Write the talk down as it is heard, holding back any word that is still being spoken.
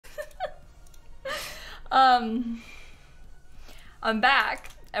I'm back,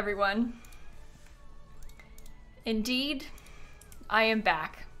 everyone. Indeed, I am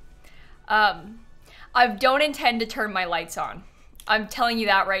back. I don't intend to turn my lights on. I'm telling you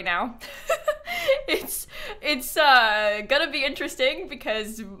that right now. It's gonna be interesting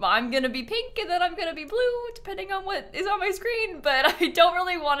because I'm gonna be pink and then I'm gonna be blue, depending on what is on my screen, but I don't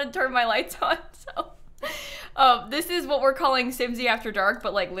really want to turn my lights on, so. This is what we're calling Simsie After Dark,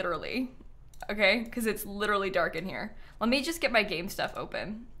 but like literally, okay? Because it's literally dark in here. Let me just get my game stuff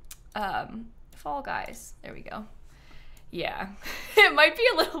open. Fall Guys, there we go. Yeah, it might be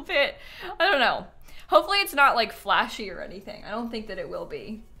a little bit, I don't know. Hopefully it's not like flashy or anything. I don't think that it will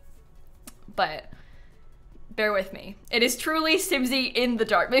be, but bear with me. It is truly Simsie in the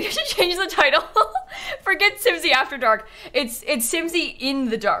dark. Maybe I should change the title. Forget Simsie After Dark. It's Simsie in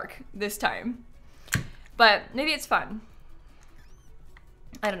the dark this time. But maybe it's fun.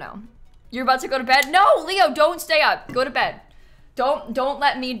 I don't know. You're about to go to bed? No, Leo, don't stay up. Go to bed. Don't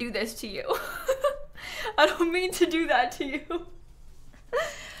let me do this to you. I don't mean to do that to you.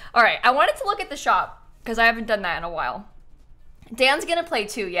 All right, I wanted to look at the shop because I haven't done that in a while. Dan's gonna play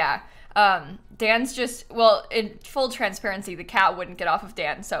too, yeah. Dan's just, well, in full transparency, the cat wouldn't get off of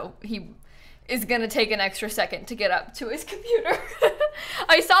Dan, so he is gonna take an extra second to get up to his computer.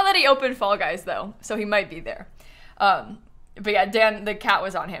 I saw that he opened Fall Guys though, so he might be there. But yeah, Dan, the cat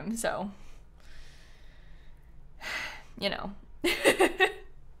was on him, so, you know.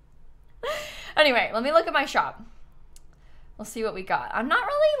 Anyway, let me look at my shop. We'll see what we got. I'm not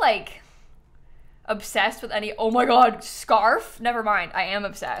really like obsessed with any, oh my god, scarf? Never mind, I am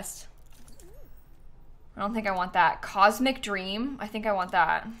obsessed. I don't think I want that. Cosmic Dream, I think I want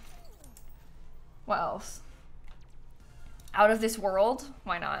that. What else? Out of This World,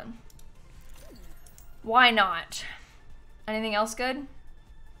 why not? Why not? Anything else good?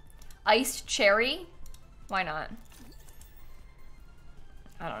 Iced Cherry, why not?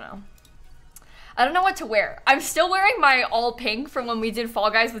 I don't know. I don't know what to wear. I'm still wearing my all pink from when we did Fall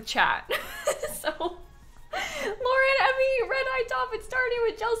Guys with chat. So, Lauren, Emmy, Red Eye Top, and Stardy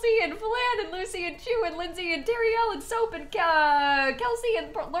with Chelsea, and Philan, and Lucy, and Chew, and Lindsay, and Darielle, and Soap, and Kelsey,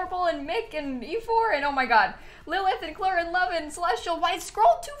 and Lurple, and Mick, and E4, and oh my god, Lilith, and Claire, and Love, and Celestial. Why, I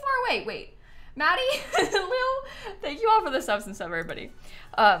scrolled too far away. Wait. Maddie, Lil, thank you all for the subs and stuff, everybody.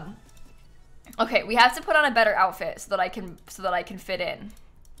 Okay, we have to put on a better outfit so that I can fit in.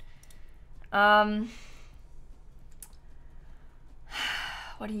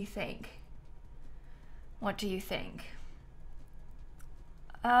 What do you think? What do you think?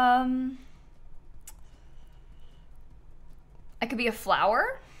 I could be a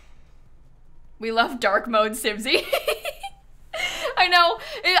flower. We love dark mode Simsie. I know,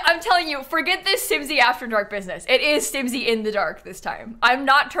 I'm telling you, forget this Simsie After Dark business. It is Simsie in the dark this time. I'm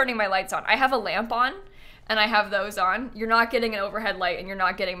not turning my lights on. I have a lamp on, and I have those on. You're not getting an overhead light, and you're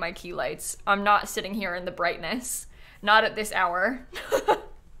not getting my key lights. I'm not sitting here in the brightness. Not at this hour.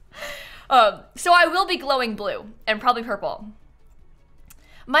 So I will be glowing blue, and probably purple.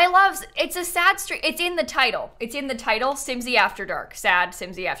 My loves, it's a sad streak. It's in the title. It's in the title, Simsie After Dark. Sad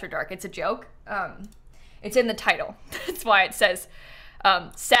Simsie After Dark. It's a joke. It's in the title. That's why it says,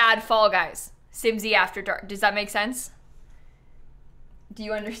 sad Fall Guys, Simsie After Dark. Does that make sense? Do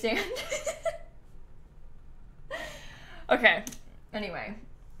you understand? Okay. Anyway.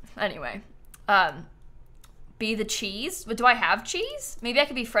 Be the cheese? But do I have cheese? Maybe I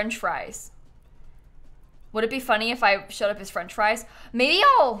could be French fries. Would it be funny if I showed up as French fries? Maybe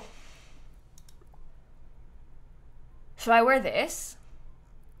I'll... Should I wear this?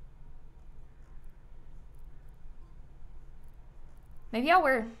 Maybe I'll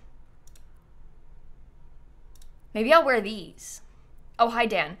wear these. Oh, hi,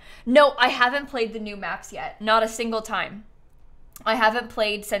 Dan. No, I haven't played the new maps yet. Not a single time. I haven't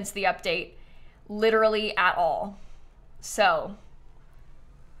played since the update. Literally at all. So.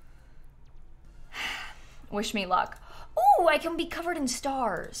 Wish me luck. Ooh, I can be covered in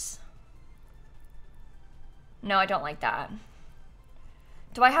stars. No, I don't like that.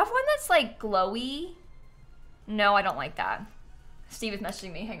 Do I have one that's like glowy? No, I don't like that. Steve is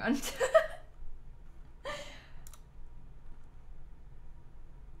messaging me, hang on.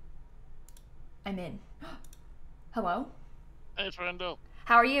 I'm in. Hello? Hey, friendo.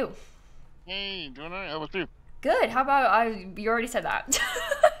 How are you? Hey, doing alright? How about you? Good, how about, you already said that.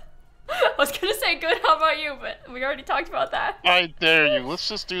 I was gonna say good, how about you, but we already talked about that. I dare you. Let's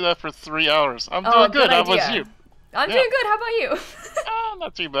just do that for 3 hours. I'm doing good. How about you? I'm doing good, how about you?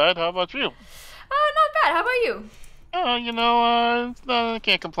 Not too bad. How about you? Not bad, how about you? You know, I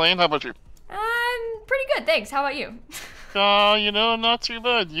can't complain. How about you? I'm pretty good, thanks. How about you? You know, not too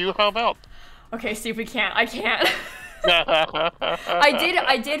bad. You, how about? Okay, Steve, we can't. I can't.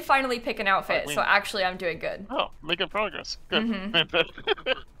 I did finally pick an outfit, so actually I'm doing good. Oh, making progress. Good.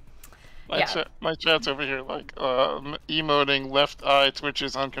 Yeah. My chat's over here, like, emoting left eye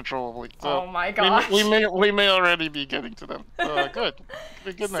twitches uncontrollably. So Oh my gosh. we may already be getting to them. Good.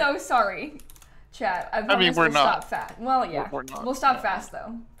 Good So sorry, chat. I promise we'll stop fast. Well, yeah. We'll stop fast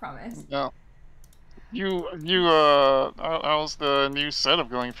though. Promise. No. How's the new setup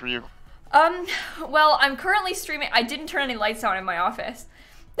going for you? Well, I'm currently streaming. I didn't turn any lights on in my office.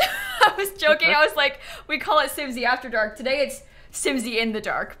 I was joking. I was like, we call it Simsie After Dark. Today it's Simsie in the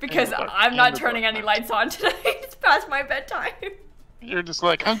dark because I'm not turning any lights on today. It's past my bedtime. You're just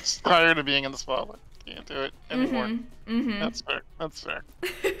like, I'm just tired of being in the spotlight. Can't do it anymore. That's fair. That's fair.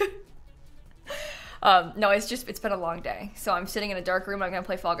 No, it's been a long day. So I'm sitting in a dark room. I'm gonna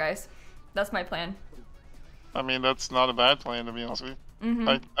play Fall Guys. That's my plan. I mean, that's not a bad plan, to be honest with you.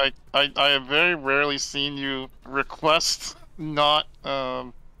 I have very rarely seen you request not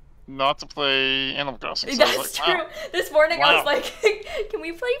to play Animal Crossing. So that's true. Wow. This morning I was like, "Can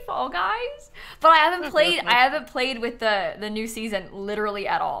we play Fall Guys?" But I haven't played with the new season literally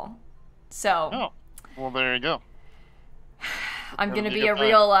at all. So. Oh, well, there you go. I'm gonna be a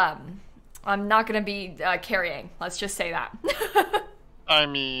real. I'm not gonna be carrying. Let's just say that. I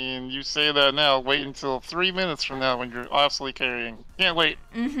mean, you say that now. Wait until 3 minutes from now when you're absolutely carrying. Can't wait.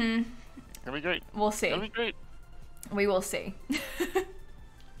 It'll be great. We'll see. It'll be great. We will see.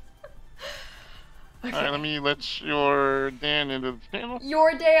 Okay. Alright, let me let your Dan into the channel.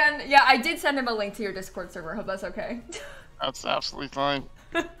 Your Dan? Yeah, I did send him a link to your Discord server. Hope that's okay. That's absolutely fine.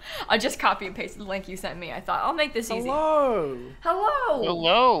 I just copy and pasted the link you sent me. I thought, I'll make this easy. Hello! Hello!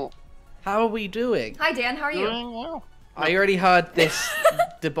 Hello! How are we doing? Hi, Dan. How are you? Doing well. I already heard this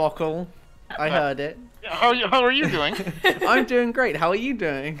debacle. I heard it. How are you doing? I'm doing great. How are you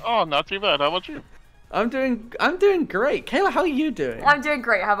doing? Oh, not too bad. How about you? I'm doing great. Kayla, how are you doing? I'm doing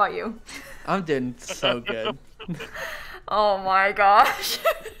great. How about you? I'm doing so good. Oh my gosh.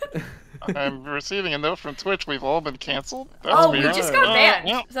 I'm receiving a note from Twitch. We've all been canceled. That's weird. We just got banned.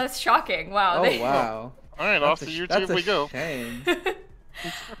 Yeah. That's shocking. Wow. Oh, wow. All right, off to YouTube we go. Shame.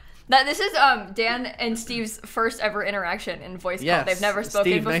 This is Dan and Steve's first ever interaction in voice call. They've never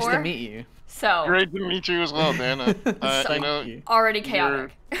spoken Steve, before. Nice to meet you. So great to meet you as well, Dan. I know you. Already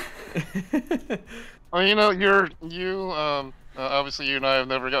chaotic. Well, you know, obviously you and I have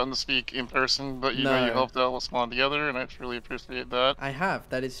never gotten to speak in person, but you know you helped out with Spawn together, and I truly appreciate that. I have.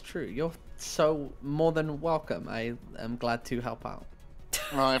 That is true. You're so more than welcome. I am glad to help out.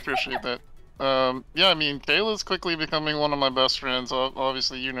 Well, I appreciate that. Yeah, I mean, Kayla's quickly becoming one of my best friends.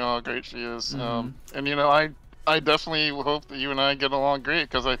 Obviously, you know how great she is. And you know, I definitely hope that you and I get along great,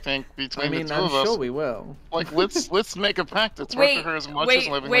 because I think between the two of us, I'm sure we will. Like, let's make a pact that's worth for her as much as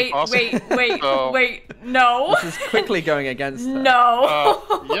livingly possible. Wait, no. This is quickly going against her. No.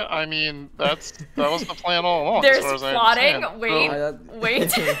 Yeah, I mean, that was the plan all along. There's as far as plotting. I Wait.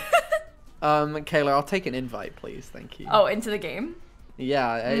 Kayla, I'll take an invite, please. Thank you. Oh, into the game?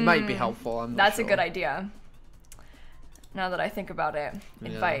 Yeah, it might be helpful. I'm not That's sure. a good idea. Now that I think about it.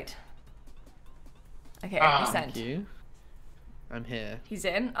 Invite. Okay, I sent. Thank you. I'm here. He's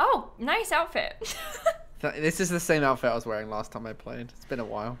in. Oh, nice outfit. This is the same outfit I was wearing last time I played. It's been a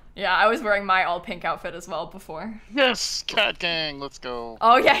while. Yeah, I was wearing my all pink outfit as well before. Yes, Cat Gang, let's go.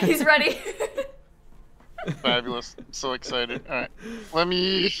 Oh yeah, he's ready. Fabulous. I'm so excited. Alright.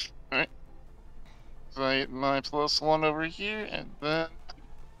 Alright. Invite my +1 over here, and then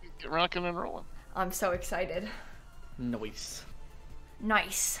get rocking and rolling. I'm so excited. Nice.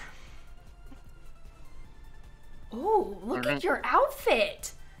 Nice. Oh, look at your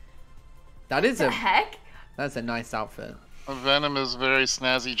outfit. That is what the heck? That's a nice outfit. Venom is very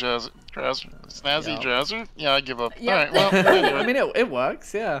snazzy jazzer. Yeah, I give up. Yep. All right, well, anyway. I mean, it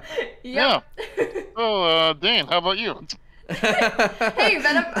works, yeah. Yeah. Oh, Dane, how about you? Hey,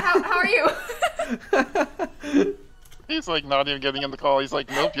 Venom, how are you? He's like not even getting in the call. He's like,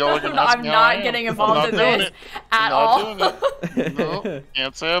 nope, y'all are gonna ask I'm me not how getting involved in this at all. all. No,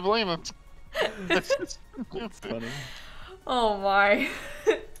 can't say I blame him. That's funny. Oh my.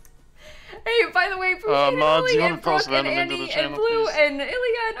 Hey, by the way, appreciate Mods, Lily and Brooke and Annie and Blue and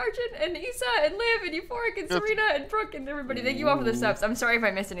Ilya and Arjun and Isa and Liv and Euphoric and Serena and Brooke and everybody. Thank you all for the subs. I'm sorry if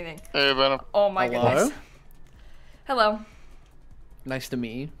I missed anything. Hey, Venom. Oh my goodness. Hello. Nice to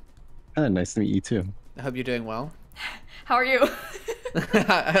meet you. Nice to meet you too. I hope you're doing well. How are you?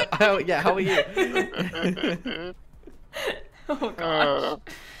 Yeah, how are you? Oh gosh.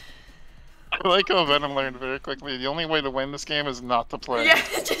 I like how Venom learned very quickly. The only way to win this game is not to play. Yeah,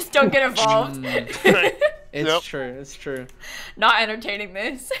 just don't get involved. It's true. It's true. Not entertaining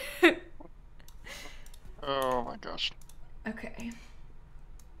this. Oh my gosh. Okay.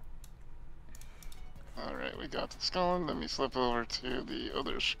 Alright, we got this going. Let me flip over to the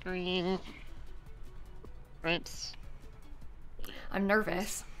other screen. Right. I'm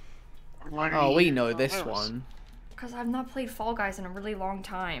nervous. Oh, we know this one. Because I've not played Fall Guys in a really long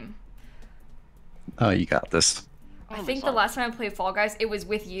time. Oh, you got this. I think the last time I played Fall Guys, it was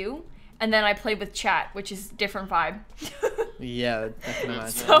with you, and then I played with chat, which is different vibe. Yeah, I can imagine.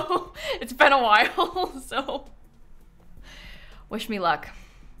 So, it's been a while, so... Wish me luck.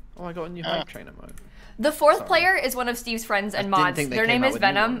 Oh, I got a new hype trainer mode. The fourth player is one of Steve's friends and mods. Their name is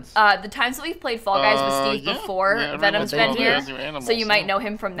Venom. The times that we've played Fall Guys with Steve before, Venom's been here, so you might know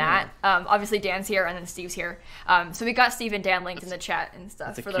him from that. Obviously Dan's here and then Steve's here. So we got Steve and Dan linked in the chat and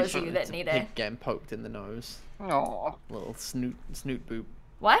stuff for those of you that need it. Getting poked in the nose. Aww. Little snoot boop.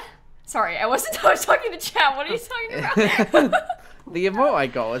 What? Sorry, I was talking to chat. What are you talking about? The emote I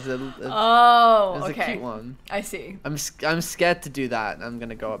got was a cute one. I see. I'm scared to do that. I'm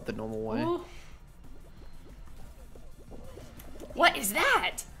gonna go up the normal way. Ooh. What is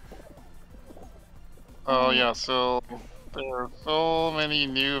that? Oh yeah, so there are so many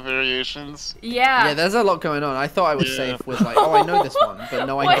new variations. Yeah. Yeah, there's a lot going on. I thought I was safe with like, oh, I know this one, but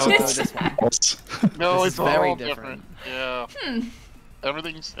no, I don't know this one. No, This it's is very all different. Yeah.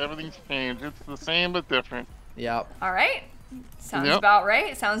 Everything's changed. It's the same but different. Yep. All right. Sounds about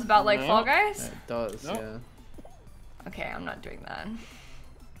right. Sounds about like Fall Guys. It does, Yep. yeah. Okay, I'm not doing that.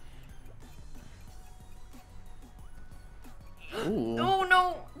 Ooh. Oh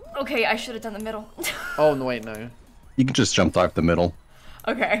no. Okay, I should have done the middle. Oh, no, wait, no. You can just jump off the middle.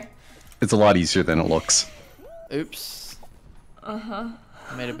 Okay. It's a lot easier than it looks. Oops. Uh-huh.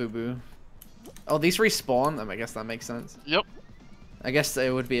 I made a boo-boo. Oh, these respawn? I guess that makes sense. Yep. I guess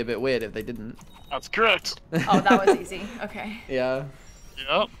it would be a bit weird if they didn't. That's correct. Oh, that was easy. Okay. Yeah.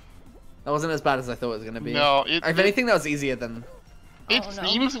 Yep. That wasn't as bad as I thought it was gonna be. No, if anything, that was easier than... It Oh, no.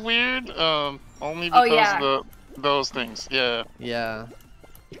 seems weird, only because of those things. Yeah. Yeah.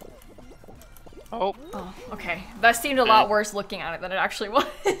 Oh. Oh, okay. That seemed a lot worse looking at it than it actually was.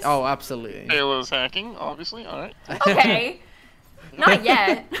 Oh, absolutely. Halo's hacking, obviously. Alright. Okay. Not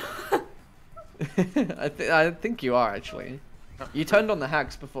yet. I think you are, actually. You turned on the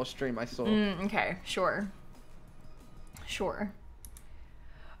hacks before stream, I saw. Okay, sure. Sure.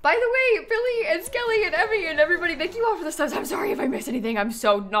 By the way, Billy and Skelly and Emmy and everybody, thank you all for the subs. I'm sorry if I missed anything. I'm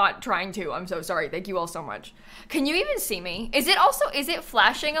so not trying to. I'm so sorry. Thank you all so much. Can you even see me? Is it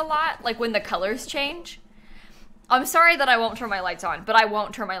flashing a lot, like when the colors change? I'm sorry that I won't turn my lights on, but I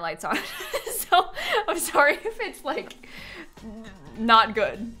won't turn my lights on. So I'm sorry if it's like not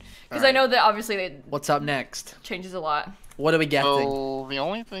good. Because I know that obviously it What's up next? changes a lot. What are we getting? So, the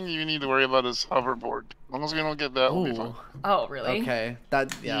only thing you need to worry about is hoverboard. As long as we don't get that, we'll be fine. Oh, really? Okay.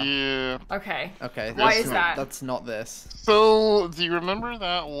 Yeah. Okay. Okay. Why is that? That's not this. So, do you remember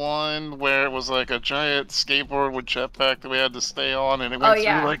that one where it was like a giant skateboard with jetpack that we had to stay on and it went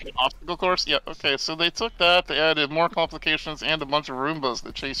through like an obstacle course? Yeah, okay, so they took that, they added more complications and a bunch of Roombas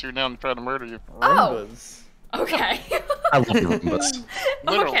that chase you down and try to murder you. Roombas. Okay. I love the Roombas.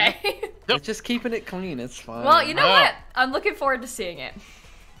 Okay. We're just keeping it clean, it's fine. Well, you know what? I'm looking forward to seeing it.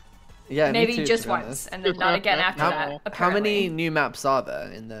 Yeah, Maybe me too, just to be once, honest. and then not again after that. How many Apparently. new maps are there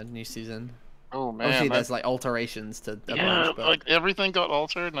in the new season? Oh man. Obviously, there's like alterations to a Yeah, bunch, but... like everything got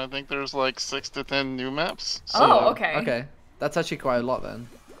altered and I think there's like 6 to 10 new maps. So, Oh, okay. Okay, that's actually quite a lot then.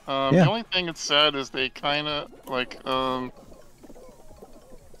 The only thing that's sad is they kinda, like, some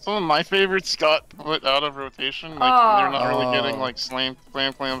of my favorites got put out of rotation. Like, they're not really getting, like, slam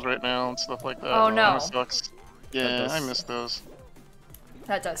clams right now and stuff like that. Oh, no. Kinda sucks. Yeah, I miss those.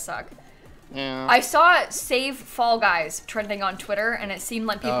 That does suck. Yeah. I saw Save Fall Guys trending on Twitter, and it seemed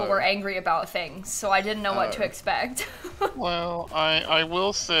like people were angry about things, so I didn't know what to expect. Well, I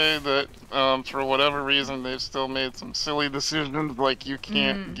will say that, for whatever reason, they've still made some silly decisions, like you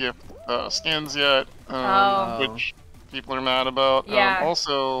can't gift skins yet, which people are mad about. Yeah.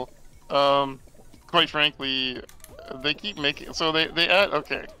 Also, quite frankly, they keep making, so they add,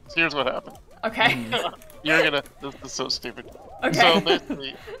 okay, so here's what happened. Okay. You're gonna, this is so stupid. Okay. So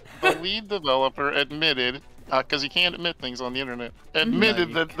basically, the lead developer admitted, because you can't admit things on the internet,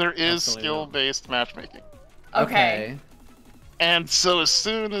 admitted that there is skill-based matchmaking. Okay. And so as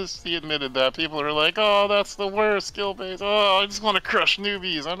soon as he admitted that, people are like, oh, that's the worst skill-based, oh, I just want to crush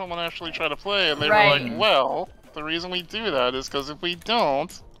newbies, I don't want to actually try to play. And they were like, well, the reason we do that is because if we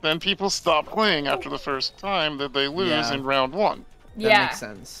don't, then people stop playing after the first time that they lose in round 1. That makes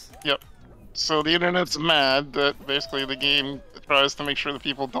sense. Yep. So the internet's mad that basically the game tries to make sure that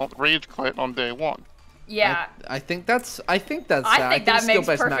people don't rage quit on day 1. Yeah. I think that's. I think that makes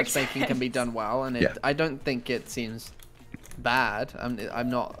skill-based perfect matchmaking can be sense. done well, and I don't think it seems bad. I'm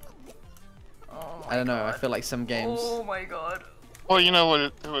not. Oh I don't know. I God. feel like some games. Oh my God. Well, you know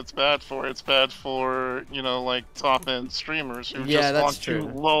what it's bad for? It's bad for, like top-end streamers who just that's want true. to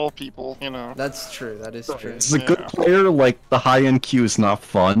lull people, That's true. That is true. As a good player, like the high-end queue is not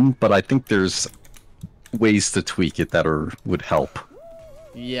fun, but I think there's ways to tweak it that would help.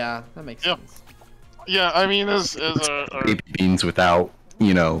 Yeah, that makes sense. Yeah, I mean, as a Baby beans without,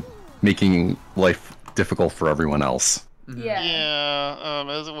 making life difficult for everyone else. Yeah. Yeah,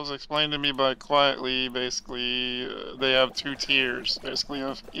 as it was explained to me by Quietly, basically, they have 2 tiers, basically,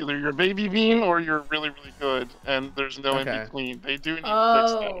 of either you're baby bean or you're really, really good, and there's no in between. They do need to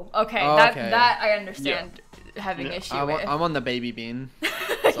fix that. Okay. Oh, that okay. that I understand having issue with. I'm on the baby bean.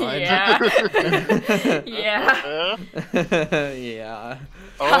 Yeah. Yeah. Yeah.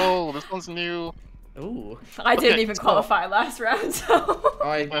 Oh, this one's new. Ooh. I didn't Okay, even so- qualify last round, so.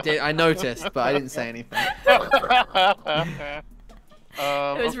 I noticed, but I didn't say anything.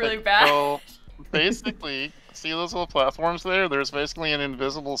 It was really bad. So, basically, see those little platforms there? There's basically an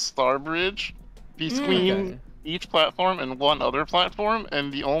invisible star bridge between Okay. each platform and one other platform,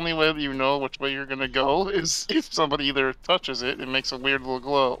 and the only way that you know which way you're gonna go is if somebody either touches it, it makes a weird little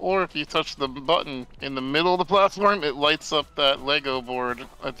glow, or if you touch the button in the middle of the platform, it lights up that Lego board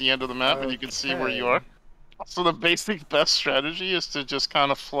at the end of the map, and you can see where you are. So the basic best strategy is to just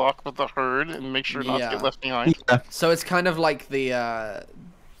kind of flock with the herd and make sure not to get left behind. So it's kind of like the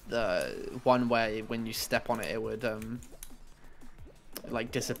one where when you step on it, it would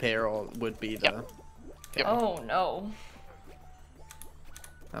like disappear or would be the. Yep. Oh no.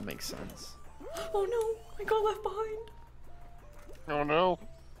 That makes sense. Oh no, I got left behind. Oh no.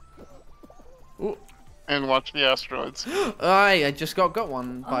 Ooh. And watch the asteroids. I just got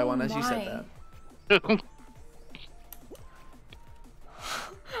one by Oh one as you said my. that.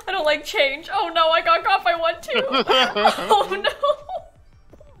 I don't like change. Oh no, I got caught by one too. Oh no.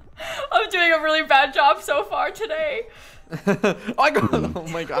 I'm doing a really bad job so far today. I got. Oh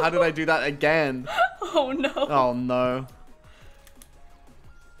my god! How did I do that again? Oh no. Oh no.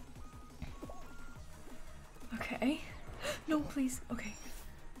 Okay. No, please. Okay.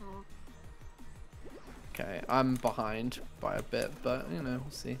 Okay, I'm behind by a bit, but we'll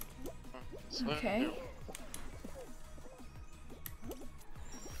see. Okay.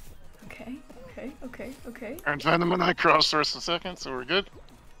 Okay. Okay. Okay. Okay. And Venom and I crossed first and second, so we're good.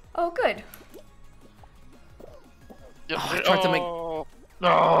 Oh, good. Yep. Oh, I tried to make- No,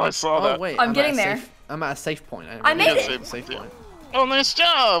 I saw Oh that. wait, I'm at getting a there. safe- I'm at a safe point. I made it. At a safe point. Oh, nice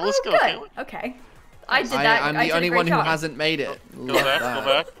job! Let's Oh, go, good. Caitlin. Okay. I did that. I'm I the did a only great one who job. hasn't made it. Go Love back, that. go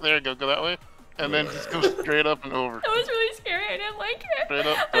back. There you go, go that way. And then just go straight up and over. That was really scary. I didn't like it. Straight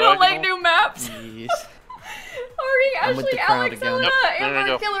up, I don't like diagonal. new maps. Jeez. Ari, I'm with Ashley, the crowd Alex, again. Elena, Yep, there you Amber,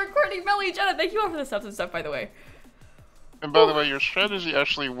 go. Killer, Courtney, Melly, Jenna. Thank you all for the subs and stuff, by the way. And by the way, your strategy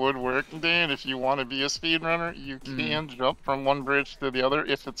actually would work, Dan. If you want to be a speedrunner, you can jump from one bridge to the other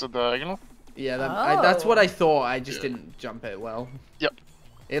if it's a diagonal. Yeah, that's what Oh. I thought. I just Yeah. didn't jump it well. Yep.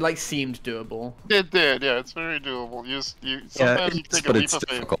 It like seemed doable. It did, yeah. It's very doable. You Yeah, sometimes you it's, take a but leap it's of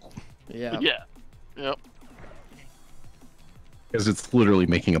faith. difficult Yeah. Yeah. Yep. because it's literally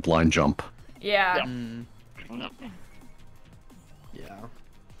making a blind jump. Yeah. Yeah. Mm, Yep. yeah.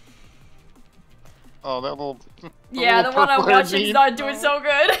 Oh, that little. Yeah, the little one I'm purple hair watching's bean. not doing so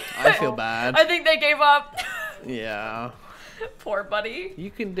good. I feel bad. I think they gave up. Yeah. Poor buddy. You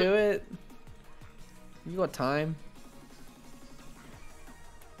can do it. You got time.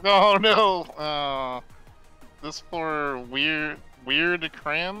 Oh no! This poor weird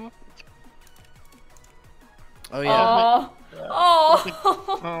cram. Oh yeah. Oh.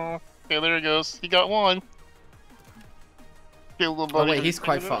 Oh, okay, there he goes. He got one. Okay, little Oh buddy. wait, he's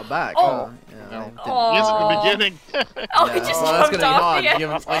quite far back. Oh. Huh? Yeah. No. I didn't- Oh. He's at the beginning. Oh, yeah. he just Well, that's jumped gonna be off hard. the end.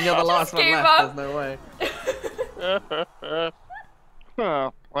 When you're the last Just one gave left, up. there's no way.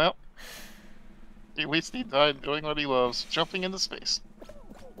 Oh, well. At least he died doing what he loves, jumping into space.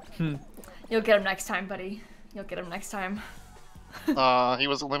 You'll get him next time, buddy. You'll get him next time. He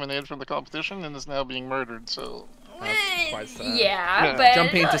was eliminated from the competition and is now being murdered, so... That's quite sad. Yeah, Yeah. but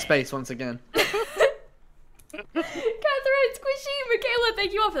Jumping into space once again. Catherine, Squishy, Michaela,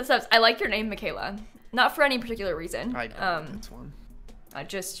 thank you all for the subs. I like your name, Michaela. Not for any particular reason. I know this one. I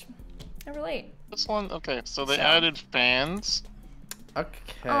relate. This one, okay, so they So- added fans. Okay.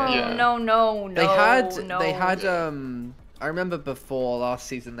 Oh Yeah. no. They had no. I remember before last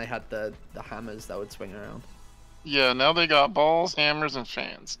season they had the hammers that would swing around. Yeah, now they got balls, hammers, and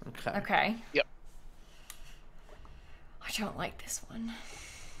fans. Okay. Okay. Yep. I don't like this one.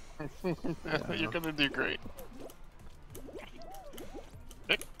 You're gonna do great.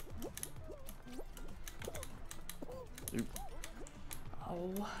 Pick.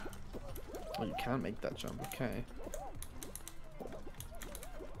 Oh. Oh, you can make that jump. Okay.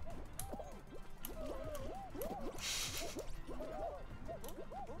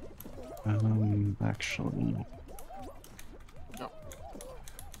 Actually. No.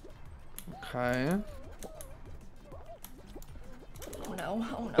 Okay. Oh no,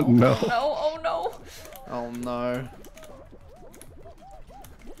 oh no, No. oh no, oh no. Oh no.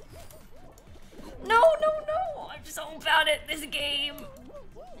 No, no, no. I'm so bad at this game.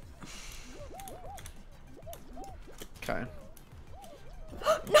 Okay.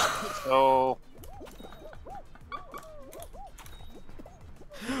 So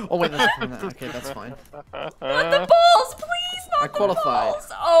Oh wait, that's fine. Okay, that's fine. Not the balls, please, not I the qualified. balls.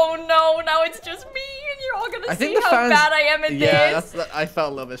 Oh no, now it's just me and you're all gonna I see think the how fans. bad I am at Yeah, this. I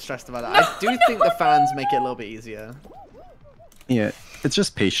felt a little bit stressed about that. I do think the fans make it a little bit easier. Yeah, it's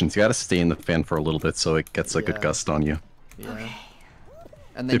just patience. You gotta stay in the fan for a little bit so it gets a good Yeah. gust on you. Yeah. Okay.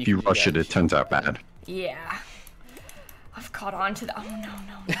 And then If you can rush get it, it turns out bad. Yeah. I've caught on to the. Oh no,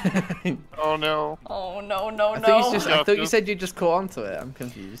 no, no. oh no. Oh no, no, I no. thought you said you just caught onto it. I'm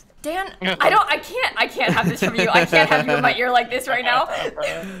confused. Dan, I can't have this from you. I can't have you in my ear like this right now.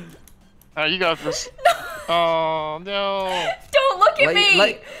 You got this. Oh no. Don't look at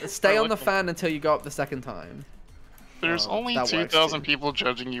me. Stay on the fan until you go up the second time. There's only that works 2,000 too. people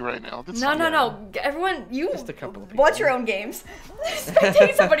judging you right now. That's No, fine. no, no. Everyone, you Just a couple of watch people. your own games.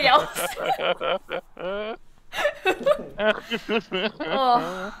 Spectate somebody else.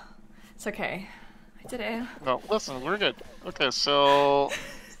 Oh, it's okay. I did it. No, listen, we're good. Okay, so,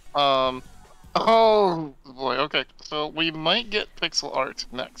 oh boy. Okay, so we might get pixel art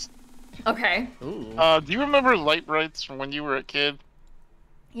next. Okay. Ooh. Do you remember Light Brights from when you were a kid?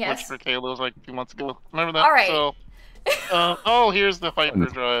 Yes. Which for Kayla was like 2 months ago. Remember that? All right. So, oh, here's the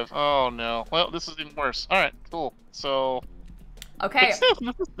hyperdrive. Oh no. Well, this is even worse. All right, cool. So, Okay. this is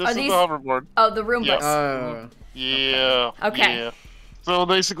these- the hoverboard. Oh, the Roombas. Yes. Oh. Yeah. Okay. Yeah. So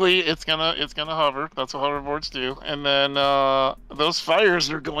basically, it's gonna hover. That's what hoverboards do. And then those fires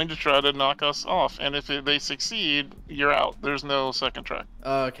are going to try to knock us off. And if they succeed, you're out. There's no second try.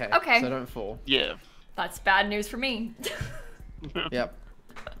 Okay. Okay. So don't fall. Yeah. That's bad news for me. Yep.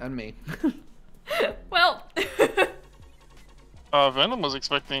 And me. Well. Venom was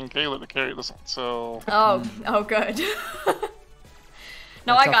expecting Kayla to carry this one, so. Oh, good.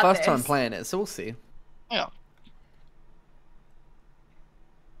 No, It's I got our first this. time playing it, so we'll see. Yeah.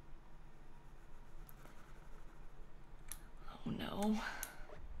 Oh no.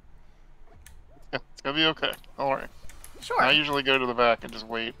 Yeah, it's gonna be okay. Don't worry. Sure. I usually go to the back and just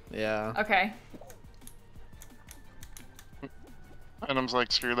wait. Yeah. Okay. Venom's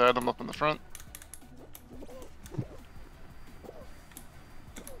like, screw that, I'm up in the front.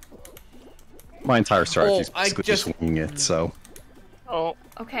 My entire strategy is I basically just- just winging it, so. Oh,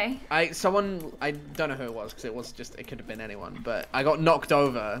 Okay. I don't know who it was because it could have been anyone, but I got knocked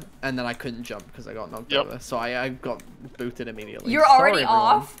over and then I couldn't jump because I got knocked Yep. over, so I got booted immediately. You're Sorry, already everyone.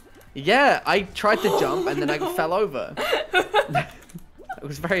 off? Yeah, I tried to jump and then I fell over. I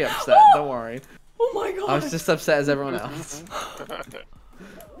was very upset. Don't worry. Oh my god. I was just upset as everyone else.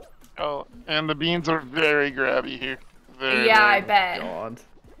 oh, and the beans are very grabby here. Very, Yeah, I very- bet. God.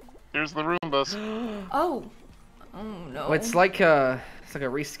 Here's the Roombas. Oh. Oh no. Well, it's like a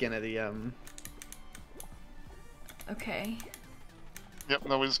reskin of the Okay. Yep,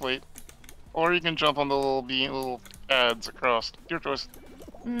 no, we just wait. Or you can jump on the little pads across. Your choice.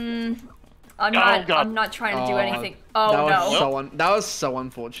 I'm Oh, not. God. I'm not trying to do Oh, anything. that Oh was no. that was so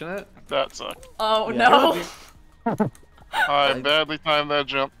unfortunate. That sucked. Oh Yeah. no. I badly timed that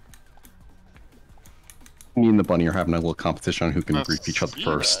jump. Me and the bunny are having a little competition on who can Let's grief each other see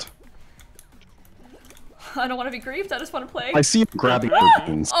first. that. I don't want to be grieved. I just want to play. I see him grabbing the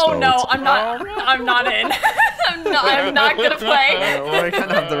beans. Oh so no, it's- I'm not. I'm not in. I'm not gonna play. Well, we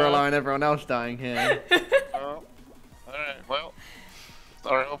can't have to rely on everyone else dying here. Oh, alright, well.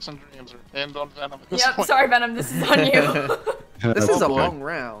 Our hopes and dreams are end on Venom at this Yep. point. Sorry, Venom. This is on you. This is a Okay. long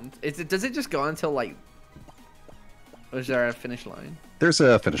round. Does it just go until like? Or is there a finish line? There's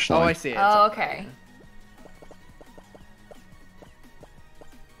a finish line. Oh, I see it. Oh, okay.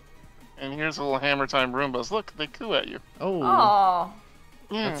 And here's a little hammer time Roombas. Look, they coo at you. Oh, Oh.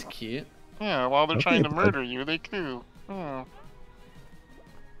 Yeah, that's cute. yeah, while they're Okay, trying to bud. murder you, they coo. Oh.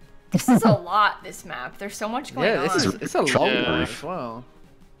 This is a lot. This map. There's so much going Yeah, on. it's a long Yeah. one as well.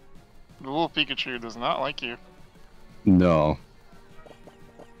 The little Pikachu does not like you. No.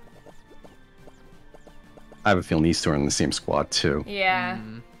 I have a feeling these two are in the same squad too. Yeah.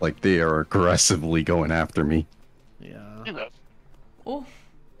 Like they are aggressively going after me. Yeah. You know. Oh.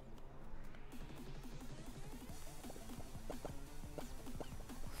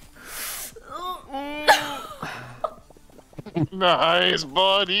 Nice,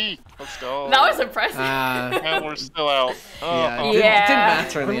 buddy. Let's go. That was impressive. And we're still out. Yeah, Oh, it Yeah.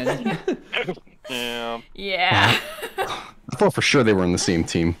 didn't matter in the end. yeah. Yeah. I thought for sure they were in the same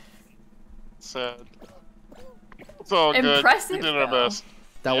team. Sad. It's all good. Impressive, We did our though. best.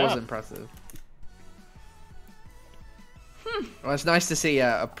 That Yeah. was impressive. Well, it's nice to see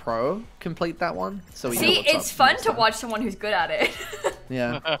a pro complete that one. So we know See, what's it's up fun next to time. watch someone who's good at it.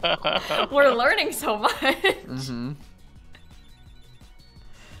 Yeah. We're learning so much. Mm-hmm.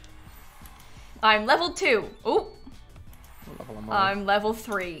 I'm level 2. Ooh. What level am I? I'm level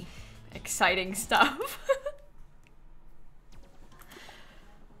 3. Exciting stuff.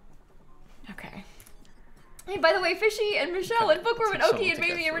 Okay. Hey, by the way, Fishy and Michelle and Bookworm and Takes so Oki long and to get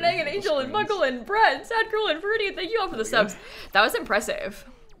Mamie and through Renee and the Angel and screens. Buckle and Brett, Sad Girl and Viridian, thank you all for the subs. That was impressive.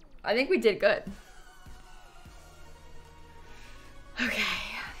 I think we did good. Okay.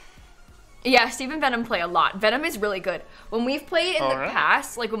 Yeah, Steve and Venom play a lot. Venom is really good. When we've played in the Alright.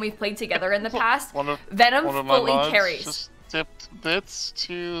 past, like when we've played together in the past, One of Venom my fully mods carries. just tipped bits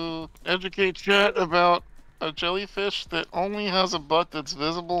to educate chat about a jellyfish that only has a butt that's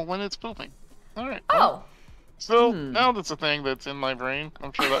visible when it's pooping. Alright. Oh. So now that's a thing that's in my brain.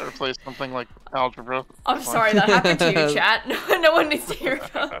 I'm sure that replaced something like algebra. I'm Fine. sorry that happened to you, chat. No one needs to hear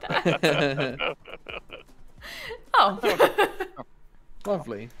about that. Oh.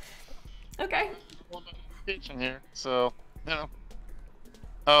 Lovely. Okay. Notification here, so you know.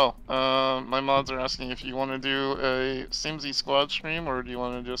 Oh, my mods are asking if you want to do a simsie squad stream or do you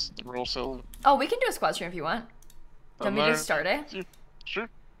want to just roll solo? Oh, we can do a squad stream if you want. Let me just start it. Sure.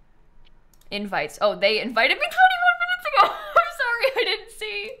 Invites. Oh, they invited me 21 minutes ago. I'm sorry, I didn't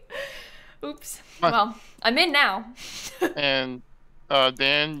see. Oops. Fine. Well, I'm in now. And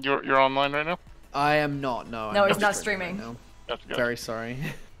Dan, you're online right now? I am not. No. No, I'm he's not streaming streaming. right now. Gotcha. Very sorry.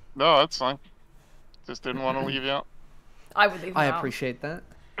 No, that's fine. Just didn't want to leave you out. I would leave I him out. appreciate that.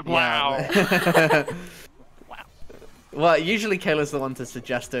 Wow. Yeah. Well, usually Kayla's the one to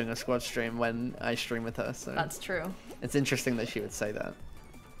suggest doing a squad stream when I stream with her, so That's true. it's interesting that she would say that.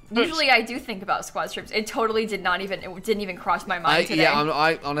 Usually I do think about squad streams. It totally did not even, it didn't even cross my mind today. Yeah,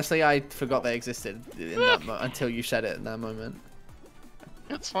 I honestly I forgot they existed in that until you said it in that moment.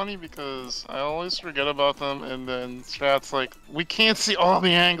 It's funny because I always forget about them, and then chat's like, "We can't see all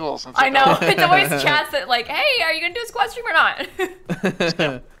the angles." It's I like, know. "Oh, It's always chats that like, hey, are you gonna do a squad stream or not?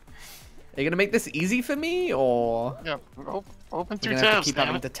 Are you gonna make this easy for me, or yeah, open you're two gonna have to tabs. keep damn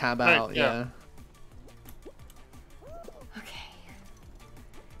having it." to tab Right, out? yeah. Okay.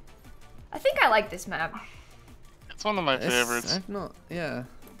 I think I like this map. It's one of my favorites. I've not. Yeah.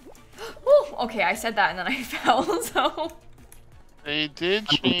 Oh, okay, I said that and then I fell, so. They did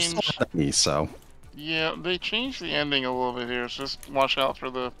It's change. not me, so Yeah, they changed the ending a little bit here. So just watch out for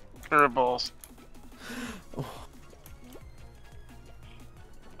the curveballs.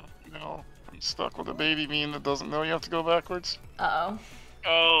 No, I'm stuck with a baby bean that doesn't know you have to go backwards. Uh-oh.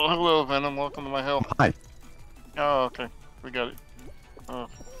 Oh, hello Venom. Welcome to my hell. hi. Oh, okay, we got it. Oh,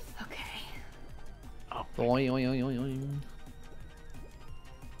 Okay. Boing, oing, oing, oing, oing.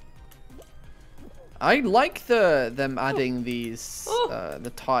 I like them adding these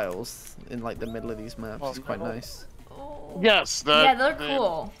the tiles in like the middle of these maps. Oh, It's quite no. nice. Oh. yes, that. Yeah, they're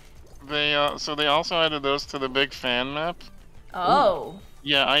cool. So they also added those to the big fan map. Oh.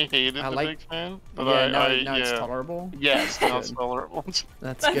 Yeah, I hated I the like- big fan, but Yeah, I now it's yeah. tolerable. Yes, now it's Good. tolerable.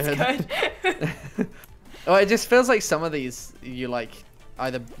 That's, That's good. good. Oh, it just feels like some of these you like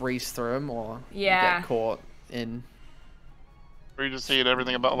either breeze through them or you Yeah. get caught in. Where you just hate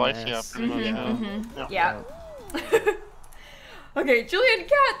everything about life. Yeah, Yes. pretty much. Mhm, Yeah. Yeah. Okay, Julian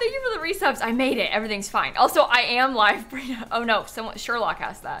Cat, thank you for the resubs. I made it. Everything's fine. Also, I am live. Oh no, someone Sherlock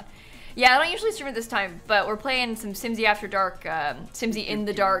asked that. Yeah, I don't usually stream at this time, but we're playing some Simsie After Dark, Simsie in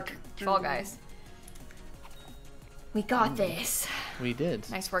the Dark, Fall Guys. We got this. We did.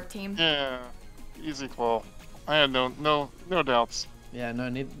 Nice work, team. Yeah, easy call. I had no doubts. Yeah, no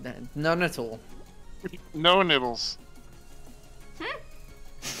need, none at all. No niddles.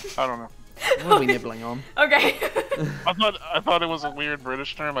 I don't know. What are we nibbling on? Okay. I thought it was a weird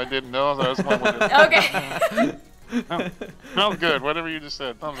British term. I didn't know. So I was went with it. Okay. Sounds good. Whatever you just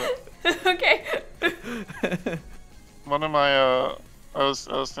said. Thumbs up. Okay. One of my I was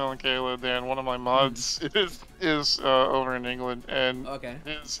telling Kayla, Dan, one of my mods is over in England, and Okay.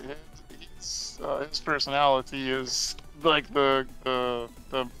 his personality is like the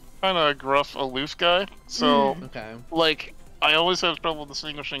kind of a gruff, aloof guy. So, Okay. like, I always have trouble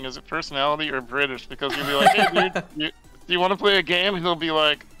distinguishing is it personality or British because you'll be like, hey, dude, do you want to play a game? And he'll be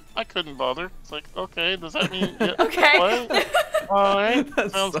like, I couldn't bother. It's like, okay, does that mean Okay. what? All right,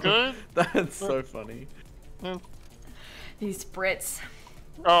 That's sounds good. That's so funny. Yeah. These Brits.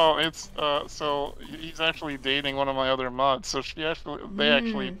 Oh, it's so he's actually dating one of my other mods. So they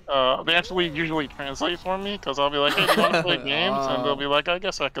actually usually translate for me because I'll be like, hey, do you want to play games? And they'll be like, I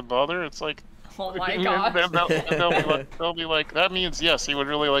guess I could bother. It's like, Oh my and gosh. they'll be like, that means yes, he would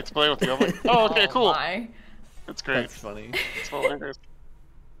really like to play with you. I'm like, oh, okay, cool. My. It's great. That's funny. It's hilarious.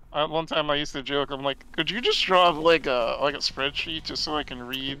 One time I used to joke, I'm like, could you just draw like a spreadsheet just so I can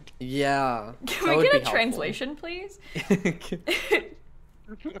read? Yeah. Can we get a translation, please?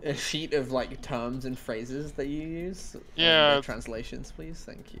 A sheet of like terms and phrases that you use. Yeah. Translations, please.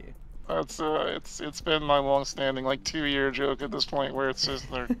 Thank you. That's it's been my long-standing like 2-year joke at this point where it's just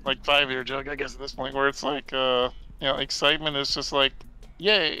or like 5-year joke I guess at this point where it's like excitement is just like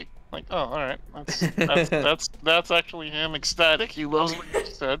yay, like, oh, all right, that's actually him ecstatic, he loves what you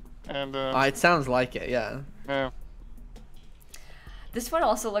said. And It sounds like it, yeah. This one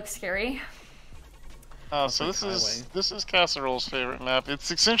also looks scary. So this is Casserole's favorite map. It's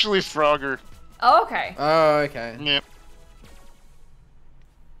essentially Frogger. Oh, okay. Oh, okay. Yep.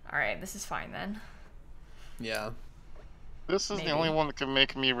 Alright, this is fine then. Yeah. This is the only one that can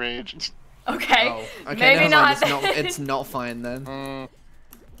make me rage. Okay. Oh, okay. Maybe never mind, not. It's not fine then.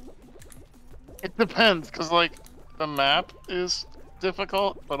 It depends, because like the map is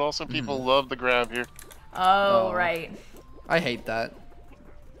difficult, but also people love the grab here. Oh, right. I hate that.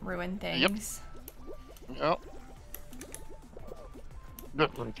 Ruin things. Yep.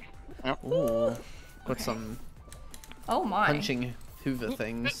 Definitely. Yep. Ooh. Got some Oh my. punching Hoover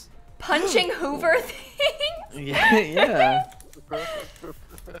things. Punching Hoover things? Yeah, yeah.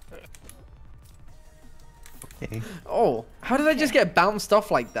 Okay. Oh, how did I just get bounced off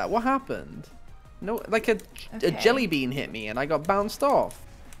like that? What happened? No, like a jelly bean hit me and I got bounced off.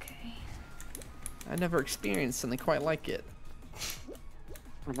 Okay. I never experienced something quite like it.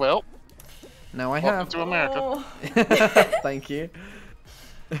 Well, Now I welcome have. to America. Oh. Thank you.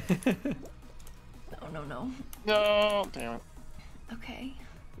 No, no. No, damn it. Okay.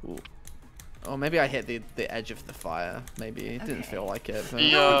 Ooh. Oh, maybe I hit the edge of the fire. Maybe it didn't Okay. feel like it. But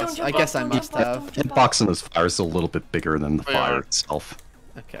Yeah. Don't jump I guess off, I don't must jump off, have. don't jump off. Hitbox in this fire is a little bit bigger than the They fire are. itself.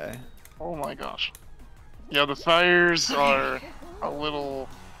 Okay. Oh my gosh. Yeah, the fires are a little.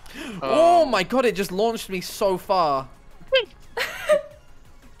 Oh my god! It just launched me so far.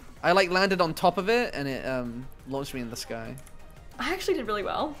 I like landed on top of it and it launched me in the sky. I actually did really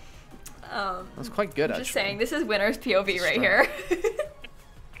well. That's quite good, I'm actually. just saying, this is winner's POV right Strong. here.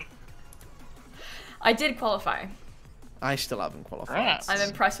 I did qualify. I still haven't qualified. Congrats. I'm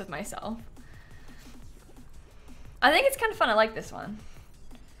impressed with myself. I think it's kind of fun. I like this one.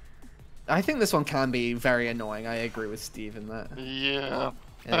 I think this one can be very annoying. I agree with Steve in that. Yeah.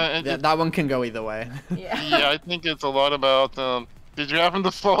 That one can go either way. Yeah. Yeah, I think it's a lot about. Did you happen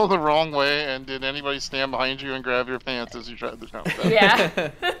to fall the wrong way, and did anybody stand behind you and grab your pants as you tried to jump? Yeah.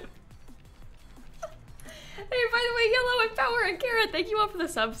 Hey, by the way, Yellow and Power and Carrot, thank you all for the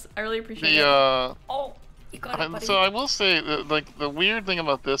subs. I really appreciate it. Oh, you got it, buddy. So I will say that, like, the weird thing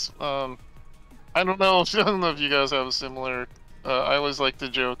about this, I don't know if you guys have a similar. I always like to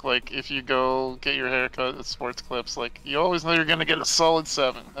joke, like, if you go get your haircut at Sports Clips, like, you always know you're gonna get a solid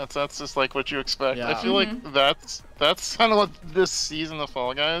 7. That's just like what you expect. Yeah. I feel like that's kind of what this season of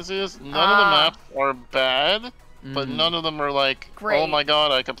Fall Guys is. None of the maps are bad, but none of them are like, Great. oh my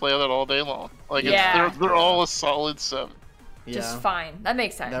god, I can play that all day long. Like, Yeah. they're all a solid 7. Just Yeah. fine. That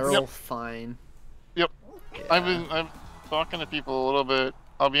makes sense. They're all fine. Yep. Yeah. I'm talking to people a little bit.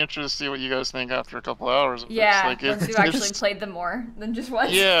 I'll be interested to see what you guys think after a couple hours of Yeah, this. Like, once you've actually played them more than just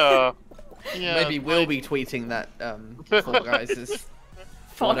once. Yeah. Yeah. Maybe we'll be tweeting that Fall Guys is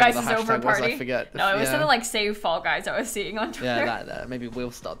Fall whatever Guys the is over hashtag was, party. I forget. No, it was Yeah. something like Save Fall Guys I was seeing on Twitter. Yeah, that. Maybe we'll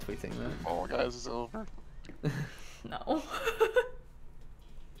start tweeting that. Fall Guys is over. No.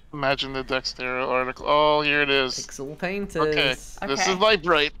 Imagine the Dextero article. Oh, here it is. Pixel painters. Okay, this Okay. is Light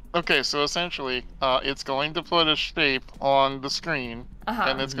Bright. Okay, so essentially, it's going to put a shape on the screen, Uh-huh.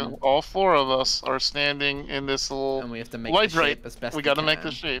 and it's going. All 4 of us are standing in this little And we have to make light the bright. shape as best We got to can. make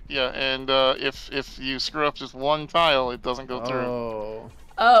the shape, yeah. And if you screw up just one tile, it doesn't go through. Oh.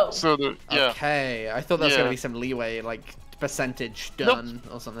 Oh. So yeah, Okay. I thought there was Yeah. gonna be some leeway, like percentage done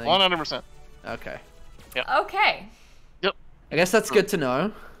or something. 100%. Okay. Okay. I guess that's good to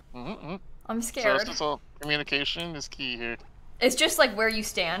know. Mm-hmm. I'm So scared. it's just all communication is key here. It's just like where you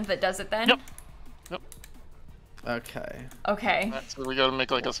stand that does it then? Yep. Yep. Okay. Okay. Alright, so we gotta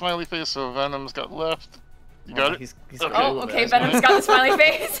make like a smiley face, so Venom's got left. You got it? He's Okay. cool Oh, with okay. it. Venom's got the smiley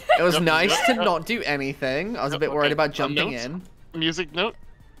face. It was Yep, nice yep, to yep. not do anything. I was a Yep, bit worried okay. about jumping Notes. in. Music note.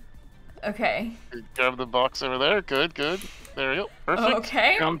 Okay. Grab the box over there. Good, good. There you go. Perfect.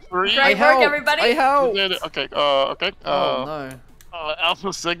 Okay. Round 3. Great work, helped. everybody. I You helped. did it. Okay. Okay. Oh no.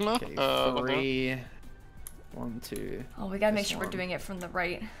 Alpha Sigma. Okay, okay. 3. 1, 2. Oh, we gotta make This sure one. we're doing it from the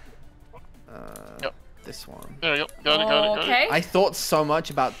right. Yep. This one. There you go. Got it. Got it. Got it. Okay. I thought so much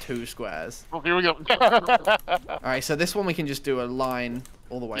about 2 squares. Oh, here we go. Alright, so this one we can just do a line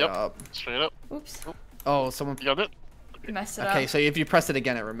all the way Yep. up. Straight up. Oops. Oh, someone. You got it. Messed it Okay, up. so if you press it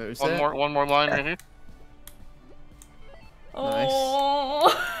again, it removes it. One more line right here. Oh,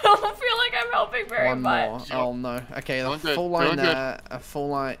 I don't feel like I'm helping very One more. much. Oh no. Okay, a Doing good, full line doing good. there. A full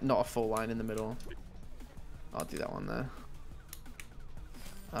line, not a full line in the middle. I'll do that one there.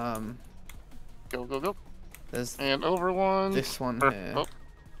 Go, go, go. There's And over one. this one Perfect. here.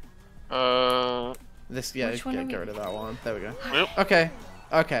 Oh. This, yeah, Which one are get we- rid of that one. There we go. Yep. Okay.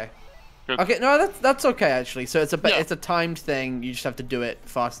 Okay. Good. Okay, no, that's okay actually. So it's a Yeah. it's a timed thing. You just have to do it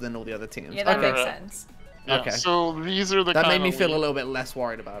faster than all the other teams. Yeah, that okay. makes sense. Yeah. Okay. So these are the That made kinda me feel a weak- little bit less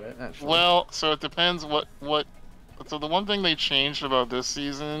worried about it actually. Well, so it depends what. So the one thing they changed about this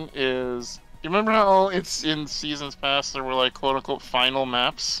season is, you remember how it's in seasons past there were like quote unquote final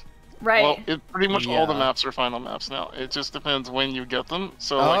maps? Right. Well, pretty much all the Yeah. maps are final maps now. It just depends when you get them.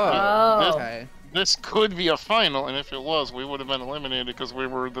 So oh, like okay. this could be a final, and if it was, we would have been eliminated because we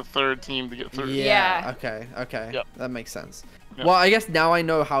were the 3rd team to get through. Yeah. Yeah. Okay. Okay. Yep. That makes sense. Yeah. Well, I guess now I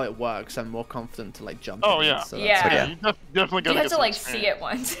know how it works. I'm more confident to like jump. Oh in, yeah. So that's Yeah. okay. Yeah, you definitely You gotta have get to some like see experience. it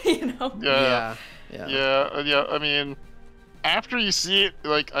once, you know? Yeah. Yeah. Yeah. I mean, after you see it,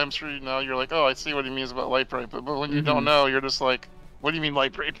 like I'm sure you know, you're like, oh, I see what he means about light bright. But when you don't know, you're just like, what do you mean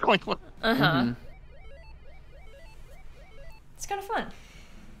light bright? Like, what? Uh-huh. Mhm. It's kind of fun.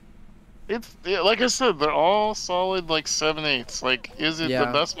 It's like I said, they're all solid like 7/8. Like, is it Yeah.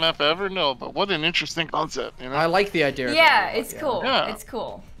 the best map ever? No, but what an interesting concept, you know? I like the idea. Of Yeah, it a lot, it's cool. Yeah. It's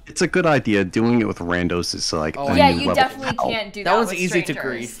cool. It's a good idea. Doing it with randos is like Oh, a Yeah, new you level definitely of help. can't do That that. one's with easy to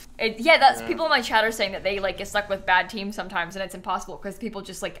strangers. grief. Yeah, that's Yeah. people in my chat are saying that they like get stuck with bad teams sometimes, and it's impossible because people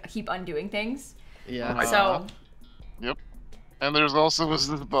just like keep undoing things. Yeah. So Yep. And there's also was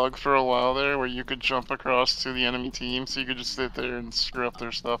this bug for a while there where you could jump across to the enemy team, so you could just sit there and screw up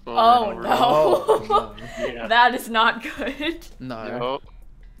their stuff over Oh, and over. no. Oh, Yeah. that is not good. no.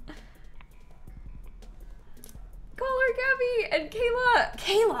 Yep. Caller Gabby and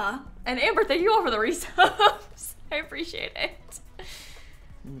Kayla and Amber, thank you all for the resubs. I appreciate it.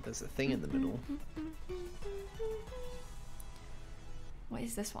 Ooh, there's a thing in the middle. What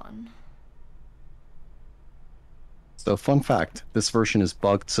is this one? So, fun fact: this version is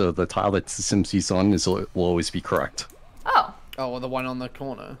bugged, so the tile that simsie's on will always be correct. Oh, Oh, well, the one on the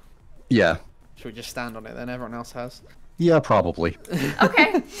corner. Yeah. Should we just stand on it then? Everyone else has. Yeah, probably.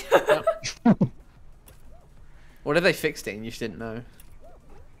 okay. What if they fixed it and you just didn't know?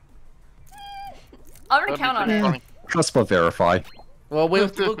 I'm gonna That'd be count on pretty it. funny. Trust but verify. Well, we'll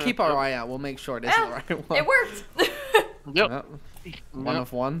keep our eye out. We'll make sure it isn't the Yeah, right one. it worked. Yep. One Yep.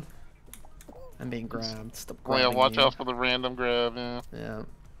 of one. I'm being grabbed. Stop Oh yeah, grabbing watch me. out for the random grab. Yeah. Yeah.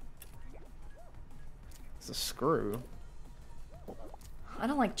 It's a screw. I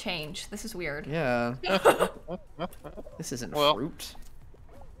don't like change. This is weird. Yeah. This isn't Well. fruit.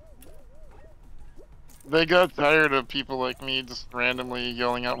 They got tired of people like me just randomly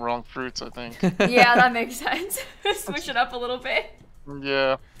yelling out wrong fruits, I think. Yeah, that makes sense. Switch it up a little bit.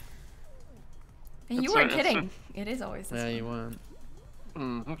 Yeah. And you It's weren't a- it's kidding. It is always this Yeah, one. you weren't.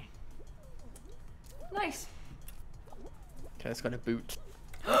 hmm Nice. Okay, it's got a boot.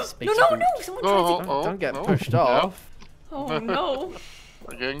 No, Space no, boot. no! Someone tried to... Don't get no. pushed Yeah. off. Oh, no.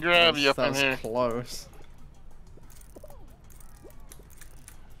 We're getting grabby up in That's here. close.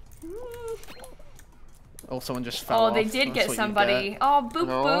 Oh, someone just fell Oh, off. they did That's get what you somebody. get. Oh, boop,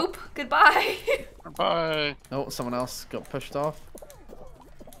 No. boop. Goodbye. Bye. Oh, someone else got pushed off.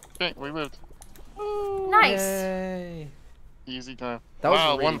 Okay, we lived. Nice. Yay. Easy time. That was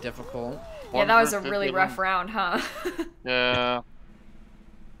Wow, really one- difficult. Yeah, one that was a fruit, really 50 rough round, huh? Yeah.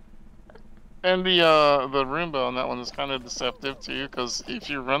 And the Roomba on that one is kind of deceptive too, because if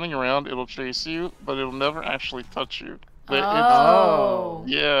you're running around, it'll chase you, but it'll never actually touch you. Oh.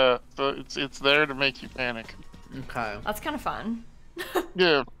 Yeah, so it's there to make you panic. Okay. That's kind of fun.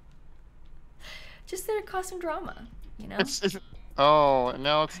 Yeah, Just there to cause some drama, you know? it's oh, and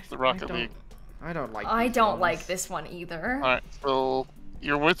now it's the Rocket don't- League. I don't like. I these don't ones. like this one either. All right, so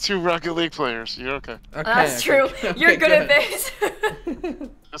you're with 2 Rocket League players. You're okay. Okay, That's okay, true. okay, You're good at good. this.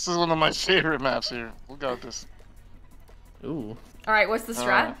 This is one of my favorite maps here. We got this. Ooh. All right, what's the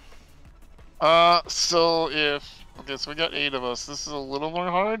strat? So we got 8 of us. This is a little more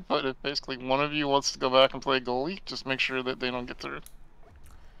hard, but if basically one of you wants to go back and play goalie, just make sure that they don't get through.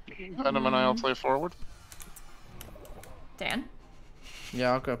 Venom and I'll play forward. Dan?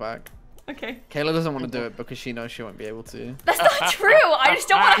 Yeah, I'll go back. Okay. Kayla doesn't want to do it because she knows she won't be able to. That's not true. I just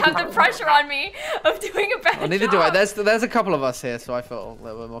don't want to have the pressure on me of doing a bad Well, neither job. do I. There's a couple of us here, so I feel a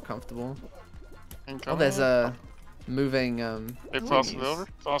little bit more comfortable. Oh, there's a moving. Hey, toss it over.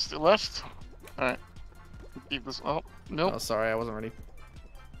 Toss it left. All right. Keep this. Oh, nope. Oh, sorry, I wasn't ready.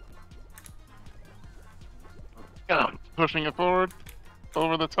 Pushing it forward.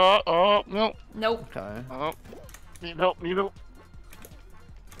 Over the top. Oh, no. Nope. Okay. Oh. Need help. Need help.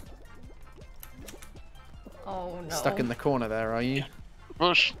 Oh no. Stuck in the corner there, are you?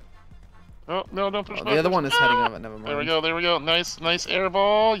 Push. Oh, no, don't push. Oh, no, the other push. one is heading over. Never mind. There we go. There we go. Nice air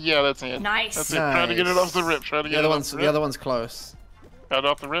ball. Yeah, that's it. Nice. That's it. Try to get it off the rip. Try to get it off the rip. The other one's close. Got it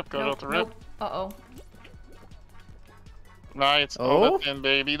off the rip. Got it off the rip. Nope. Uh-oh. Nice. Oh. That's in,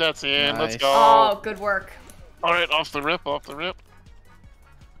 baby. That's in. Let's Nice. go. Oh, good work. All right, off the rip. Off the rip.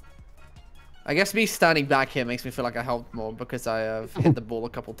 I guess me standing back here makes me feel like I helped more because I have hit the ball a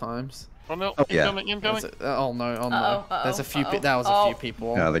couple times. Oh no! Oh, yeah. Incoming! Oh no! Oh no! Uh-oh, There's a few. uh-oh. That was a few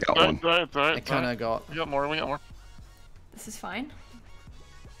people. Yeah, they got one. Alright. I kind of got. We got more. This is fine.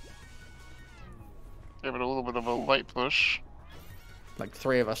 Give it a little bit of a light push. Like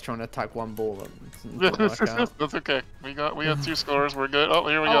 3 of us trying to attack one ball. That didn't work out. That's okay. We got 2 scores. We're good. Oh,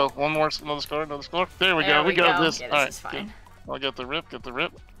 here we Oh. go. One more. Another score. There we There go. We got this. Yeah, this All right. is fine. I'll get the rip. Get the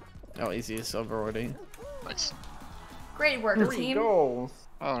rip. Oh, easy. It's over already. Nice. Great work, team. goals.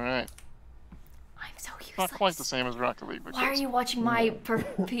 All right. I'm so useless. Not quite the same as Rocket League, but Why are close. you watching my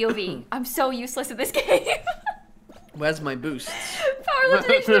POV? I'm so useless at this game. Where's my boost? Power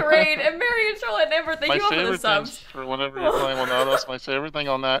Lifting the Raid and Mary and Charlotte and Amber, thank My you all for the favorite thing subs. for whenever you're playing without us, my favorite thing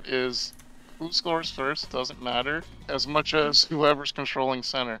on that is who scores first doesn't matter as much as whoever's controlling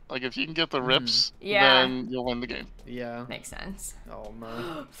center. Like if you can get the rips, Yeah. then you'll win the game. Yeah. Makes sense. Oh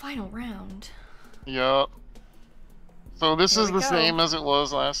no. Final round. Yup. So this Here is we the go. same as it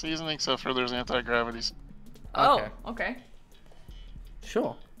was last season, except for there's anti-gravities. Oh, okay.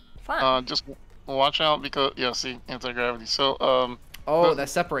 Sure. Fun. Just watch out because see anti-gravity. So Oh, they're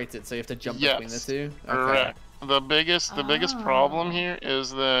separated, so you have to jump between the yes, two. Okay. correct. The biggest problem Oh. here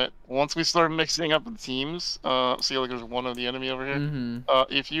is that once we start mixing up the teams, see like there's one of the enemy over here.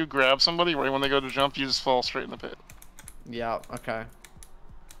 Mm-hmm. If you grab somebody right when they go to jump, you just fall straight in the pit. Yeah. Okay.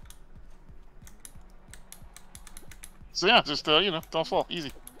 So yeah, just don't fall,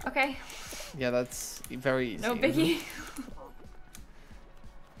 easy. Okay. Yeah, that's very easy. No biggie.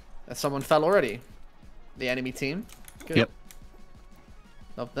 Someone fell already. The enemy team. Good. Yep.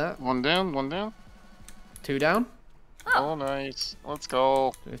 Love that. One down. 2 down. Oh, nice. Let's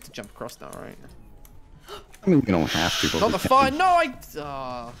go. We have to jump across now, right? I mean, we don't have to, but Not we the can. fire.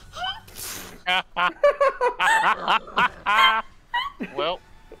 No, Well,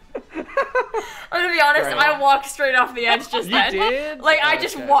 I'm gonna be honest, Right. I walked straight off the edge just You then. did? Like I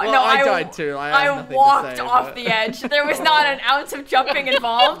just Okay. walked. Well, No, I died too. I have nothing to walked say, off but- the edge. There was not an ounce of jumping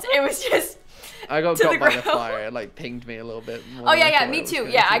involved. It was just. I got To got the by the ground. fire. It like pinged me a little bit. More Oh than I yeah, thought me it was too.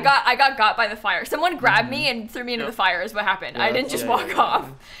 going Yeah, to. I got got by the fire. Someone grabbed me and threw me into the fire. Is what happened. I didn't just walk off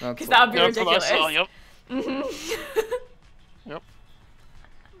That's because what- that would be that's what I ridiculous. saw. Yep. Yep.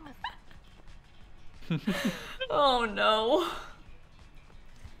 Oh no.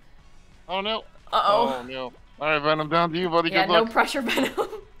 Oh no. Uh Oh oh. no. All right, Venom, down to you, buddy. Yeah, Good no luck. pressure, Venom.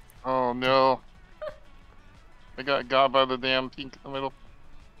 Oh no. I got by the damn pink in the middle.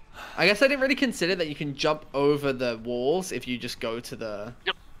 I guess I didn't really consider that you can jump over the walls if you just go to the.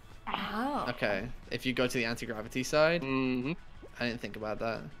 Oh. Okay, if you go to the anti-gravity side. Mm-hmm. I didn't think about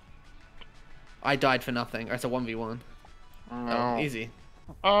that. I died for nothing. It's a 1v1. No. Oh, easy.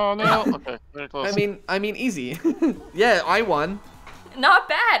 Oh no. Okay, very close. I mean, easy. Yeah, I won. Not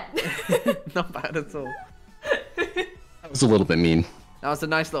bad. Not bad at all. That was a little bit mean. That was a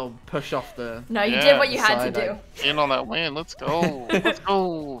nice little push off the. No, you Yeah, did what you had to side, do. In on that win. Let's go. Let's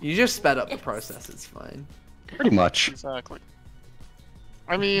go. You just sped up the process. It's fine. Pretty much. Exactly.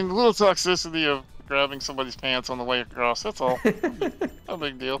 I mean, a little toxicity of grabbing somebody's pants on the way across. That's all. No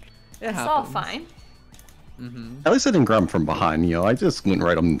big deal. It It's all happens. fine. Mm-hmm. At least I didn't grab him from behind, I just went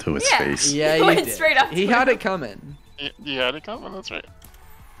right up into his Yeah. face. Yeah, He you went did. straight up He to had him. it coming. You had it coming. That's right.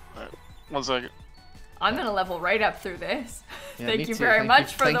 All right. 1 second. I'm gonna level right up through this. Yeah, Thank me you too. very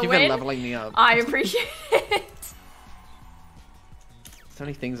much for Thank the you win. for leveling me up. I appreciate it. So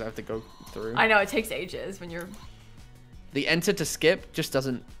many things I have to go through. I know it takes ages when you're. The enter to skip just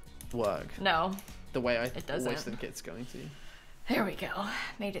doesn't work. No. the way I It doesn't. always think it's going to. There we go.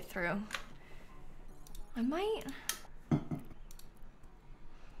 Made it through. I might...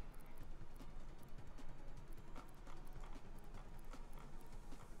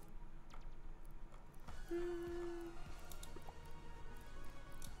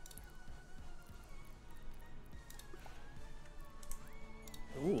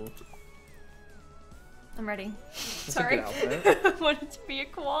 Ooh. I'm ready. That's a Sorry. good outfit. I wanted to be a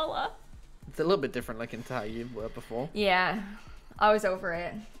koala. It's a little bit different looking to how you were before. Yeah. I was over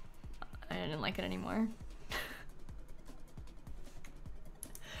it. I didn't like it anymore.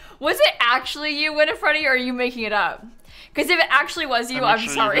 Was it actually you, Winifredi, or are you making it up? Because if it actually was you, I'm Make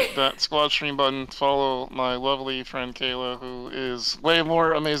sure sorry. You hit that squad stream button. Follow my lovely friend Kayla, who is way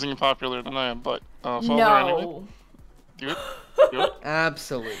more amazing and popular than I am. But follow her anyway. No. Do it. Do it.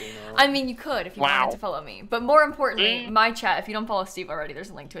 Absolutely not. I mean, you could if you Wow. wanted to follow me. But more importantly, See? my chat, if you don't follow Steve already,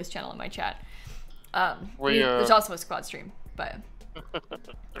 there's a link to his channel in my chat. We, There's also a squad stream, but...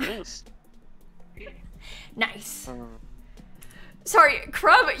 There is. Nice. Sorry,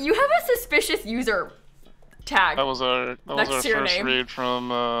 Crub, you have a suspicious user tag. That was our Next to your first name. raid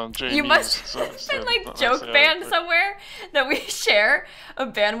from Jamie. You must have been like joke banned somewhere that we share a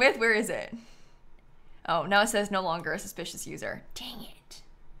ban with. Where is it? Oh, now it says no longer a suspicious user. Dang it.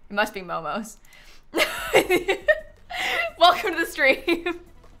 It must be Momo's. Welcome to the stream.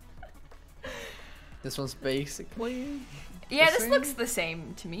 This one's basically. Yeah, the this same? looks the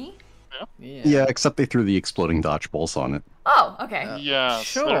same to me. Yeah. Yeah, except they threw the exploding dodgeballs on it. Oh, okay. Yes,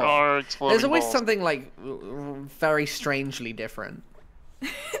 Sure. there are exploding There's always balls. something like very strangely different.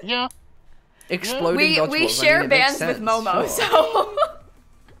 Yeah. Exploding We dodgeballs. share I mean, it makes bands with sense, Momo, sure. so...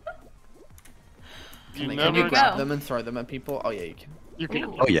 You Can never you grab go. them and throw them at people? Oh yeah, you can. You can.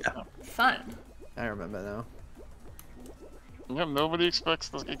 Ooh. Oh yeah. Fun. I remember now. Yeah, nobody expects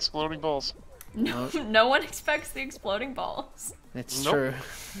the exploding balls. No, no one expects the exploding balls. It's Nope. true.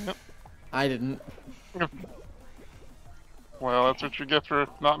 Yep. I didn't. Well, that's what you get for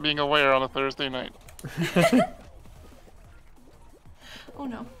not being aware on a Thursday night. Oh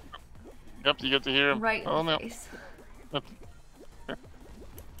no. Yep, you get to hear him. Right Oh in the no. face.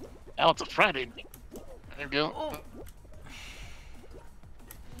 Now it's a Friday. There you go. Oh.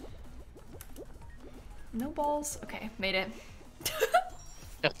 No balls? Okay, made it.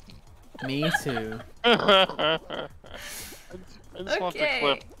 Me too. I just want the Okay.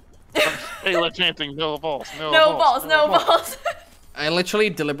 clip. Ayla chanting, no balls, no, No balls, no balls. I literally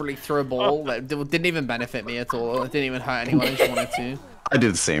deliberately threw a ball that didn't even benefit me at all. It didn't even hurt anyone. I just wanted to. I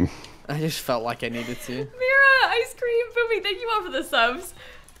did the same. I just felt like I needed to. Mira, ice cream, Boomy, thank you all for the subs.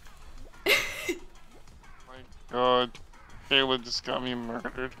 My god. Ayla just got me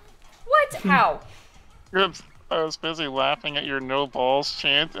murdered. What? How? I was busy laughing at your no balls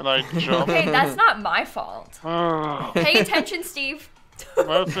chant and I jumped. Okay, that's not my fault. Oh, Pay attention, Steve.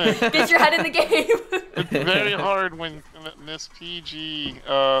 nothing. Get your head in the game. It's very hard when Miss PG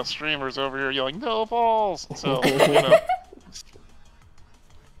streamers over here yelling no balls. So you know.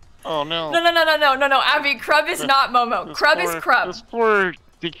 Oh no. No, Abby, Crub is not Momo. This Crub poor- is Crub. This poor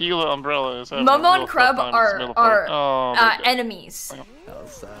tequila umbrella is having a Momo real and Crub tough time in this middle are part. Oh, my God. enemies. That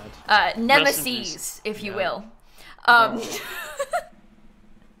was sad. Nemesis, if you will.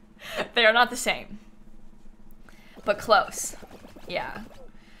 They are not the same. But close. Yeah.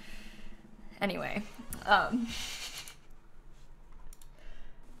 Anyway.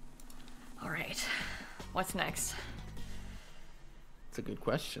 Alright. What's next? It's a good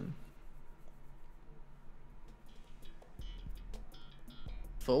question.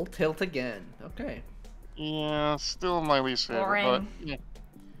 Full tilt again. Okay. Yeah, still my least favorite. Boring.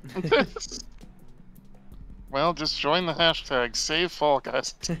 But, yeah. Well, just join the hashtag Save Fall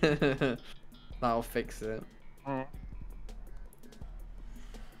Guys. That'll fix it. Mm.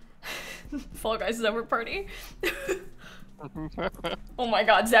 Fall Guys is over party. Oh my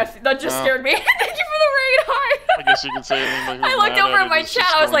god, Zeph, that just scared me. Thank you for the raid, hi! I guess you could say anybody I who's looked mad over at at it my is chat,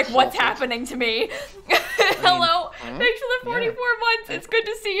 just I was going like, what's full happening to me? Hello, thanks for the 44 months, it's good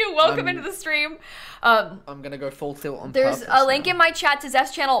to see you, welcome into the stream. I'm gonna go full tilt on There's purpose a link now. in my chat to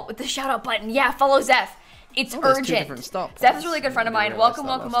Zeph's channel with the shout out button. Yeah, follow Zeph. It's Oh, there's two urgent. different stop Zeph is a points. really good friend of I didn't mine. realize Welcome, that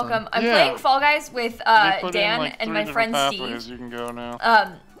welcome, last welcome. time. I'm Yeah. playing Fall Guys with They put in, Dan like, and 3 my friend different Steve. pathways you can go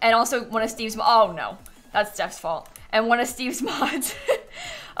now. And also one of Steve's. Oh no, that's Zeph's fault. And one of Steve's mods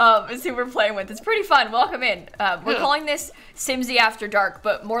is who we're playing with. It's pretty fun. Welcome in. We're calling this Simsie After Dark,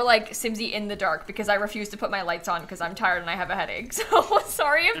 but more like Simsie in the Dark because I refuse to put my lights on because I'm tired and I have a headache. So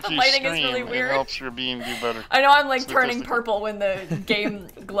sorry if If the you lighting stream, is really it weird. helps your beam do better. I know I'm like turning Statistically. purple when the game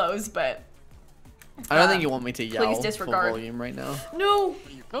glows, but I don't think you want me to yell disregard. full volume right now. No.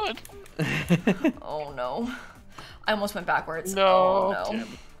 You could. Oh no. I almost went backwards. No. Oh no. Damn.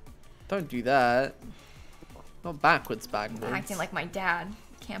 Don't do that. Not backwards. I'm acting like my dad.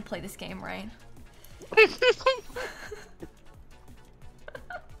 Can't play this game right.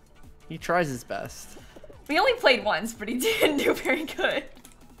 He tries his best. We only played once, but he didn't do very good.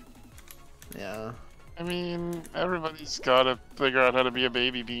 Yeah. I mean, everybody's gotta figure out how to be a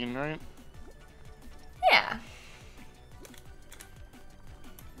baby bean, right? Yeah.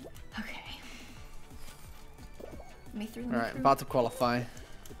 Okay. Me through. Me Alright, through. about to qualify.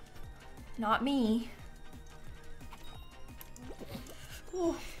 Not me.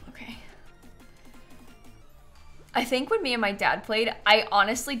 Oh, okay. I think when me and my dad played, I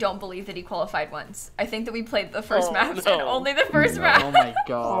honestly don't believe that he qualified once. I think that we played the first maps and only the first map. Oh my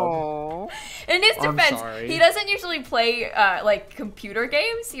god. In his I'm defense, sorry. he doesn't usually play like computer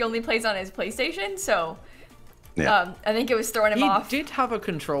games. He only plays on his PlayStation, so Yeah. I think it was throwing him He off. did have a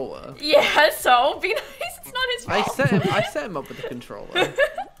controller. Yeah, so be nice. It's not his fault. I set him up with a controller.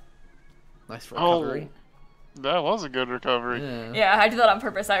 Nice recovery. That was a good recovery. Yeah. Yeah, I did that on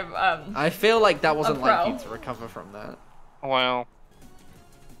purpose. I feel like that wasn't like pro. you to recover from that. Wow.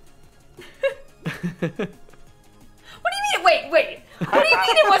 What do you mean? Wait. What do you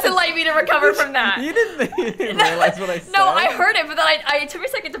mean it wasn't like me to recover from that? You didn't realize what I said. No, I heard it, but then it took me a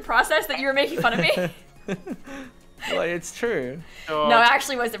second to process that you were making fun of me. Like, it's true. No, it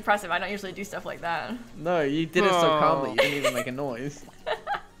actually was impressive. I don't usually do stuff like that. No, you did it so calmly. You didn't even make a noise.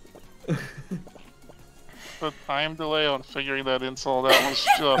 The time delay on figuring that insult out was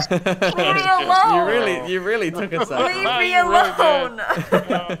just. Leave me alone. You really took a Leave second. me You really alone.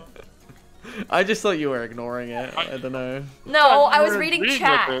 I just thought you were ignoring it. I don't know. No, I was You're reading agreeing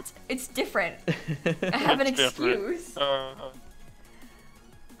chat. with it. It's different. I have an It's different. excuse.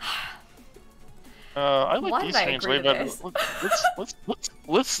 I like Why these did I streams agree way to better. this?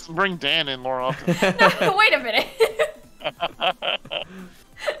 Let's bring Dan in more often. No, wait a minute.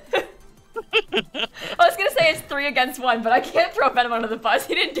 I was gonna say it's 3 against 1, but I can't throw Venom under the bus.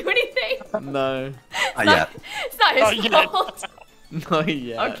 He didn't do anything. No. Yeah. It's not his Not yet. fault. Not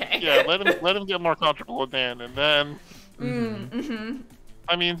yet. Okay. Yeah, let him get more comfortable with Dan, and then.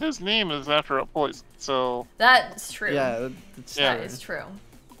 I mean, his name is after a poison, so. That's true. Yeah, that's Yeah. That true. is true.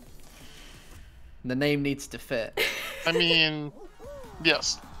 The name needs to fit. I mean,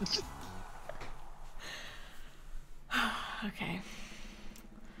 yes. Okay.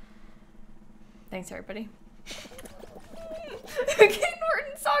 Thanks, everybody. Okay,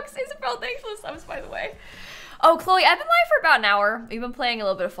 Norton Socks, Isabel, thanks for the subs, by the way. Oh, Chloe, I've been live for about an hour. We've been playing a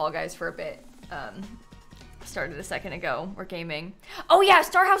little bit of Fall Guys for a bit. Started a second ago. We're gaming. Oh yeah,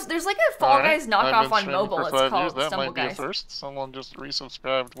 Star House. There's like a Fall Guys knockoff on mobile. It's called That Stumble might be a Guys. first. Someone just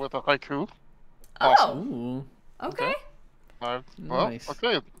resubscribed with a haiku. Oh, Ooh. okay. Well, Nice.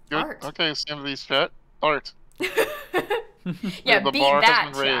 okay. Good. Art. Okay, Simsie's chat. Art. Yeah, The beat bar that,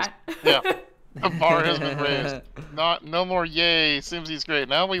 has been raised. chat. Yeah. The bar has been raised. No more yay, Simsie's great.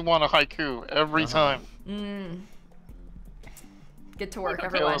 Now we want a haiku every time. Get to work, Okay,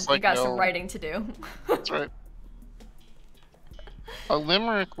 everyone. it's You like got no. some writing to do. That's right. A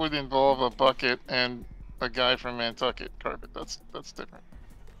limerick would involve a bucket and a guy from Nantucket carpet. That's different.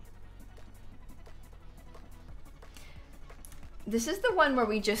 This is the one where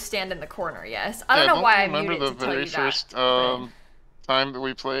we just stand in the corner, yes? I don't Yeah, know why I you remember muted the to tell very you first that. time that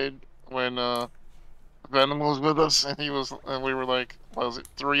we played when Venom was with us and we were like, what was it,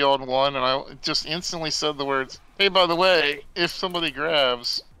 3-on-1, and I just instantly said the words, "Hey, by the way, if somebody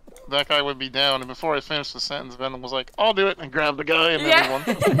grabs, that guy would be down." And before I finished the sentence, Venom was like, "I'll do it," and grabbed the guy, and then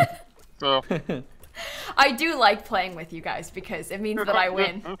we won. So I do like playing with you guys because it means that I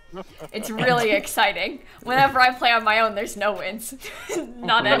win. It's really exciting. Whenever I play on my own, there's no wins.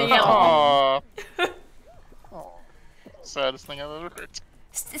 Not any at all. Aww. Aw. Saddest thing I've ever heard.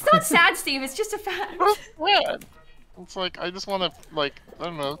 It's not sad, Steve. It's just a fact. Yeah. It's like, I just want to, like, I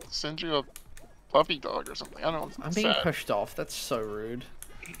don't know, send you a puppy dog or something. I don't know. I'm being pushed off. That's so rude.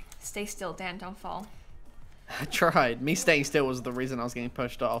 Stay still, Dan. Don't fall. I tried. Me staying still was the reason I was getting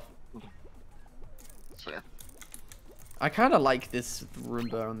pushed off. Fair. I kind of like this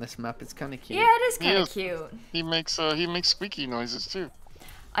Roomba on this map. It's kind of cute. Yeah, it is kind He of is. cute. He makes squeaky noises too.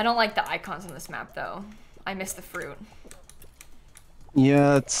 I don't like the icons on this map, though. I miss the fruit.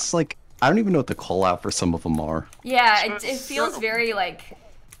 Yeah, it's like I don't even know what the call out for some of them are. Yeah, it feels very, like,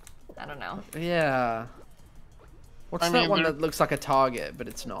 I don't know. Yeah. What's I that mean, one they're- that looks like a target, but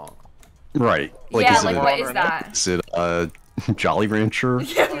it's not? Right. Yeah, is like, it, what is that? Is it Jolly Rancher?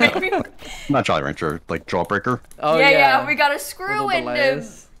 Yeah, maybe. Not Jolly Rancher, like Jawbreaker. Oh yeah, we got a screw With all the and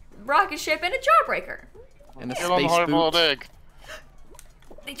layers. rocket ship, and a jawbreaker. And a Get on the space hard-boiled boot. egg.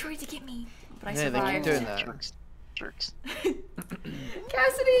 They tried to get me, but I Yeah, they keep survived. doing that. Jerks. Jerks.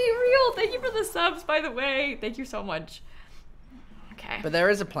 Cassidy, real, thank you for the subs, by the way. Thank you so much. Okay. But there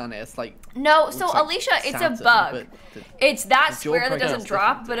is a planet. It's like No, so looks like Alicia, it's Saturn, a bug. but It's that the square that jawbreaker doesn't is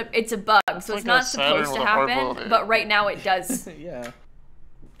drop, but it's a bug, so it's like not a Saturn supposed to with a hard-boiled happen. egg. But right now it does yeah.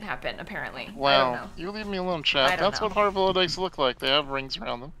 happen, apparently. I don't Wow. know. You leave me alone, I chat. don't That's know. what hard-boiled eggs look like. They have rings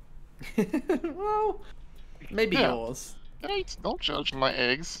around them. Well, maybe Yeah. yours. Hey, don't judge my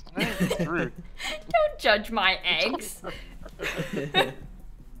eggs. It's rude. Don't judge my eggs.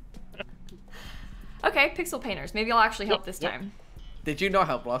 Okay, pixel painters. Maybe I'll actually help this yep. time. Did you not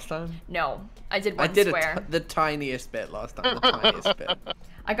help last time? No, I did I one did square. the tiniest bit last time. The tiniest bit.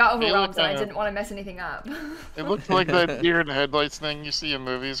 I got They overwhelmed look and I kinda- didn't want to mess anything up. It looked like that deer in the headlights thing you see in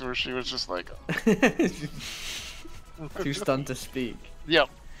movies where she was just like, Too stunned to speak. yep.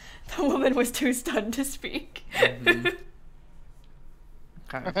 The woman was too stunned to speak.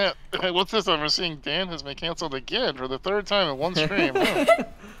 Okay. Hey, what's this? I'm seeing Dan has been canceled again for the third time in one stream. Oh.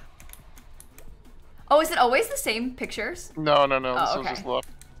 Oh, is it always the same pictures? No. Oh, This was okay. just luck.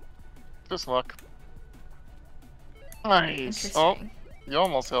 Just luck. Nice. Oh, Interesting. you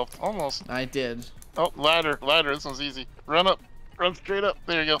almost helped. Almost. I did. Oh, ladder. This one's easy. Run up. Run straight up.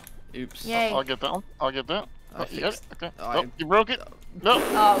 There you go. Oops. Yay. I'll get that one. I'll get that. I Oh, you got it? fixed- Okay. I- Oh, you broke it. No.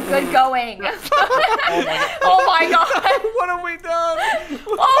 Oh, good going. my Oh my god. What have we done?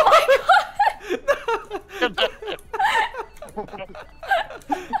 Oh my god.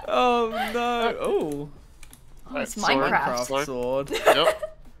 Oh no! Oh, Oh, it's Alright, sword. Minecraft. Minecraft sword.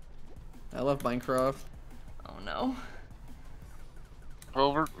 Yep. I love Minecraft. Oh no.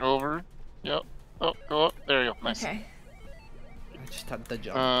 Over. Yep. Oh, go up. There you go. Nice. Okay. I just had the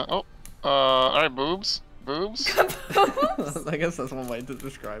jump. Alright, boobs. Boobs. I guess that's one way to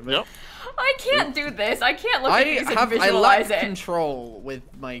describe it. Yep. I can't do this. I can't look at these and I visualize lack it. control with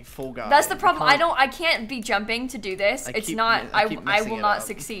my full guy. That's the problem. can't- I can't be jumping to do this. I It's keep- not. I I keep I messing will it not up.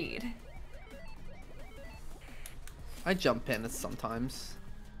 succeed. I jump in sometimes.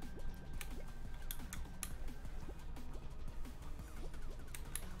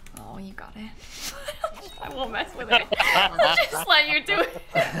 Oh, you got it. I won't mess with it. I'll just let you do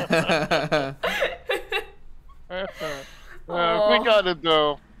it. We got it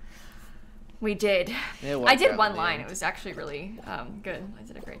though. We did. It I worked did out one in the line. end. It was actually really good. I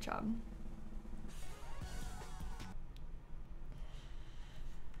did a great job.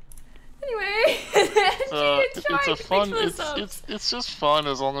 Anyway, It's a fun. It's just fun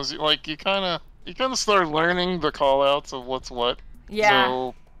as long as you like. You kind of start learning the call outs of what's what. Yeah,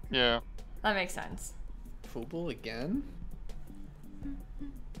 So yeah. that makes sense. Football again?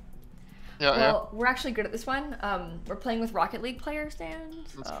 Yeah. Well, we're actually good at this one. We're playing with Rocket League players, Dan.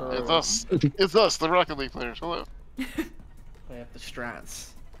 That's so- true. It's us. It's us, the Rocket League players. Hello. They have the strats.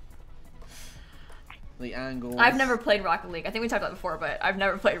 The angles. I've never played Rocket League. I think we talked about it before, but I've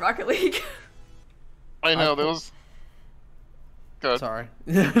never played Rocket League. I know those. Good. Sorry.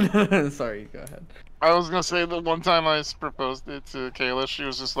 Sorry, go ahead. I was gonna say that one time I proposed it to Kayla, she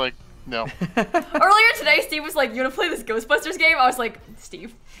was just like, no. Earlier today, Steve was like, "You wanna play this Ghostbusters game?" I was like,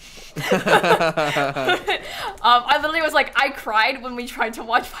 "Steve." I literally was like, I cried when we tried to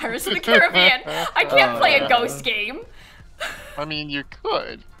watch Pirates of the Caribbean. I can't play a ghost game. I mean, you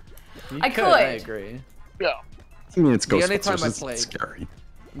could. You I I could. agree. Yeah. I mean, it's The only time Ghostbusters. I It's played- scary.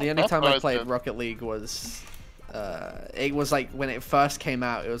 The only That's time what I I played said. Rocket League was, it was like when it first came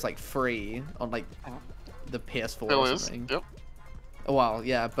out. It was like free on like the PS4 Still or is. something. Yep. Well,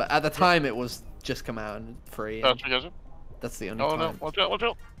 yeah, but at the time it was just come out and free. And Gotcha. that's the only Oh no! time. Watch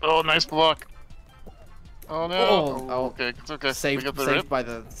out! Oh, nice block. Oh no! Oh. Okay, it's okay. Saved, We got the saved rip. by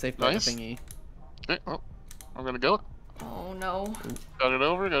the Nice. thingy. Okay. Oh, I'm gonna go. Oh no. Got it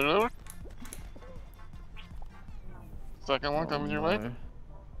over. Second one coming your way.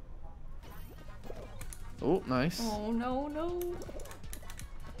 Oh, nice. Oh no.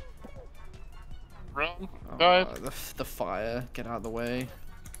 Run. Oh, Dive. the fire. Get out of the way.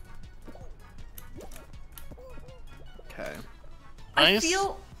 Okay. I Nice.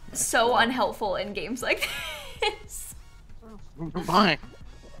 feel so unhelpful in games like this. Bye.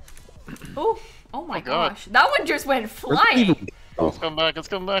 Oh my Oh, God. gosh. That one just went Where'd it flying. even go? It's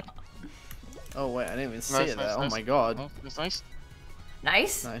coming back. Oh wait, I didn't even see Nice, it there. nice, Oh nice. my god. Oh, that's nice.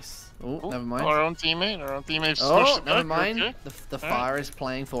 Nice. Nice. Oh, Ooh, never mind. Our own teammate smushed Oh, it never back. mind. Okay. The fire is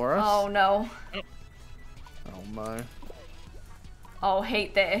playing for us. Oh no. Oh no. Oh,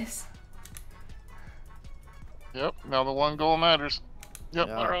 hate this. Yep. Now the one goal matters. Yep.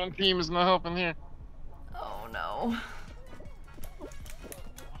 Yeah. Our own team is not helping here. Oh no.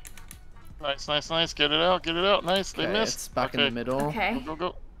 Nice, nice, nice. Get it out, get it out. Nice, they Okay, missed. it's back in the middle. Okay. Go,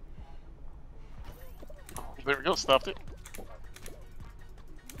 go, go. There we go, stopped it.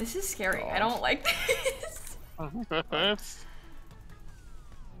 This is scary. I don't like this.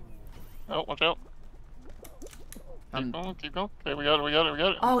 Oh, watch out. Keep going, keep going. Okay, we got it, we got it, we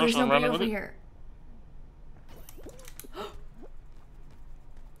got it. Oh, there's Push on, nobody run with over it. here.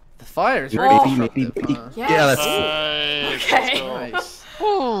 The fire is Oh. really Maybe. disruptive, huh? Yes. Yeah, that's Nice. Okay. Let's go. Nice.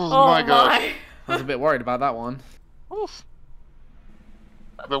 Oh my gosh. I was a bit worried about that one. Oof.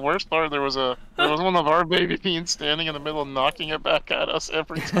 The worst part, there was one of our baby beans standing in the middle, knocking it back at us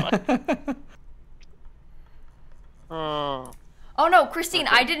every time. Oh. Oh no, Christine,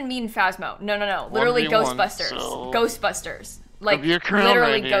 I didn't mean Phasmo. No, no, no. Literally 1v1, Ghostbusters. so- Ghostbusters. Like be a crown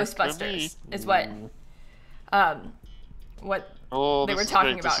literally right here. Ghostbusters is what Oh, they this were is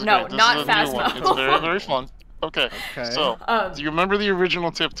talking great, this about. is No, great, this not is a new one. Phasmo. It's very, very fun. Okay, Okay. so, do you remember the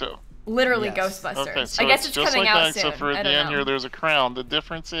original Tiptoe? literally Yes. Ghostbusters. Okay, so I guess it's just coming like out that, soon. except for I at the don't end know. here, there's a crown. The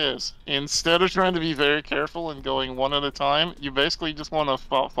difference is, instead of trying to be very careful and going one at a time, you basically just want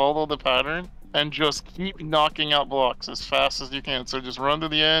to follow the pattern and just keep knocking out blocks as fast as you can. So just run to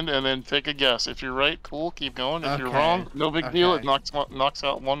the end and then take a guess. If you're right, cool, keep going. If you're Okay. wrong, no big deal. It Okay. knocks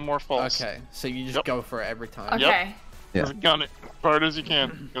out one more false. Okay, so you just Yep. go for it every time. Okay. Yeah. Just gun it as hard as you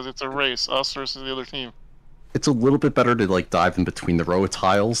can because it's a race, us versus the other team. It's a little bit better to like dive in between the row of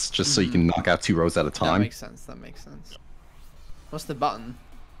tiles, just so you can knock out 2 rows at a That time. makes sense. That makes sense. What's the button?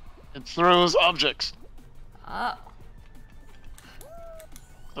 It throws objects. Oh.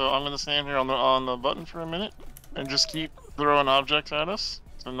 So I'm gonna stand here on the button for a minute and just keep throwing objects at us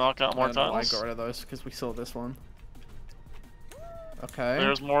to knock out more I don't know why I tiles. got rid of those because we saw this one. Okay.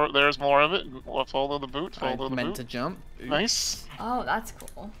 There's more. There's more of it. Follow the boot. I Follow the meant boot. to jump. Oops. Nice. Oh, that's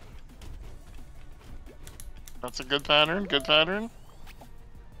cool. That's a good pattern. Good pattern.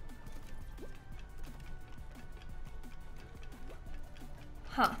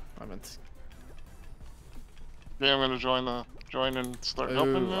 Huh. I meant. Yeah, I'm gonna join and start Ooh,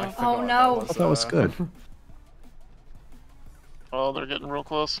 helping I now. forgot no. That was good. Oh, they're getting real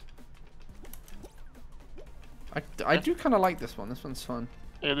close. I do kind of like this one. This one's fun.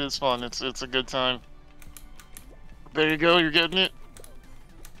 It is fun. It's a good time. There you go. You're getting it.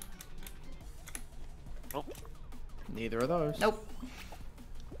 Oh, Neither of those. Nope.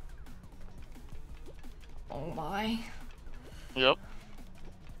 Oh my. yep.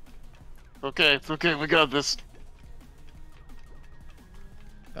 Okay, it's okay. We got this.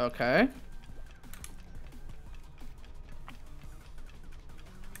 Okay.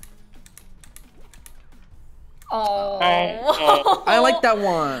 Oh. Oh. I like that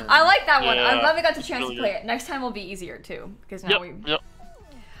one. I like that one. I'm Yeah, glad we got the chance really to play good. it. Next time will be easier too, because now Yep. we Yep.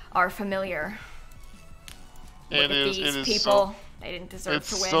 are familiar It with is. these It is people. so. They didn't deserve It's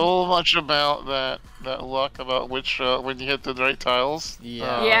to win. so much about that luck about which when you hit the right tiles.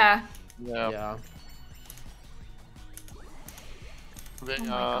 Yeah. Yeah. Yeah. Yeah. They Oh my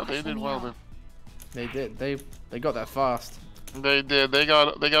gosh, they let did me well. out. They did. They got that fast. They did. They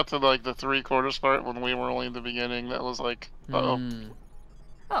got to like the 3/4 part when we were only in the beginning. That was like, uh-oh. Mm.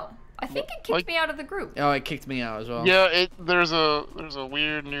 Oh, I think it kicked Like- me out of the group. Oh, it kicked me out as well. Yeah, there's a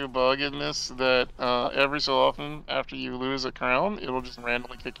weird new bug in this that every so often after you lose a crown, it'll just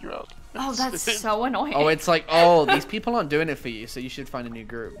randomly kick you out. Oh, that's so annoying. Oh, it's like, oh, these people aren't doing it for you, so you should find a new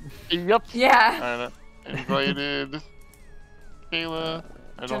group. Yep. Yeah. Invited Kayla.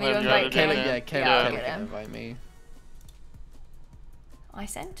 I don't me to have you invite added Kayla, yet. yeah, Kayla, Yeah, I'll Kayla get can him. invite me. I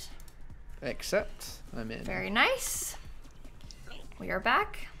sent. Accept. I'm in. Very nice. We are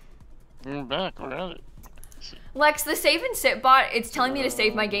back. We're back. We're at it. Lex, the save and sit bot, it's telling me to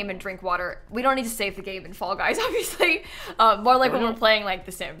save my game and drink water. We don't need to save the game in Fall Guys, obviously. More like when we're playing like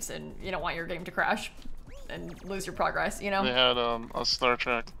The Sims and you don't want your game to crash and lose your progress, you know? They had a Star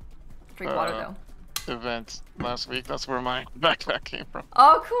Trek Drink water though. event last week. That's where my backpack came from.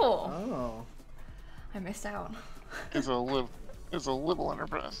 Oh, cool. Oh. I missed out. It's a little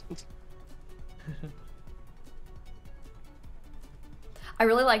enterprise. I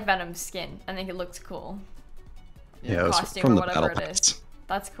really like Venom's skin. I think it looks cool. Yeah, it was Costume from or the whatever battle it pass. is.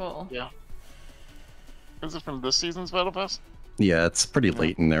 That's cool. Yeah. Is it from this season's Battle Pass? Yeah, it's pretty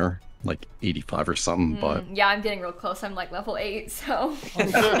late in there, like 85 or something, but Yeah, I'm getting real close. I'm like level 8, so.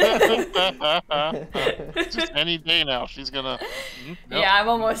 Just any day now, she's gonna. Yep. Yeah, I'm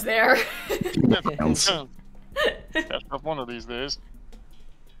almost there. rounds. Catch up one of these days.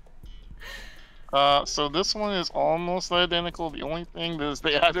 So this one is almost identical. The only thing is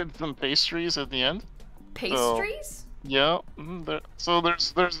they added some pastries at the end. Pastries? Yeah. So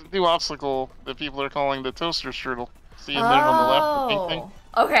there's a new obstacle that people are calling the toaster strudel. See in there on the left, the pink thing.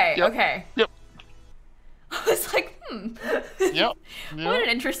 Okay, Yep. okay. Yep. I was like, Yep. What an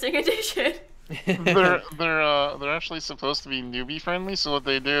interesting addition. They're actually supposed to be newbie friendly, so what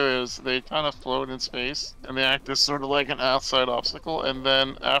they do is they kind of float in space and they act as sort of like an outside obstacle, and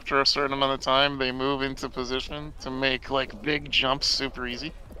then after a certain amount of time they move into position to make like big jumps super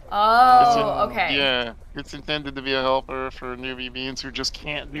easy. Oh, okay. Yeah, it's intended to be a helper for newbie beings who just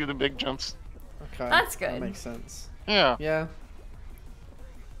can't do the big jumps. Okay. That's good. That makes sense. Yeah. Yeah.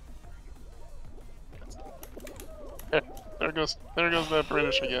 There goes that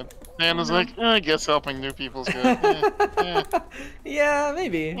British again. Dan was like, I guess helping new people's good. Yeah. Yeah,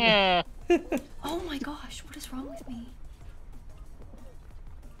 maybe. Yeah. Oh my gosh, what is wrong with me?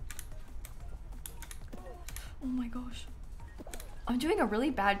 Oh my gosh. I'm doing a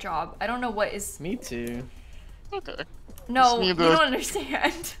really bad job. I don't know what is... Me too. Okay. No, need you to- don't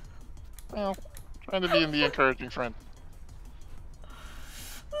understand. Well, trying to be the encouraging friend.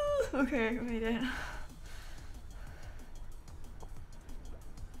 Okay, I made it.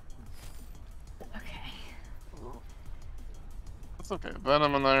 Okay. That's okay.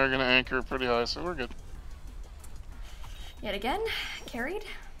 Venom and I are gonna anchor pretty high, so we're good. Yet again, carried.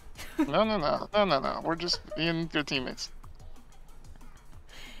 No. We're just being good teammates.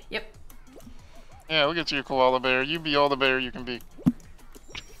 Yep. Yeah, we'll get you a koala bear. You be all the bear you can be.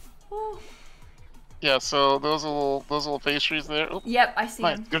 Ooh. Yeah, so those little pastries there. Oh, Yep, I see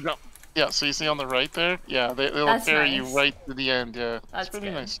nice. him. Good job. Yeah, so you see on the right there? Yeah, they'll That's carry you nice. right to the end, yeah. That's It's pretty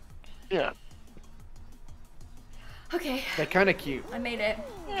good. nice. Yeah. Okay, They're kind of cute. I made it.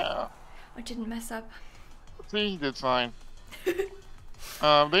 Yeah. I didn't mess up. See, you did fine. They've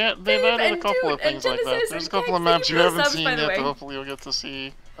added a couple of things like that. There's a couple of maps you haven't seen yet that hopefully you'll get to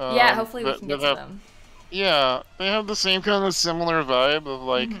see. Yeah, hopefully we can get to them. Yeah, they have the same kind of similar vibe of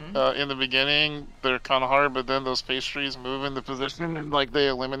like Mm-hmm. in the beginning they're kind of hard, but then those pastries move into position and like they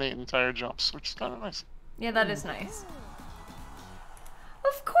eliminate entire jumps, which is kind of nice. Yeah, that is nice.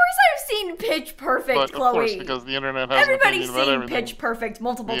 Of course I've seen Pitch Perfect, But Chloe. of course, because the internet has an Everybody's opinion about seen everything, Pitch Perfect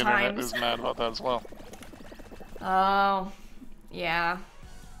multiple the internet times. is mad about that as well. Oh, yeah.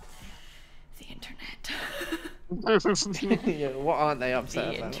 The internet. Yeah, what aren't they The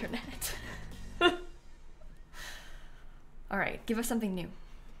upset about? internet. Alright, give us something new.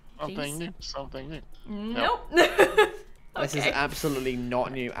 Something new. Nope. This is Okay. absolutely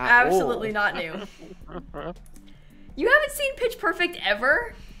not new at Absolutely all. not new. You haven't seen Pitch Perfect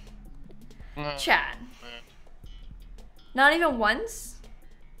ever? Chat. Not even once?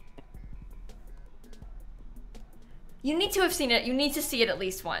 You need to have seen it. You need to see it at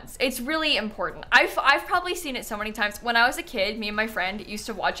least once. It's really important. I've probably seen it so many times. When I was a kid, me and my friend used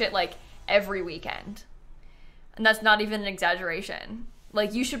to watch it like every weekend. And that's not even an exaggeration.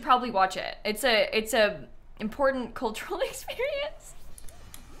 Like, you should probably watch it. It's a important cultural experience.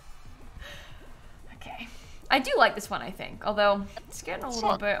 Okay. I do like this one, I think. Although, it's getting a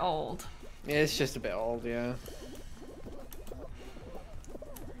little bit old. Yeah, it's just a bit old, yeah.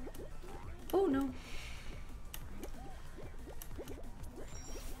 Oh, no.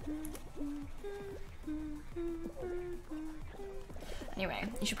 Anyway,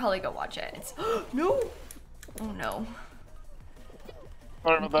 you should probably go watch it. It's no. Oh no.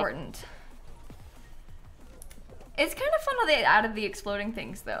 Sorry about that. Important. It's kind of fun how they added the exploding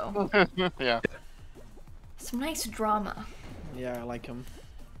things though. Yeah. Some nice drama. Yeah, I like them.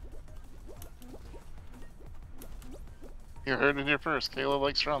 You heard it here first. Kayla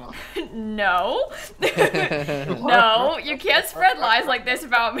likes drama. No. No, you can't spread lies like this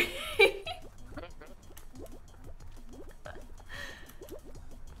about me.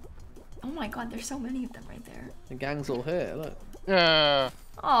 Oh my god, there's so many of them right there. The gang's all here, look. Yeah.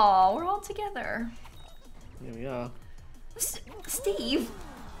 Oh, we're all together. Here we are. Steve,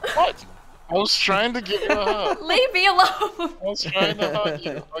 What? I was trying to give you a hug. leave me alone. I was trying to hug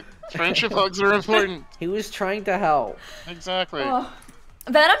you. Friendship hugs are important. He was trying to help. Exactly. Oh.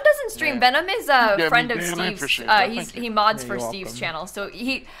 Venom doesn't stream. Yeah. Venom is a Yeah, friend of man, I Steve's. appreciate that. He's Thank you. he mods Yeah, for you're Steve's welcome. channel. So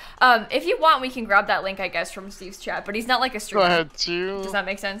he, if you want, we can grab that link, I guess, from Steve's chat. But he's not like a So streamer. I had two Does that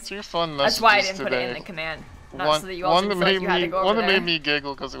make sense? fun messages That's why I didn't today. put it in the command. Not One, so that you also one that feel like made you had to me go one over that there. made me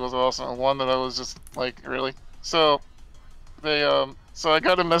giggle because it was awesome, and one that I was just like, really. So they so I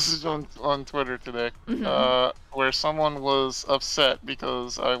got a message on Twitter today where someone was upset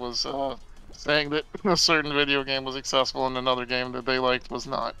because I was saying that a certain video game was accessible and another game that they liked was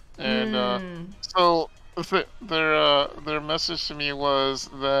not, and so their message to me was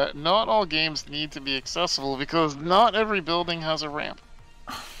that not all games need to be accessible because not every building has a ramp.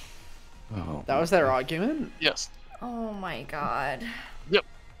 Oh. That was their argument? Yes. Oh my god.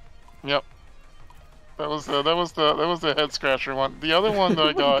 Yep. That was the head scratcher one. The other one that I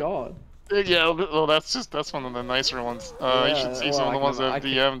Oh my got. god. Yeah, well, that's one of the nicer ones. You should see some of the ones that have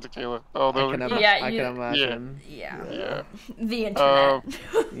DM'd to Kayla. Oh, I those can, are Yeah, I you- can imagine. Yeah. yeah. The internet. The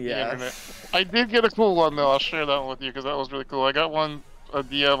internet. Yes. I did get a cool one though. I'll share that one with you because that was really cool. I got a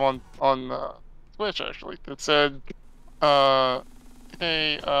DM on Twitch actually that said,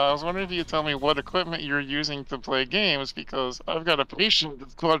 "Hey, I was wondering if you could tell me what equipment you're using to play games because I've got a patient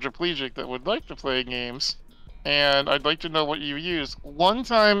that's quadriplegic that would like to play games, and I'd like to know what you use." One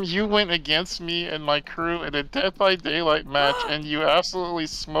time you went against me and my crew in a Dead by Daylight match, and you absolutely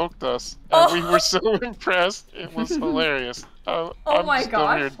smoked us, and we were so impressed. It was hilarious. I'm my just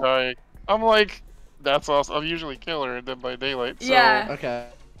over here gosh. dying. I'm like, that's awesome. I'm usually killer in Dead by Daylight. So, Yeah. Okay.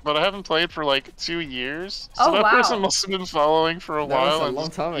 but I haven't played for like 2 years. So Oh, that wow. person must have been following for a That was while. a and long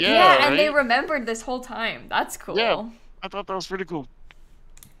just- time ago. Yeah, Yeah, and they right? remembered this whole time. That's cool. Yeah. I thought that was pretty cool.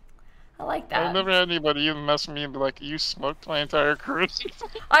 I like I've that. never had anybody even mess with me and be like, "You smoked my entire crew."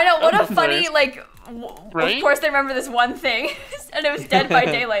 I know, what a That's funny, nice. like, Right? of course they remember this one thing, and it was Dead by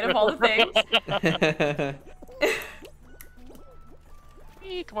Daylight of all the things.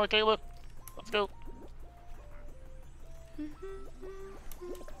 Come on, Caleb. Let's go.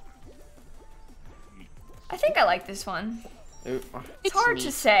 I think I like this one. Ooh, It's hard to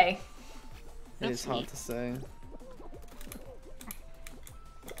neat. say. it It's is hard neat. to say.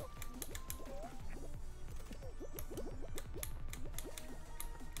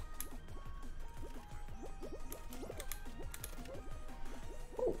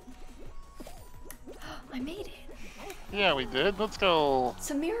 I made it. Yeah, we did. Let's go.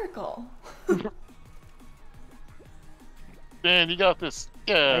 It's a miracle. Dan, you got this.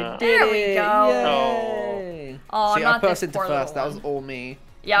 Yeah. There we Yay! go. Yay! Oh, See, I not this burst into poor first. That little was one. all me.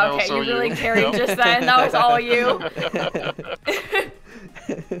 Yeah, No, okay, so you really you. carried Yep. just then. That was all you.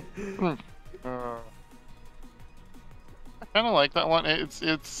 I kind of like that one. It's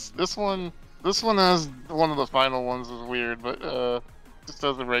this one. This one has one of the final ones is weird, but just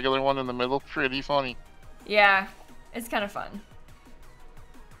as a regular one in the middle, pretty funny. Yeah, it's kind of fun.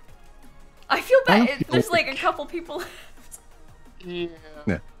 I feel bad. don't There's feel like a like- couple people. Yeah.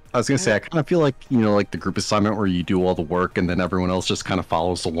 Yeah. I was gonna say, I kind of feel like, like the group assignment where you do all the work and then everyone else just kind of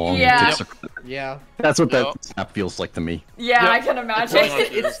follows along. Yeah. And takes Yeah. That's what Yep. that snap feels like to me. Yeah, Yep. I can imagine. Pretty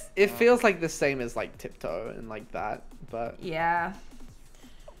much is. It feels like the same as like Tiptoe and like that, but Yeah.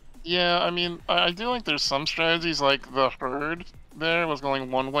 Yeah, I mean, I do like there's some strategies, like the herd there was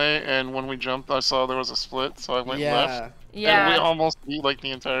going one way, and when we jumped, I saw there was a split, so I went left. yeah. And we Yeah. almost beat like the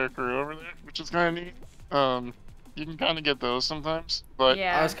entire crew over there, which is kind of neat. You can kind of get those sometimes, but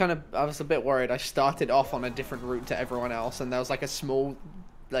Yeah. I was a bit worried. I started off on a different route to everyone else, and there was like a small,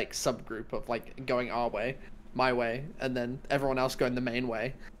 like subgroup of like going our way, my way, and then everyone else going the main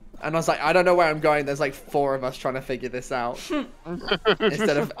way. And I was like, I don't know where I'm going. There's like 4 of us trying to figure this out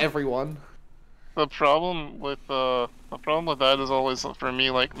instead of everyone. the problem with that is always for me,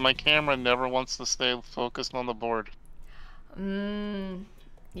 like my camera never wants to stay focused on the board. Mm.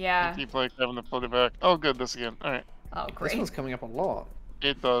 I Yeah. keep like having to put it back. Oh, good, this again. All right. Oh, This great. one's coming up a lot.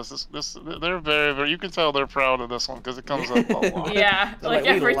 It does. They're very, very. You can tell they're proud of this one because it comes up a lot. Yeah. They're Like we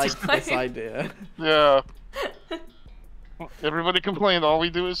every like time. this idea. Yeah. Everybody complained all we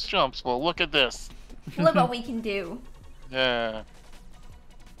do is jumps. Well, look at this. Look what we can do. Yeah.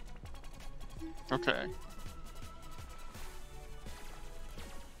 Okay.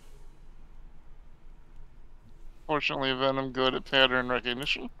 Fortunately, Venom good at pattern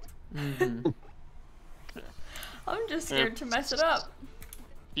recognition. Mhm. I'm just scared to mess it up.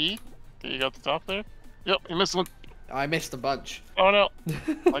 E. Okay, you got the top there. Yep, you missed one. I missed a bunch. Oh no.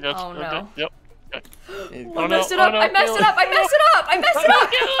 I got you. Oh, Okay. no. Yep. It- I Oh, no. messed it Oh, up. no, I messed it Caleb. up. I messed it up. I messed it up.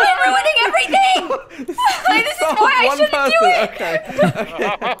 I'm ruining everything. Like, this is why I shouldn't do it.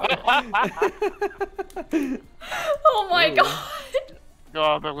 Okay. Oh my Ooh. god.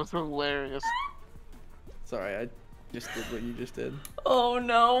 God, that was hilarious. Sorry, I just did what you just did. Oh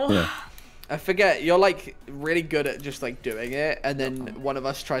no. Yeah. I forget, you're like really good at just like doing it, and then one of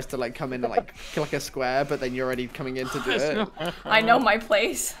us tries to like come in and like click a square, but then you're already coming in to do it. I know my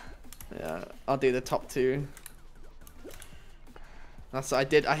place. Yeah, I'll do the top 2. That's what I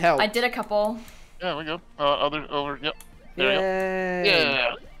did. I helped. I did a couple. Yeah, we go. Over. Yep. There we go. Yay.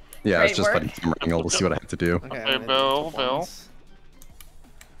 Yeah. Yeah, I was Great just work. letting camera angle to see what I had to do. Okay, Okay, I'm gonna do the Bell, top Bell. ones.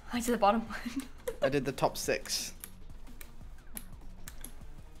 I did the bottom one. I did the top 6.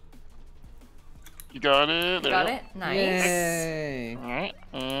 You got it. There Got you it? Nice. Yay. go. All right.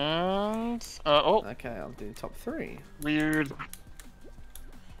 And oh, Okay, I'll do top 3. weird.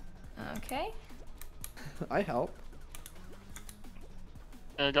 Okay. I help.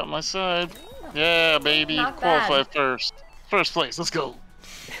 I got my side. Yeah, baby. Not Qualify bad. first. First place. Let's go.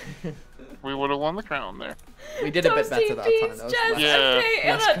 We would have won the crown there. We did a bit better that time. That was Jess, less- Yeah. MK,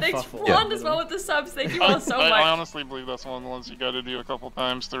 less Anna, thanks kerfuffle. Juan as well with the subs. Thank you all so much. I honestly believe that's one of the ones you got to do a couple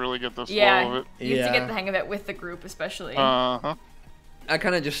times to really get the flow of Yeah, it. you have to Yeah. get the hang of it with the group, especially. Uh-huh. I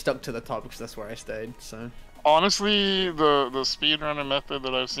kind of just stuck to the top because that's where I stayed. So Honestly, the speedrunner method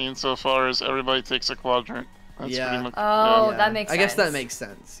that I've seen so far is everybody takes a quadrant. That's Yeah. pretty much Oh, yeah. that makes I sense. guess that makes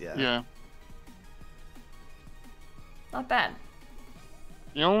sense. Yeah. yeah. Not bad.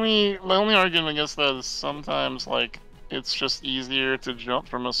 My only argument against that is sometimes like it's just easier to jump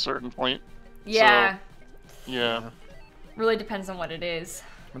from a certain point. Yeah, Yeah. really depends on what it is.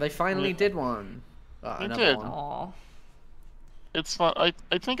 Well, they finally Yeah. did one. They Another did. one. Aw. It's fun. I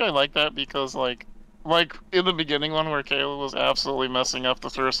think I like that because like in the beginning one where Kayla was absolutely messing up the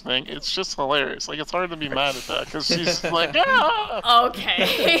first thing, it's just hilarious. Like it's hard to be mad at that because she's like, ah!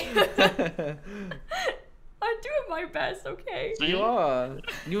 Okay. I'm doing my best, okay? See? You are.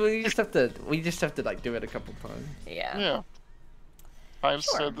 You just have to. We just have to like do it a couple times. Yeah. Yeah. I've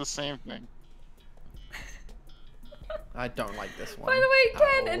Sure. said the same thing. I don't like this one. By the way,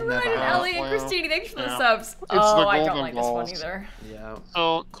 Ken Oh, and never Ryan and have. Ellie and Well, Christine, thanks for the yeah. subs. the Oh, I don't golden like this one balls. either. Yeah.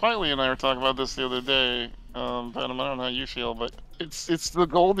 So Quietly and I were talking about this the other day. Venom, I don't know how you feel, but it's the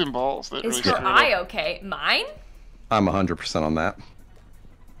golden balls that Is really her screwed eye up. okay? Mine? I'm 100% on that.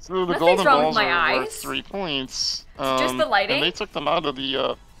 So the Nothing's golden wrong with balls my are worth eyes. 3 points. Just the lighting? And they took them out of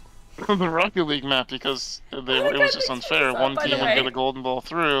the the Rocket League map because it God, was just thanks for unfair. the sub, One by the team would way. get a golden ball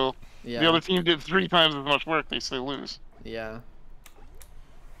through. Yeah. The other team did 3 times as much work. They still lose. Yeah.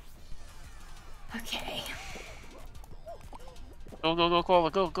 Okay. Go, go, go, Koala.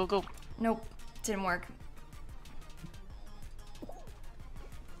 Go, go, go. Nope. Didn't work.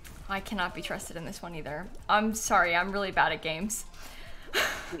 I cannot be trusted in this one either. I'm sorry, I'm really bad at games.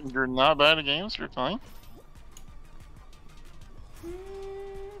 You're not bad at games. You're fine.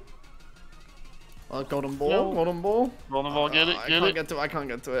 Oh, golden ball. No. Golden ball. Golden ball, get it, I get can't it. get to. I can't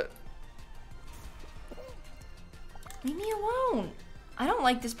get to it. Leave me alone. I don't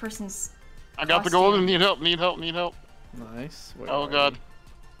like this person's. I got the costume. golden. Need help, need help, need help. Nice. Where Oh, are God.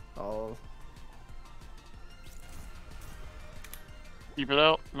 we? Oh. Keep it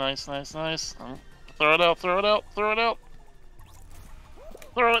out. Nice, nice, nice. Throw it out, throw it out, throw it out.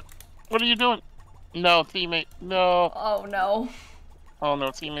 Throw it. What are you doing? No, teammate. No. Oh no. Oh, no,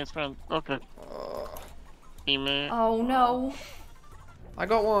 teammate's friend. Okay. Teammate. Oh no. I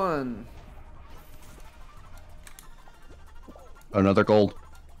got one. Another gold.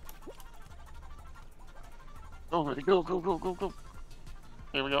 Go, Reddy, go, go, go, go, go.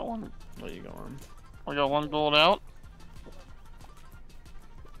 Okay, we got one. Where you going? We got one gold out.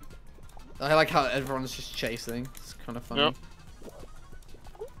 I like how everyone's just chasing. It's kind of funny. Yep.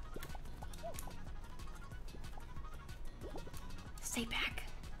 Stay back.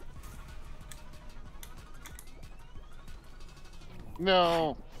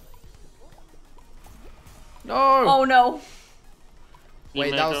 No. No. Oh no.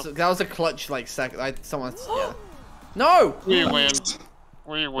 Wait, Teammate, that was a clutch like second. Someone. Yeah. No. We win.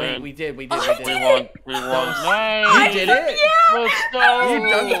 We Wait, win. we did. We I did. We did won. it! We won. You Nice. did it. Yeah. Let's go. You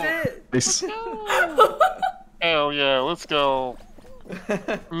done it. Nice. Hell yeah, let's go.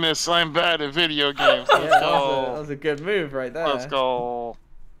 Miss, I'm bad at video games. Yeah, Let's that go. was a good move right there. Let's go.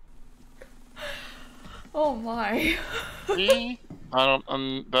 Oh my. See?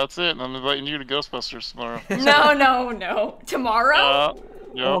 That's it. I'm inviting you to Ghostbusters tomorrow. No, no, no. Tomorrow? Oh,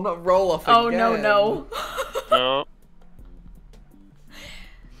 Yep. not roll off Oh again. no, no. Yep.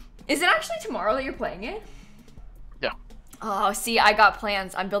 Is it actually tomorrow that you're playing it? Yeah. Oh, see, I got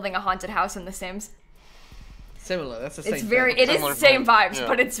plans. I'm building a haunted house in The Sims. Similar. That's the same. It's very, thing. it is Similar the same thing, vibes, yeah.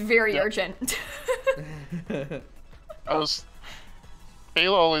 but it's very Yeah. urgent.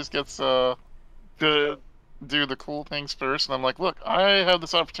 Kayla always gets to do the cool things first, and I'm like, look, I have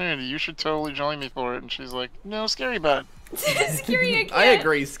this opportunity. You should totally join me for it. And she's like, no, scary bad. Scary again. I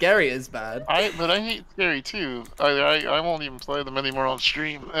agree. Scary is bad. But I hate scary too. I won't even play them anymore on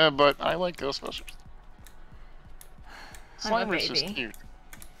stream. But I like Ghostbusters. I'm a Slimer's just baby. cute.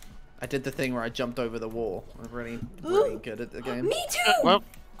 I did the thing where I jumped over the wall. I'm really good at the game. Me too. Well,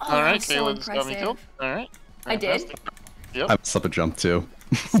 Oh, all right, that's so Kayla just got me impressive. killed. All right. I did. Fantastic. Yep. I messed up a jump too.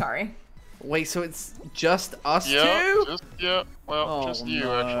 Sorry. Wait, so it's just us Yep. two? Well, Oh, just you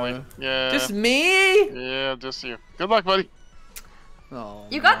no. actually. Yeah. Just me? Yeah, just you. Good luck, buddy. Oh,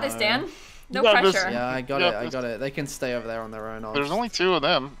 You got this, no. Dan. No You got this. pressure. Yeah, I got Yep, it. I got it. They can stay over there on their own. There's only 2 of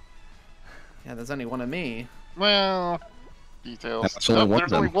them. Yeah, there's only one of me. Well, details. That's only one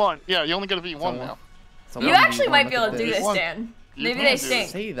there's of only them. one. Yeah, you only gotta beat one So- now. So You 1v1, actually might be look able at to do this, One. Dan. Maybe can they do stink.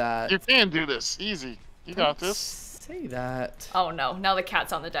 this. Say that. You can do this. Easy. You got Don't this. Say that. Oh no, now the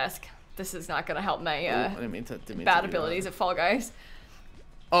cat's on the desk. This is not gonna help my I didn't mean to. Didn't mean bad to do abilities that. at Fall Guys.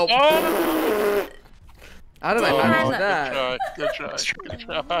 Oh. Oh! How did I manage that? Good try. Good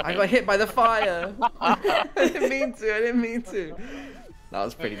try. I got hit by the fire. I didn't mean to. I didn't mean to. That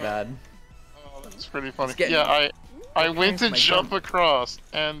was pretty bad. Oh, that's pretty funny. Get- Yeah, I went to my jump jump. across,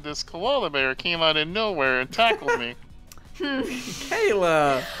 and this koala bear came out of nowhere and tackled me.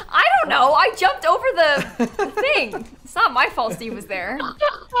 Kayla. I don't know. I jumped over the thing. It's not my fault Steve was there.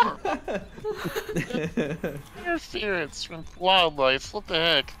 Interference from wildlife. What the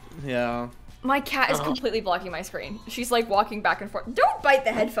heck? Yeah. My cat is completely blocking my screen. She's like walking back and forth. Don't bite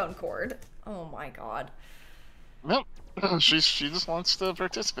the headphone cord. Oh my god. Nope. She just wants to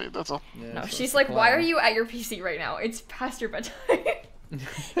participate. That's all. Yeah, No, so she's it's like, the why plan. are you at your PC right now? It's past your bedtime.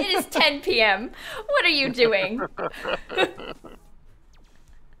 It is 10 p.m. What are you doing?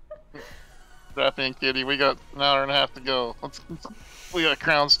 Strap in, kitty. We got an hour and a half to go. We got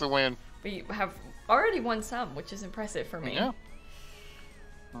crowns to win. We have already won some, which is impressive for me. Yeah.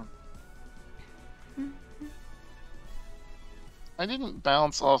 I didn't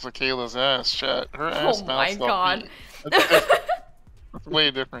bounce off of Kayla's ass, chat. Her ass Oh my bounced off god. me. That's different. That's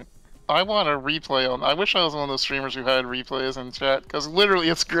way different. I want a replay on. I wish I was one of those streamers who had replays in chat, because literally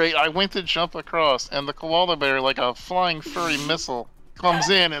it's great. I went to jump across, and the koala bear, like a flying furry missile, comes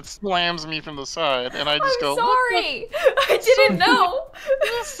in and slams me from the side, and I just I'm go. sorry. I didn't know.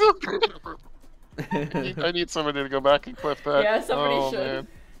 That's so good. I need somebody to go back and clip that. Yeah, somebody should.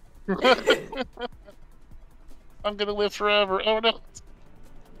 Man. I'm gonna live forever. Oh no.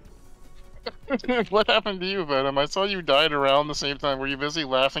 What happened to you, Venom? I saw you died around the same time. Were you busy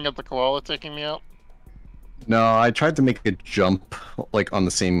laughing at the koala taking me out? No, I tried to make a jump like on the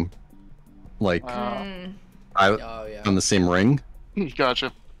same, like Mm. Oh yeah. on the same ring,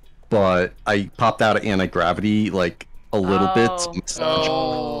 Gotcha. but I popped out of anti-gravity like a little bit. So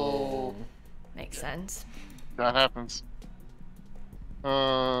Oh. Makes sense. That happens.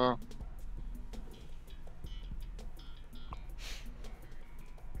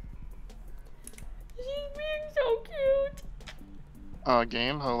 She's being so cute.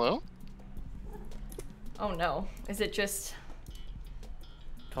 Game, hello? Oh no. Is it just...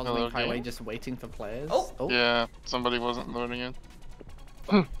 Cosmic Hello, Highway game? just waiting for players. Oh. Yeah, somebody wasn't loading in.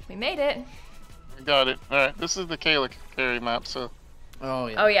 We made it. We got it. Alright, this is the Kayla carry map, so... Oh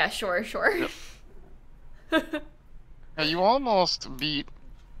yeah. Oh yeah, sure. Yep. Yeah, you almost beat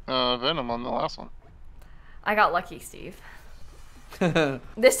Venom on the last one. I got lucky, Steve.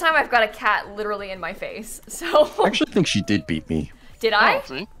 This time I've got a cat literally in my face, so... I actually think she did beat me. Did I? Oh,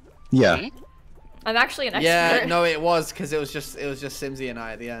 see? Yeah, See? I'm actually an expert. Yeah, no, it was because it was just Simsie and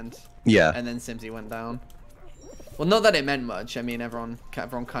I at the end, yeah. and then Simsie went down. Well, not that it meant much. I mean, everyone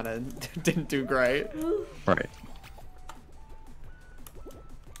kind of didn't do great. Right.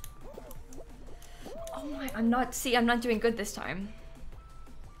 Oh my, I'm not doing good this time.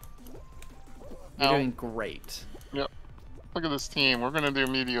 You're Ow. doing great. Yep. Look at this team. We're gonna do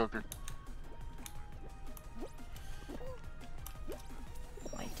mediocre.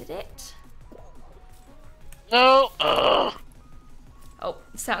 I did it. No! Ugh! Oh,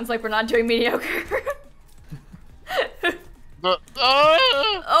 sounds like we're not doing mediocre.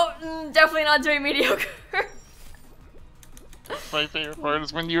 Oh, definitely not doing mediocre. My favorite part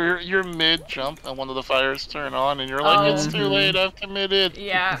is when you're mid jump and one of the fires turn on and you're like, Oh. it's too late, I've committed.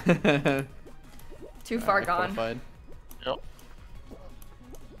 Yeah, too far Alright, gone. qualified. Yep.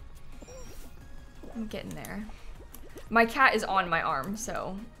 I'm getting there. My cat is on my arm,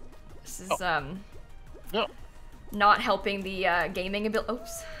 so this is Yep. not helping the gaming ability.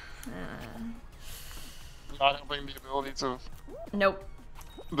 Oops. Not helping the abilities of Nope.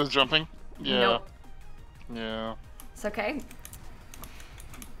 the jumping. Yeah. Nope. Yeah. It's okay.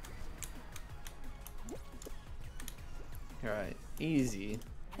 Alright, easy.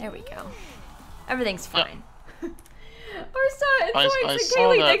 There we go. Everything's Yeah. fine. Arsa, I it's saw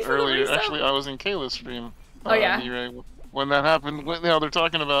Kaylee. that Thanks for the earlier. resub. Actually, I was in Kayla's stream. Oh, yeah? D-Ray, when that happened, they're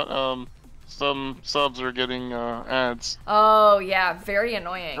talking about some subs are getting ads. Oh yeah, very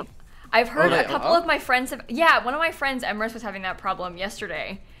annoying. I've heard they a couple are? of my friends have. Yeah, one of my friends, Emrys, was having that problem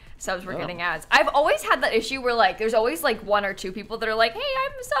yesterday. Subs were Oh. getting ads. I've always had that issue where like there's always like one or two people that are like, "Hey,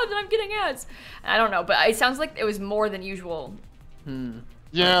 I'm a sub and I'm getting ads." And I don't know, but it sounds like it was more than usual.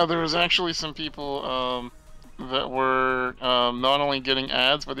 Yeah, there was actually some people that were not only getting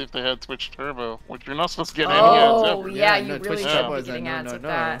ads, but if they had Twitch Turbo, which you're not supposed to get any ads Oh ever. yeah, Yeah, you no, really Twitch shouldn't Turbo be is a getting ads no, with no,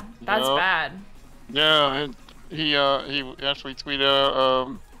 that. no. That's Yup. bad. Yeah, and he actually tweeted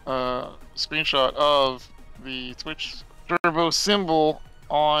out a screenshot of the Twitch turbo symbol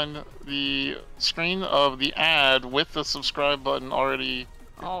on the screen of the ad with the subscribe button already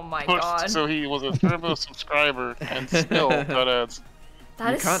Oh my pushed, god. so he was a turbo subscriber and still got ads. That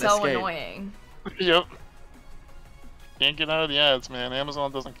You is can't so escape. annoying. Yep. Can't get out of the ads, man.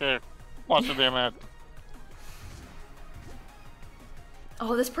 Amazon doesn't care. Watch the damn ad.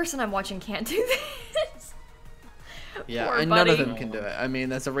 Oh, this person I'm watching can't do this. Yeah, Poor and none of buddy. them can do it. I mean,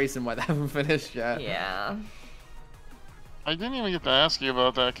 there's a reason why they haven't finished yet. Yeah. I didn't even get to ask you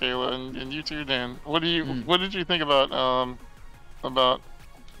about that, Kayla, and you too, Dan. What did you think about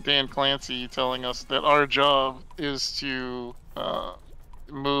Dan Clancy telling us that our job is to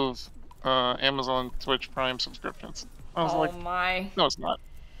move Amazon Twitch Prime subscriptions? I was Oh like, my. no, it's not.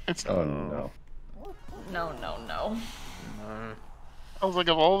 It's Oh no. No, no, no. I was like,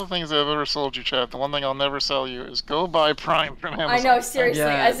 of all the things I've ever sold you, chat, the one thing I'll never sell you is go buy Prime from Amazon. I know, seriously.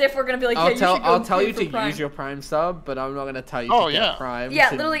 Yeah. As if we're gonna be like, yeah, you should go I'll tell pay you for to Prime. use your Prime sub, but I'm not gonna tell you Oh, to yeah. get Prime. Yeah,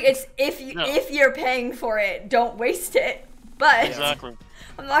 to- literally, it's if you're paying for it, don't waste it. But Exactly.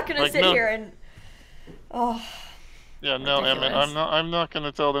 I'm not gonna Like, sit no. here and. Oh. Yeah, no, Emmett, Ridiculous. I'm not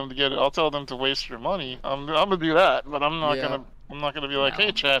gonna tell them to get it. I'll tell them to waste your money. I'm gonna do that, but I'm not Yeah. gonna be like, No.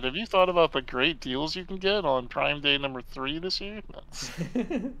 hey, Chad, have you thought about the great deals you can get on Prime Day number 3 this year? No.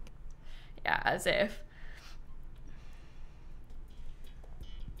 Yeah, as if.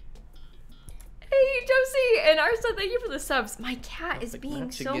 Hey, Josie and Arsa, thank you for the subs. My cat is Perfect being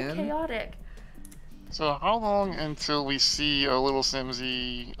match so again. chaotic. So how long until we see a little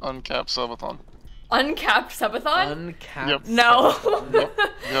simsie uncapped subathon? Uncapped subathon? Uncapped. Yep. No.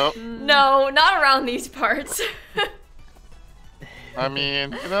 Yep. No, not around these parts. I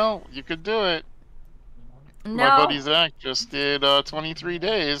mean, you could do it. No. My buddy Zach just did 23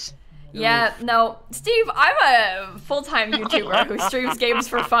 days. Yeah, no. Steve, I'm a full-time YouTuber who streams games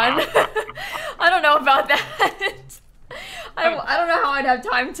for fun. I don't know about that. I don't know how I'd have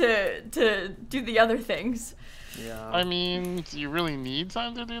time to do the other things. Yeah. I mean, do you really need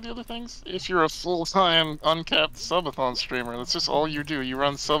time to do the other things? If you're a full-time uncapped subathon streamer, that's just all you do. You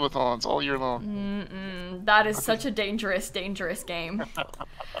run subathons all year long. That is such a dangerous, dangerous game.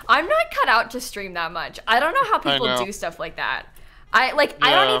 I'm not cut out to stream that much. I don't know how people know. do stuff like that. I don't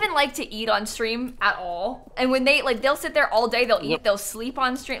Yeah. even like to eat on stream at all. And when they'll sit there all day, they'll eat, Yep. they'll sleep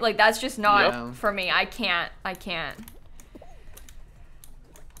on stream. Like that's just not Yep. for me. I can't. I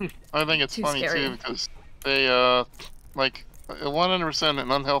think it's Too funny scary. too because they 100%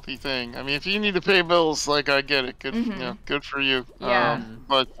 an unhealthy thing. I mean, if you need to pay bills, like I get it. Good, good for you. Yeah.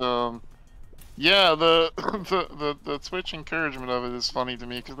 Yeah, the Twitch encouragement of it is funny to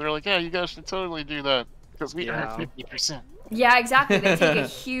me because they're like, yeah, you guys should totally do that because we Yeah. earn 50%. Yeah, exactly. They take a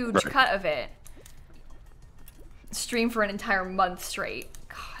huge cut of it. Stream for an entire month straight.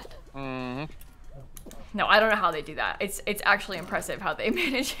 God. Mm-hmm. No, I don't know how they do that. It's actually impressive how they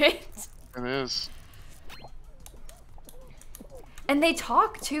manage it. It is. And they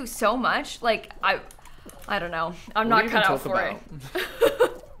talk too so much. Like I don't know. I'm What do not you cut even out talk for about?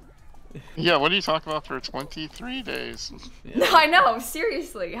 it. Yeah, what do you talk about for 23 days? No, I know.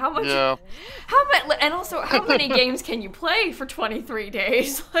 Seriously, how much? Yeah. How much? And also, how many games can you play for 23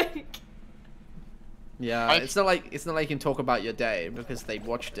 days? Like. Yeah, it's not like you can talk about your day because they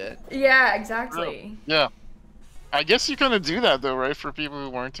watched it. Yeah, exactly. Yeah. I guess you kind of do that though, right? For people who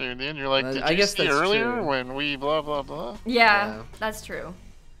weren't tuned in, you're like, did I you guess see that's earlier true. when we blah blah blah? Yeah, Yeah. that's true.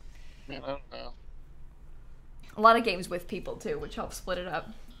 I mean, I don't know. A lot of games with people too, which helps split it up.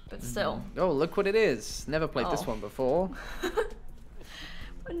 But still, Oh, look what it is! Never played this Oh. one before.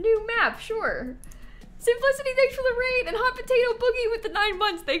 a new map, sure. Simplicity, thanks for the raid, and Hot Potato Boogie with the 9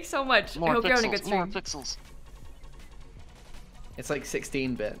 months. Thanks so much. More I hope pixels, you're having a good more stream. pixels. It's like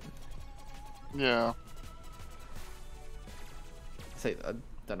 16-bit. Yeah. Say, I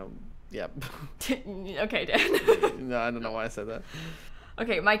don't know. Yep. Okay, Dan. No, I don't know why I said that.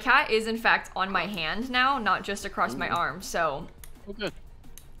 Okay, my cat is in fact on my hand now, not just across my arm. So Oh, good.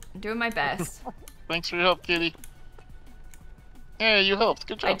 I'm doing my best. Thanks for your help, Kitty. Yeah, you helped.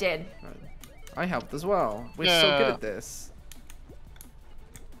 Good job. I did. I helped as well. We're so good Yeah. at this.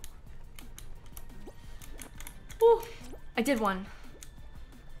 Ooh, I did one.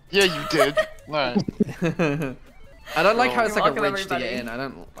 Yeah, you did. Nice. I don't like how it's You're like a welcome, ridge to get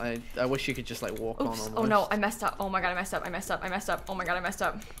everybody. in. I wish you could just like walk on Oops. almost. Oh no, I messed up. Oh my god, I messed up. I messed up. I messed up. Oh my god, I messed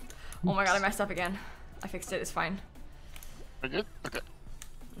up. Oh my god, I messed up again. I fixed it. It's fine. We're good? Okay.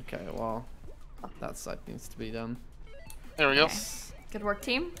 Okay, well, that side needs to be done. There we go. Okay. Good work,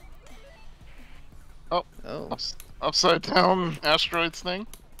 team. Oh, Oh, upside down asteroids thing.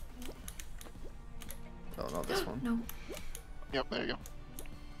 oh, not this one. No. Yep, there you go.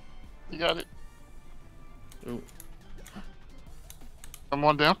 You got it. Ooh. Come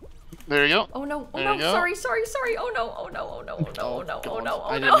on down. There you go. Oh no! Oh There no! you go. Sorry! Oh no! Oh no! Oh no! Oh no! Oh no! Oh God. no!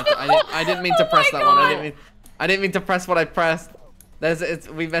 Oh I no! didn't mean to Oh press my that one. God. I didn't mean to press what I pressed.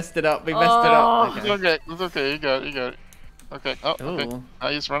 We messed it up. We messed it up. It's okay. It's okay. You got it. You got it. Okay. Oh, okay. Ooh. Now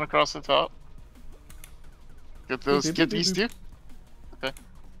you just run across the top. Get those. Get these two. Okay.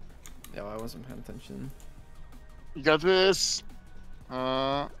 No, I wasn't paying attention. You got this.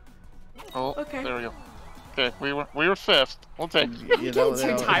 Oh. Okay. There we go. Okay. We were fifth. We'll take. Yeah, I'm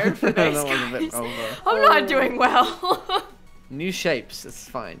getting too tired for that this, was a bit guys. over. I'm not doing well. New shapes. It's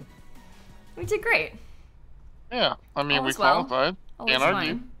fine. We did great. Yeah. I mean, All we is well. qualified. All Can't is argue.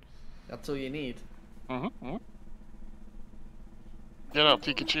 fine. That's all you need. Mm-hmm. Get up,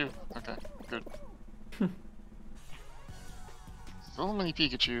 Pikachu. Okay. Good. So many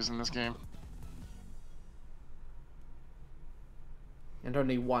Pikachus in this game. And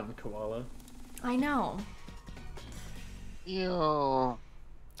only one koala. I know. Yo.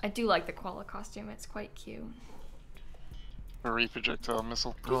 I do like the koala costume. It's quite cute. Furry projectile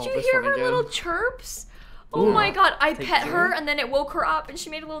missile. Oh, Did you this hear one her again. little chirps? Oh Ooh. my god, I Take pet two. her and then it woke her up and she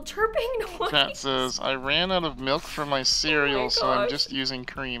made a little chirping noise. Chat says, I ran out of milk for my cereal, so I'm gosh. just using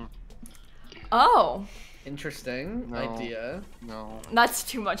cream. Oh, Interesting No. idea. No. that's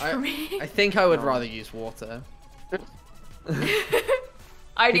too much for me. I think I would No. rather use water.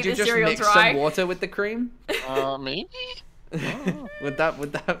 I Could need you the just cereal mix dry. some water with the cream? Maybe? would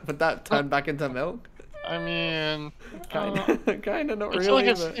that turn back into milk? I mean, Kinda not I feel really.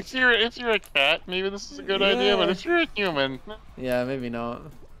 like but... if you're a cat, maybe this is a good idea, but Yeah. if you're a human, Yeah, maybe not.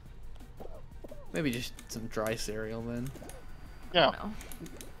 Maybe just some dry cereal then. yeah, No.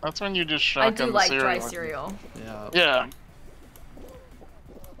 that's when you just I shotgun do the like cereal. dry cereal. Yeah. Yeah.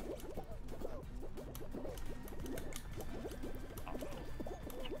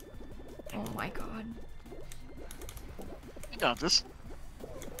 Oh my god. You got this.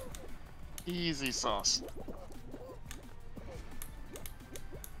 Easy sauce.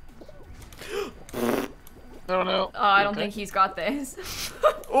 No, no. I don't Okay. think he's got this.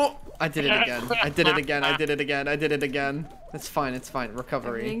 Oh! I did it again. I did it again. I did it again. I did it again. It's fine. It's fine.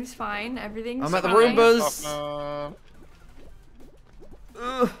 Recovery. Everything's fine. Everything's I'm at the fine. Roombas.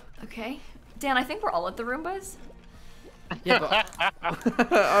 Ugh. Okay. Dan, I think we're all at the Roombas. Yeah,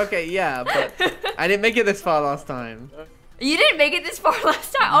 but... okay, yeah, but I didn't make it this far last time. You didn't make it this far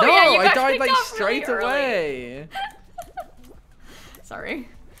last time. Oh no, yeah, you I got died picked like up straight really early. away. Sorry.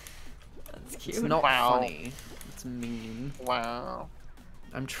 That's cute. It's not Wow. funny. It's mean. Wow.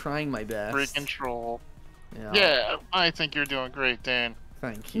 I'm trying my best. Free control. Yeah. Yeah, I think you're doing great, Dan.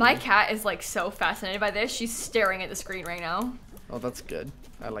 Thank you. My cat is like so fascinated by this. She's staring at the screen right now. Oh, that's good.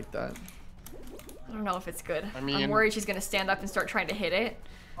 I like that. I don't know if it's good. I I'm mean- worried she's gonna stand up and start trying to hit it.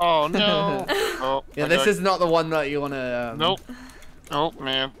 Oh no. Oh, Yeah, I this got- is not the one that you wanna. Nope. Nope,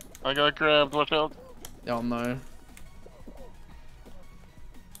 man. I got grabbed. Watch out. Oh no.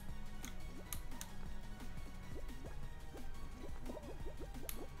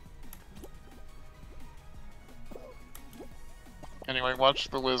 Anyway, watch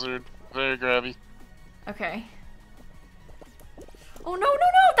the lizard. Very grabby. Okay. Oh no, no,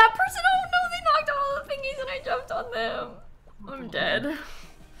 no! That person! Oh no, they knocked out all the thingies and I jumped on them. I'm dead.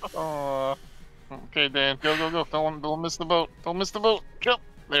 Oh. Okay, Dan. Go, go, go. Don't miss the boat. Don't miss the boat. Jump.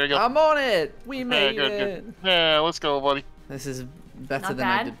 There you go. I'm on it. We Yeah, made good, it. good. Yeah, let's go, buddy. This is better Not than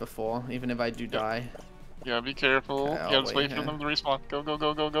I bad. did before, even if I do die. Yeah, be careful. Okay, Yeah, I'll just wait wait for here. them to respawn. Go, go,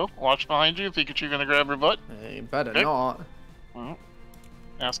 go, go, go. Watch behind you. Pikachu gonna grab your butt. Hey, better Okay. not.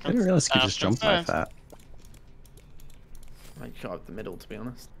 Ask I didn't realize you could ask just jump like consent. I might go up the middle, to be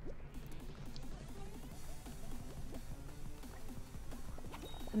honest.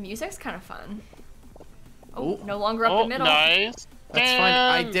 The music's kind of fun. Oh. Oh, no longer up Oh, the middle. nice. That's fine.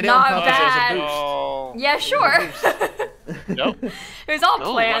 I Dan. did it on Not purpose. bad. It was Oh. Yeah, sure. Nope. It was all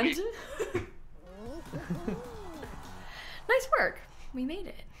No, planned. Nice work. We made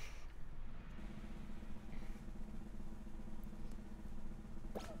it.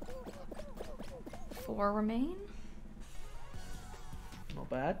 Four remain. a boost. Not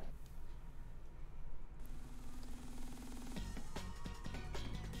bad.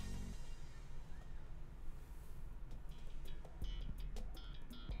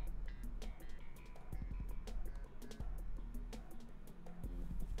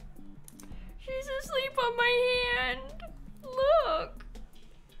 She's asleep on my hand. Look.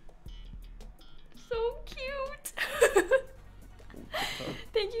 So cute.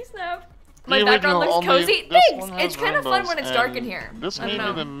 Thank you, Snap. My The background original looks only- cozy. this Thanks. one has It's kind of fun Roombas, when it's dark in and here. This I may don't be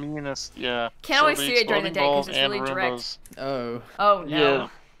know. the meanest, yeah. Can't So always the see it during the exploding day 'cause balls it's and really direct. Roombas. Oh. Oh no. Yeah.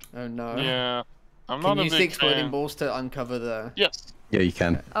 Oh no. Yeah. I'm Can not a use the big exploding fan. balls to uncover the... Yes. Yeah, you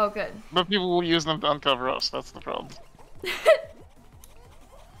can. Oh, good. But people will use them to uncover us. That's the problem.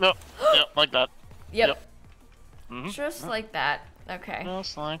 Yep. Yep. Like that. Yep. Mhm. Just like that. Okay.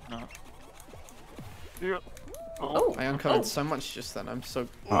 Just like that. Yep. Oh. I uncovered so much just then. I'm so.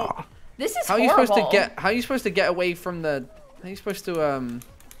 Ah. This is How are you horrible. supposed to get? How are you supposed to get away from the? How are you supposed to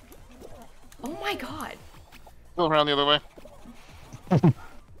Oh my god. Go around the other way.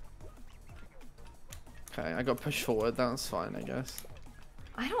 Okay, I got pushed forward. That's fine, I guess.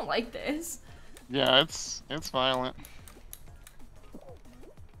 I don't like this. Yeah, it's violent.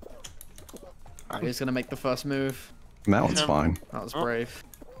 Who's gonna make the first move? That one's fine. That was Oh. brave.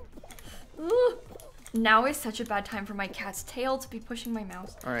 Ooh. Now is such a bad time for my cat's tail to be pushing my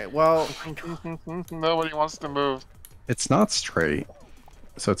mouse. All right. Well, Nobody wants to move. It's not straight,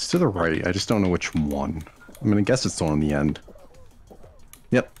 so it's to the right. I just don't know which one. I'm gonna guess it's the one in the end.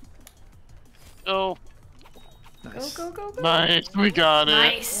 Yep. Oh, nice. Go, go, go, go. nice. We got it.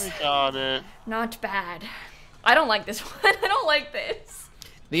 Nice. We got it. Not bad. I don't like this one. I don't like this.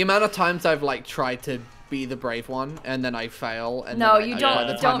 The amount of times I've like tried to be the brave one and then I fail, and No, then you by don't-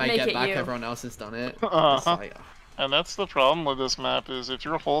 the don't time I make get it back, you. everyone else has done it. It's Uh-huh. like, And that's the problem with this map is if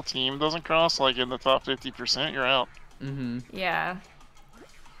your whole team doesn't cross like in the top 50%, you're out. Yeah.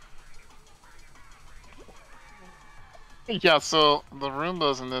 Yeah, so the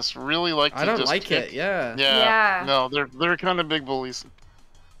Roombas in this really like to I don't just like kick. it. Yeah. Yeah. No, they're kind of big bullies.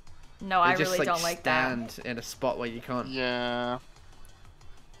 No, They I just, really don't like that. stand in a spot where you can't. Yeah.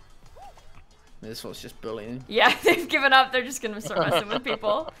 This was just bullying. Yeah, they've given up. They're just gonna start messing with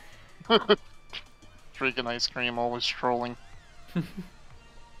people. Freaking ice cream, always trolling.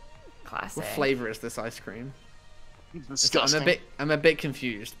 Classic. What flavor is this ice cream? Disgusting. I'm a bit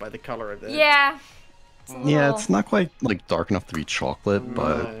confused by the color of it. Yeah. It's a Yeah, little- it's not quite like dark enough to be chocolate,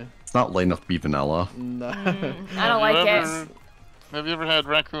 but No. it's not light enough to be vanilla. No. I don't like it. Have you ever had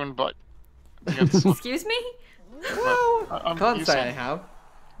raccoon butt? It's- Excuse me? Can't you say said- I have.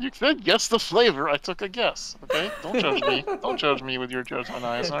 You said guess the flavor. I took a guess. Okay, don't judge me. Don't judge me with your judgment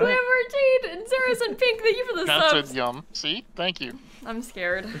eyes. All right. Glamour Jade and Sarah's and Pink, thank you for the That subs. said yum. See, thank you. I'm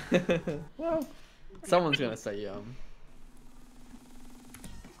scared. Well, someone's gonna say yum.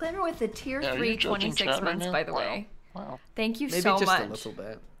 Glamour with the tier Yeah, are 3 you judging 26 chat right months, now? by the Wow. way. Wow. Thank you Maybe so just much. a little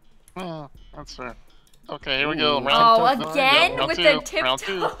bit. Yeah, that's fair. Okay, here we go. Ooh. Round Oh, two. again Round with two. the Round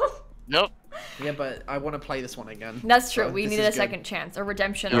two. tiptoe. Yep. Yeah, but I want to play this one again. That's true. So We this need is a good. second chance, a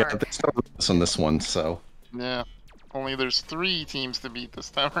redemption Yeah, arc. there's no rules on this one, so Yeah. Only there's 3 teams to beat this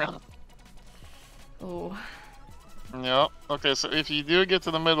time around. Ooh. Yep. Okay, so if you do get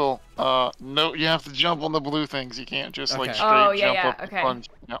to the middle, no, you have to jump on the blue things. You can't just like Okay. straight Oh, yeah, jump yeah, up the okay. plunge.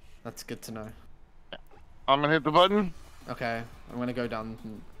 Yep. That's good to know. I'm gonna hit the button. Okay, I'm gonna go down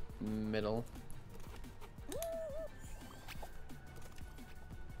middle.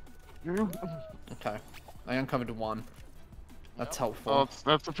 Okay, I uncovered one. That's helpful. Oh,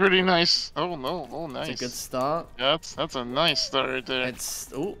 that's a pretty nice. Oh no, oh nice. It's a good start. That's a nice start right there.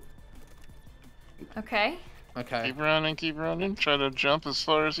 It's ooh. Okay. Okay. Keep running, keep running. Try to jump as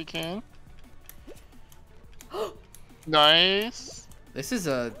far as you can. Nice. This is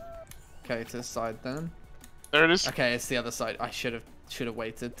a. Okay, to the side then. There it is. Okay, it's the other side. I should have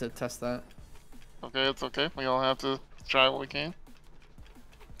waited to test that. Okay, it's okay. We all have to try what we can.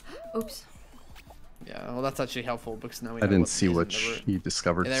 Oops. Yeah, well, that's actually helpful because now we. I know didn't what see isn't the which route. you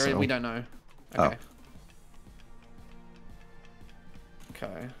discovered. Yeah, So. we don't know. Oh. Okay.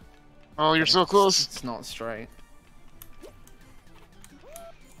 Okay. Oh, you're so close. It's not straight.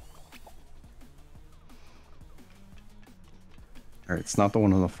 All right, it's not the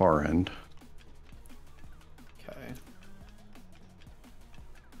one on the far end. Okay.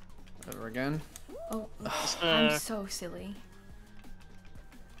 Over again. Oh, Just, I'm so silly.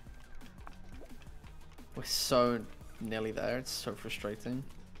 We're so nearly there. It's so frustrating.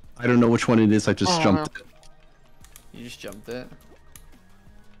 I don't know which one it is. I just Oh, jumped. no. You just jumped it.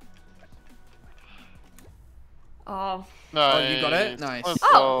 Oh. Nice. you got it? Nice. Let's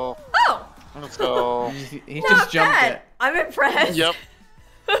Oh. go. Oh! Let's go. He Not just jumped bad. it. I'm impressed. Yep.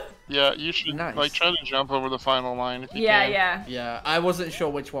 Yeah, you should Nice. like try to jump over the final line if you Yeah, can. yeah. Yeah, I wasn't sure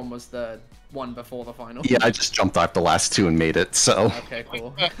which one was the one before the final. Yeah, I just jumped off the last two and made it. So Okay,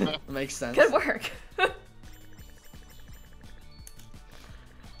 cool. Makes sense. Good work.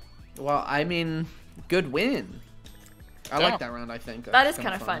 Well, I mean, good win. I Yeah. like that round, I think. That That's is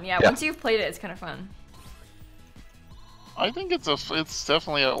kind of fun. Yeah, Yeah. once you've played it, it's kind of fun. I think it's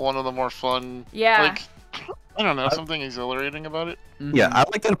definitely one of the more fun. Yeah. Like, I don't know, something exhilarating about it. yeah, I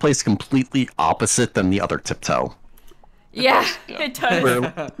like that it plays completely opposite than the other tiptoe. Yeah, yeah. it does.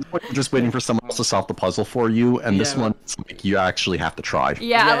 Where you're just waiting for someone else to solve the puzzle for you, and this Yeah. one, it's like you actually have to try.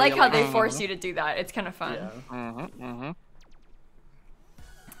 Yeah, Yeah, I like you're how like, they force you to do that. It's kind of fun. Yeah.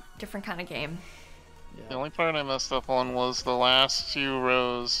 Different kind of game. The only part I messed up on was the last 2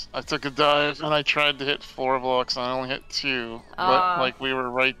 rows. I took a dive and I tried to hit 4 blocks and I only hit 2. But like we were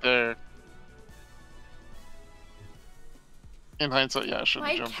right there. In hindsight, yeah, I should have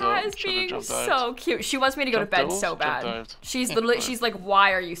My jumped cat out. is Should have being jumped dived. so cute. She wants me to go to Jump bed dove? so Jump bad. dived. She's literally, she's like,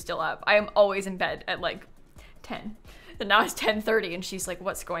 why are you still up? I am always in bed at like 10. And now it's 10:30 and she's like,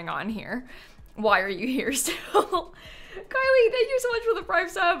 what's going on here? Why are you here still? Kylie, thank you so much for the Prime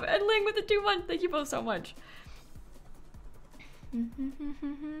sub. And Ling with the 2 months. Thank you both so much.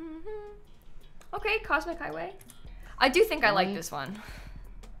 Okay, Cosmic Highway. I do think I like this one.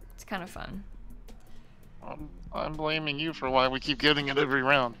 It's kind of fun. I'm blaming you for why we keep getting it every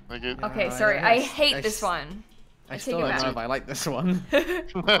round. Like it, Okay, I sorry. I guess- hate this one. I take still it don't back. know if I like this one.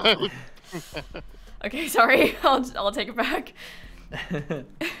 Okay, sorry. I'll take it back.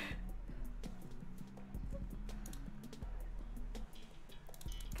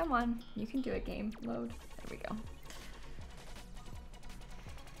 Come on, you can do it, game. Load. There we go.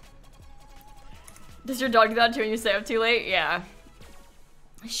 Does your dog do that too when you stay up too late? Yeah.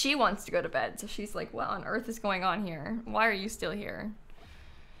 She wants to go to bed, so she's like, what on earth is going on here? Why are you still here?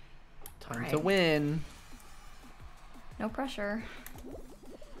 Time to Right. win. No pressure.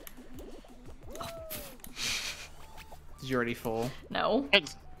 Did you already fall? No.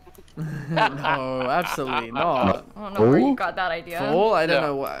 No, absolutely not. I don't know where you Oh? got that idea. Fall? I don't Yeah.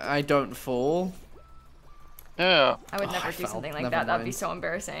 know. I don't fall. yeah. I would Oh, never I do fell. something like Never that. That'd be mind. so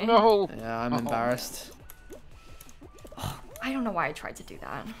embarrassing. No. Yeah, I'm embarrassed. I don't know why I tried to do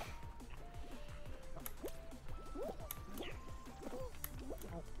that.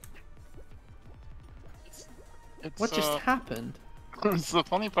 It's, What just happened? It's the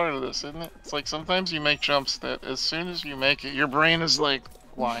funny part of this, isn't it? It's like sometimes you make jumps that as soon as you make it, your brain is like,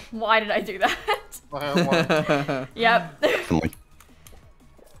 why? Why did I do that? Why? Yep. Definitely.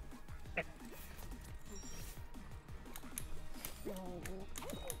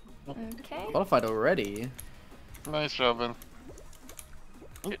 Okay. Qualified already. Nice job, Ben.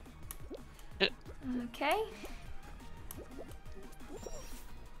 Okay.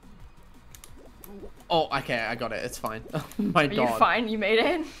 Oh, okay, I got it. It's fine. Oh my Are god. you fine? You made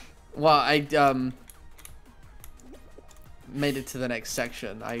it? Well, I made it to the next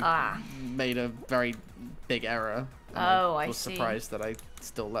section. I made a very big error. and Oh, I was see. surprised that I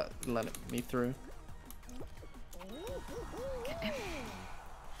still let me through. Okay.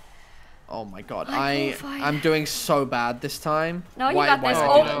 Oh my god, I qualified. I'm doing so bad this time. No, you why, got why this. did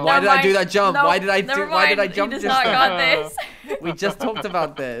Oh, I do that? never Why did I do mind. that jump? No, why did I never do? Why did I mind. jump You just just not got this. We just talked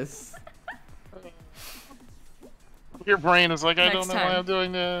about this. Your brain is like, I Next don't know time. why I'm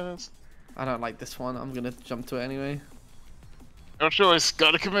doing this. I don't like this one. I'm gonna jump to it anyway. No choice,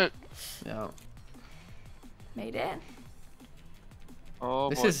 gotta commit. Yeah. Made it. Oh,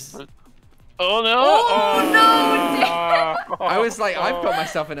 This boy. is- Oh no! Oh, no! I was like, I've got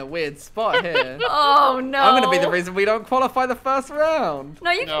myself in a weird spot here. Oh no. I'm gonna be the reason we don't qualify the first round.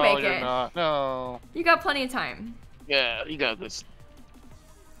 No, you can No, make you're it. not. No. You got plenty of time. Yeah, you got this.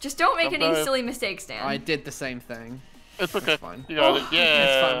 Just don't make any Sometimes- silly mistakes, Dan. I did the same thing. It's okay. fine. You got it. Yeah.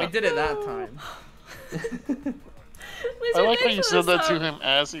 It's fine. We did it that time. I like how you said that to him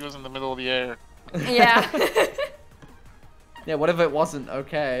as he was in the middle of the air. Yeah. Yeah, what if it wasn't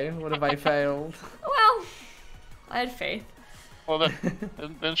okay? What if I failed? Well, I had faith. Well,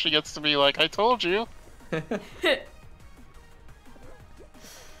 then she gets to be like, I told you.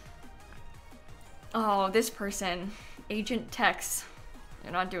 Oh, this person. Agent Tex.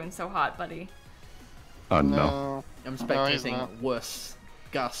 You're not doing so hot, buddy. Oh no. I'm No, he's spectating not. worse.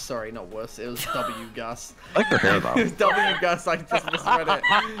 Gus, sorry, not worse. It was W Gus. I like their hair It though. was W Gus, I just misread it.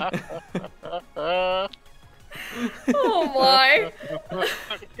 Oh my.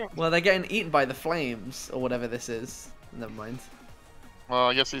 Well, they're getting eaten by the flames, or whatever this is. Never mind. Well,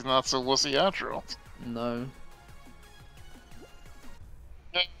 I guess he's not so wussy after all. No.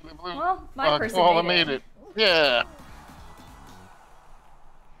 Yeah, the blue- Well, my person Koala made made it. Yeah.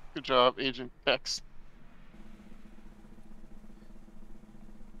 Good job, Agent X.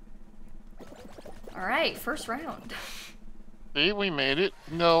 All right, first round. See, we made it.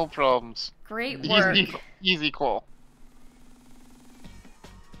 No problems. Great work. Easy call.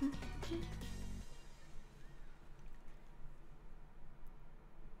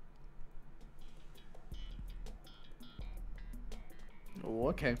 Oh,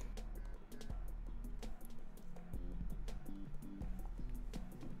 okay.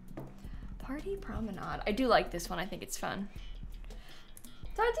 Party Promenade. I do like this one. I think it's fun.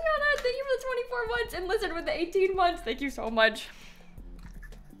 Tatiana, thank you for the 24 months, and Lizard with the 18 months. Thank you so much.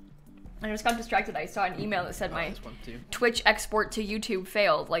 I just got distracted. I saw an email that said my Twitch export to YouTube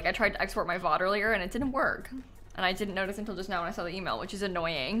failed. Like, I tried to export my VOD earlier and it didn't work. And I didn't notice until just now when I saw the email, which is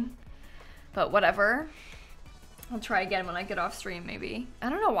annoying. But whatever. I'll try again when I get off stream, maybe. I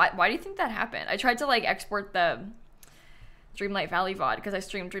don't know, why do you think that happened? I tried to, like, export the Dreamlight Valley VOD because I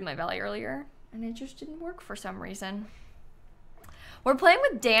streamed Dreamlight Valley earlier. And it just didn't work for some reason. We're playing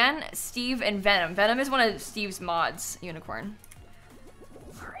with Dan, Steve, and Venom. Venom is one of Steve's mods, Unicorn.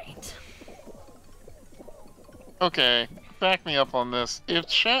 Alright. Okay, back me up on this. If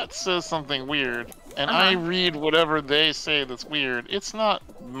chat says something weird, and I read whatever they say that's weird, it's not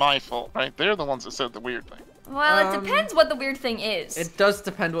my fault, right? They're the ones that said the weird thing. Well, it depends what the weird thing is. It does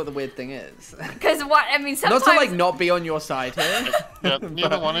depend what the weird thing is. Because what, I mean, sometimes... Not to, like, not be on your side here. Yeah,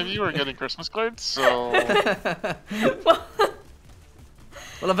 neither one of you are getting Christmas cards, so...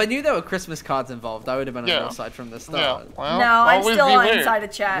 Well, if I knew there were Christmas cards involved, I would have been on your side from the start. Yeah, well, no, I'm always still on beware. inside the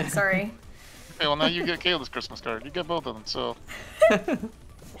chat, sorry. Okay, well now you get Kayla's Christmas card. You get both of them, so...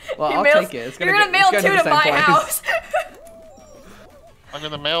 Well, I'll take it. You're gonna mail two to my house. I'm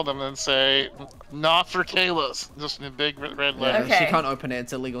gonna mail them and say, not for Kayla's. Just in big red letters. Okay. She can't open it.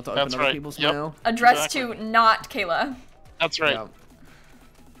 It's illegal to open other people's mail. Addressed to not Kayla. That's right.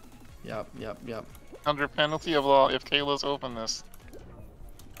 Yep. Under penalty of law if Kayla's open this.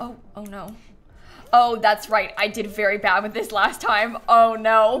 Oh no. Oh, that's right. I did very bad with this last time. Oh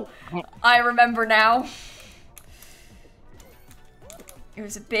no. I remember now. It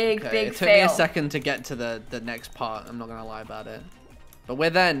was a big fail. It took me a second to get to the next part. I'm not gonna lie about it. But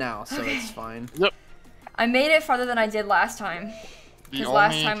we're there now, so it's fine. Yep. I made it farther than I did last time. Because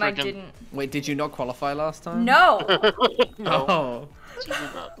last time I didn't. Wait, did you not qualify last time? No. No. Oh. She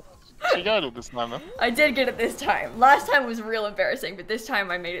did not. She got it this time, though. I did get it this time. Last time was real embarrassing, but this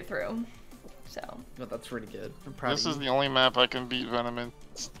time I made it through. So. But that's really good. I'm proud This of is you. the only map I can beat Venom in.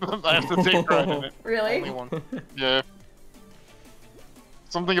 I have to take pride in it. Really? Only one. Yeah.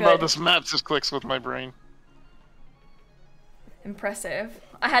 Something about this map just clicks with my brain. Impressive.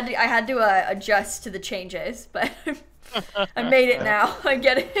 I had to adjust to the changes, but I made it now. I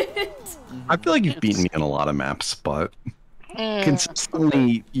get it. I feel like you've beaten me in a lot of maps, but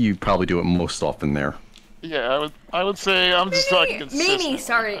consistently, you probably do it most often there. Yeah, I would say I'm just talking consistent. Mimi,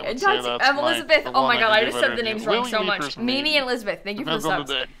 sorry. I'm Elizabeth. Oh my god, I just said the names wrong so much. Mimi and Elizabeth, thank you for the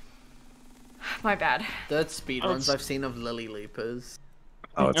subs. My bad. Third speedruns I've seen of Lily Leapers.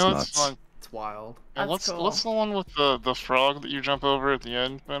 Oh, it's nuts. Fun. It's wild. And That's cool. what's the one with the frog that you jump over at the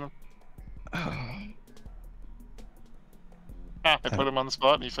end, Venom? I put him on the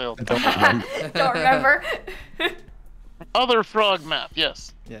spot and he failed. I don't remember. Don't remember. Other frog map,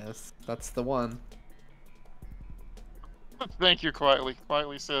 yes. Yes, that's the one. Thank you, Quietly.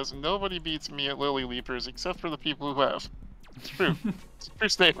 Quietly says, nobody beats me at Lily Leapers except for the people who have. It's true. It's a true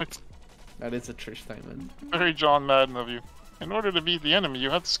statement. That is a true statement. Very John Madden of you. In order to beat the enemy,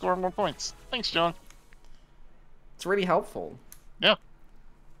 you have to score more points. Thanks, John. It's really helpful. Yeah.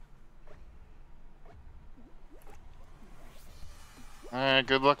 Alright,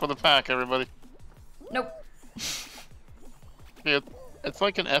 good luck with the pack, everybody. Nope. Yeah, it's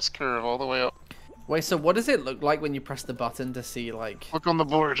like an S curve all the way up. Wait, so what does it look like when you press the button to see, like... Look on the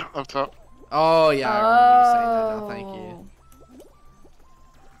board up top. Oh, yeah, I remember you saying that now, thank you.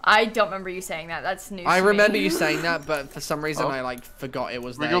 I don't remember you saying that. That's news I to remember me. you saying that, but for some reason I, like, forgot it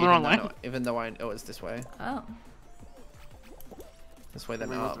was We there, go the wrong way? even though I know it's this way. Oh. This way,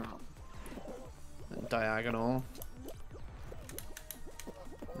 then up. Then diagonal.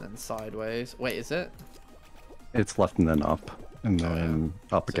 And then sideways. Wait, is it? It's left and then up, and then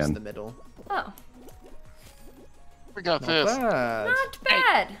up So it's again. the middle. Oh. We got Not this. bad. Not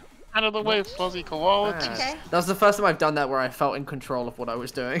bad. Out of the way, fuzzy koala. Bad. Okay. That was the first time I've done that where I felt in control of what I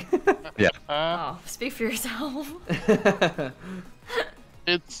was doing. Yeah. Oh, speak for yourself.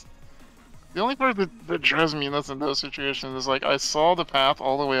 It's the only part that drives me nuts in those situations is like I saw the path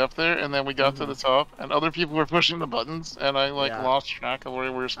all the way up there, and then we got to the top, and other people were pushing the buttons, and I lost track of where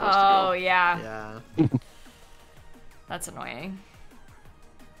we were supposed to go. Oh, yeah. Yeah. That's annoying.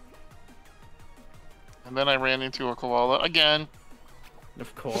 And then I ran into a koala again.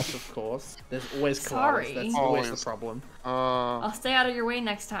 Of course. There's always koalas. Sorry. That's always the Always. problem. I'll stay out of your way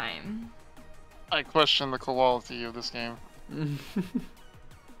next time. I question the quality of this game.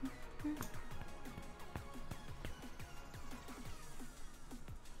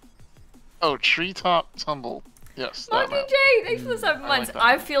 Oh, treetop tumble. Yes. that Monkey map. J, thanks for the 7 I months. like that.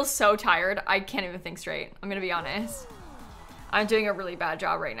 I feel so tired. I can't even think straight. I'm gonna be honest. I'm doing a really bad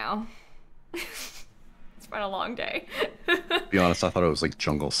job right now. It's been a long day. To be honest, I thought it was like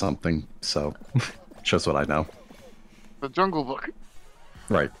jungle something, so shows what I know. The Jungle Book.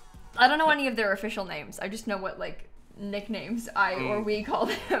 Right. I don't know any of their official names. I just know what like nicknames I or we call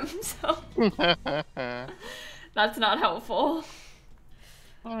them. So that's not helpful.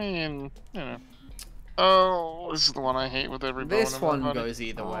 I mean, you know. Oh, this is the one I hate with every bone This in my one body. goes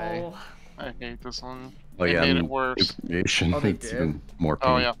either way. Oh. I hate this one. Oh They yeah, made and it worse. aviation Oh, they it's did? even more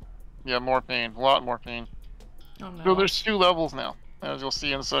pain. Oh yeah. Yeah, more pain. A lot more pain. Oh no. So there's 2 levels now. As you'll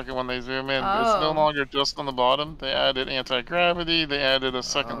see in a second when they zoom in. It's no Oh. longer just on the bottom. They added anti-gravity. They added a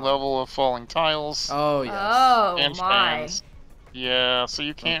second level of falling tiles. Oh yes. Oh and my. stands. Yeah, so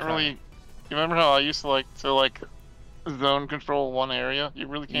you can't Okay. really... You remember how I used to like zone control one area? You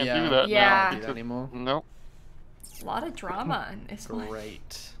really can't do that Yeah. now. Can't do that anymore. Nope. A lot of drama in this one.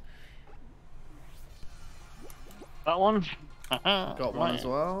 Great. That one? Got one as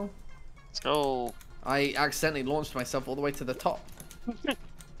well. Let's go. I accidentally launched myself all the way to the top.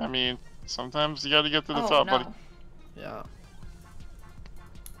 I mean, sometimes you gotta get to the Oh top, no. buddy. Yeah.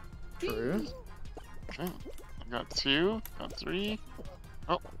 True. Okay. I got 2, got 3.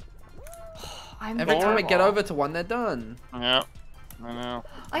 I'm Every time I get terrible. over to one, they're done. Yeah, I know.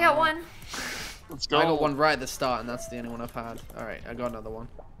 I got one. Let's go. I got one right at the start, and that's the only one I've had. Alright, I got another one.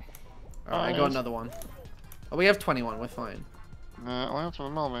 Alright, I got Nice. another one. Oh, we have 21, we're fine. Well, for the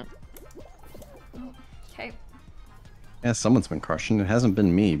moment. Okay. Yeah, someone's been crushing. It hasn't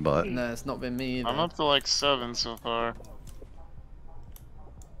been me, but No, it's not been me either. I'm up to like 7 so far.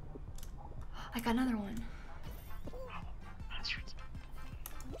 I got another one.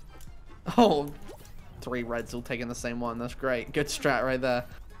 Oh, 3 reds all taking the same one. That's great. Good strat right there.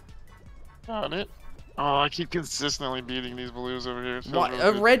 Got it. Oh, I keep consistently beating these blues over here. It feels What? really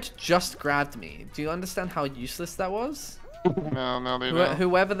A good. red just grabbed me. Do you understand how useless that was? No, they don't.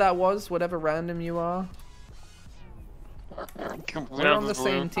 Whoever that was, whatever random you are, Completely we're on the this blue.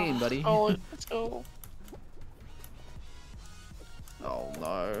 same team, buddy. Oh, let's go. Oh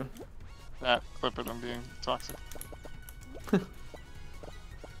no. That clip it, I'm being toxic.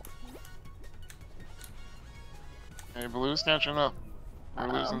 Hey, blue's catching up. We're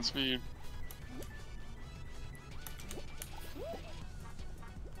Uh-oh. losing speed.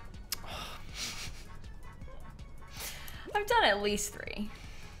 I've done at least 3.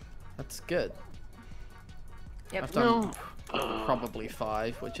 That's good. Yep. I've done probably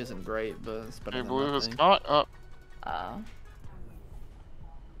 5, which isn't great, but it's better Hey, than blue has nothing. caught up. Oh.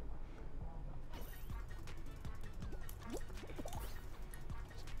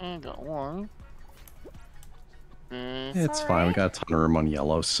 And got 1. Okay. it's fine. We got a ton of room on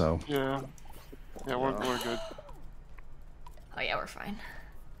yellow, so Yeah. Yeah, we're good. Oh yeah, we're fine.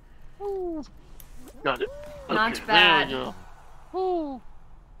 Got it. Not Okay, bad. There we go. Woo.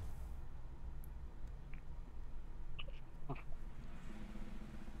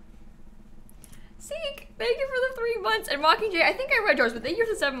 Seek, thank you for the 3 months. And Mockingjay, I think I read yours, but thank you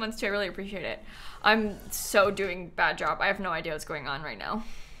for the 7 months too. I really appreciate it. I'm so doing bad job. I have no idea what's going on right now.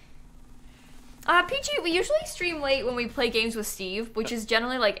 Peachy, we usually stream late when we play games with Steve, which is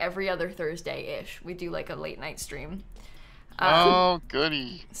generally like every other Thursday-ish. We do like a late night stream. Oh,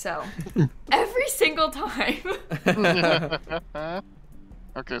 goody. So, every single time.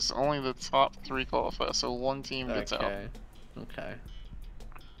 Okay, so only the top 3 qualify, so 1 team gets out. Okay. Okay.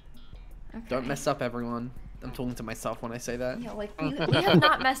 Don't mess up, everyone. I'm talking to myself when I say that. Yeah, like we have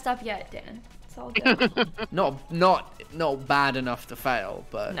not messed up yet, Dan. It's all good. Not bad enough to fail,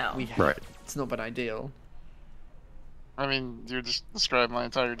 but No. right. It's not been ideal. I mean, you just described my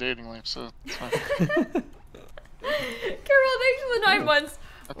entire dating life, so it's fine. Carol, thanks for the 9 months.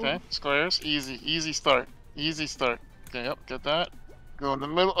 Okay, squares, easy start. Easy start. Okay, yep, get that. Go in the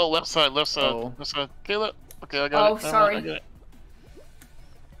middle. Oh, left side, left side. Oh. Left side. Kayla. Okay, I got Oh, it. Never sorry. mind, I got it.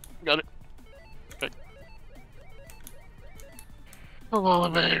 Got it. Okay. Oh,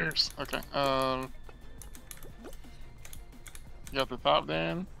 elevators. Okay, you got the top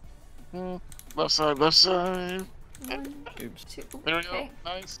down. Left side, left side. 1, Oops. 2. There we go. Okay.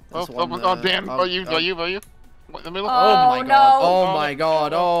 Nice. There's Oh, one, Dan, oh, by you. oh. What, in the middle? Oh, Oh my no. god. Oh my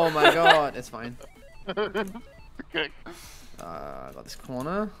god. Oh my god. It's fine. Okay. I got this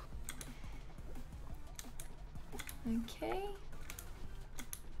corner. Okay.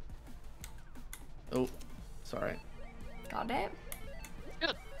 Oh, sorry. Got it.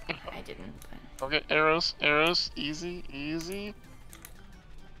 Good. I didn't. But... Okay, arrows. Easy.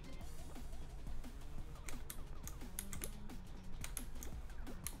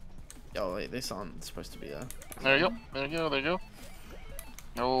 Oh wait, this aren't supposed to be a. There you go.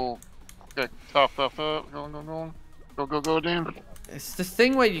 Oh. Okay, top. Going. Go, Dan. It's the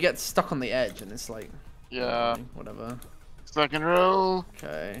thing where you get stuck on the edge and it's like, Yeah. whatever. Second row.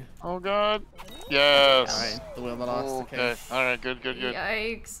 Okay. Oh god. Yes. Alright, the wheel that lost. Okay. Alright, good.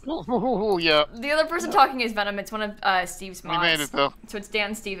 Yikes. Ooh, yeah. The other person talking is Venom. It's one of Steve's mods. We made it though. So it's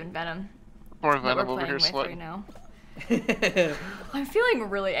Dan, Steve, and Venom. Poor That Venom we're over playing here with sweating. right now. I'm feeling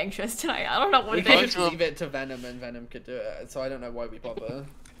really anxious tonight. I don't know what We it could is. just leave it to Venom and Venom could do it, so I don't know why we bother.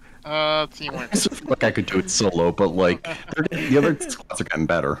 Teamwork. I feel like I could do it solo, but like the other squads are getting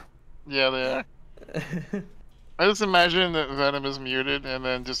better. Yeah, they are. I just imagine that Venom is muted and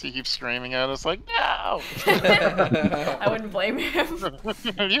then just he keeps screaming at us like, no! I wouldn't blame him.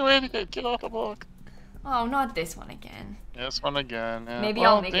 You idiot, get off the block. Oh, not this one again. This one again. Yeah. Maybe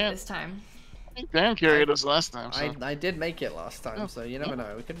Well, I'll make Dan, it this time. I think Dan carried us last time, so. I did make it last time, so you never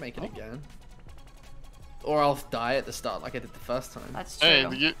know. We could make it again. Or I'll die at the start like I did the first time. That's true.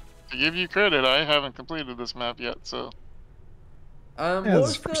 Hey, to give you credit, I haven't completed this map yet, so. Yeah, What there's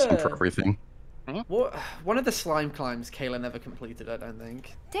was a percent for the... everything. What? One of the slime climbs Kayla never completed, I don't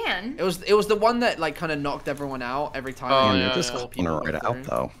think. Dan? It was the one that like kind of knocked everyone out every time. Oh, And yeah, you're just yeah. calling her right out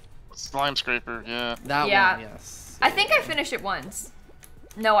though. Slime scraper, yeah. That Yeah. one, yes. I think I finished it once.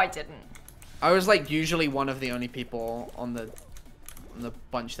 No, I didn't. I was like usually one of the only people on the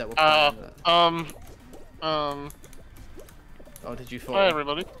bunch that were playing that. Oh, did you fall? Hi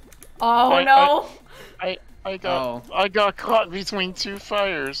everybody. Oh, no. I got caught between two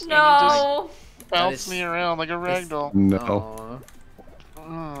fires. And it No. just bounced is- me around like a ragdoll. No.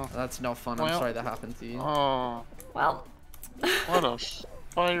 Aw, that's not fun. I'm Well- sorry that happened to you. Oh, Well. what a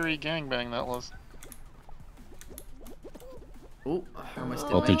fiery gangbang that was. Ooh, I almost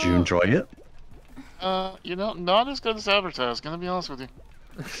Well, did. did you enjoy it? You know, not as good as advertised, gonna be honest with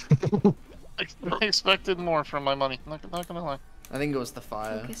you. I expected more from my money, not gonna lie. I think it was the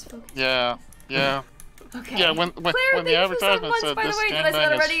fire. Focus. Yeah. Okay. Yeah, when Claire, the thank you for advertisement 7 months, said by the this way. Did I say that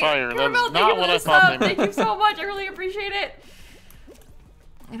gangbang is already? fire, that Caramel, is thank you not for what the I thought sub. they Thank meant. you so much. I really appreciate it.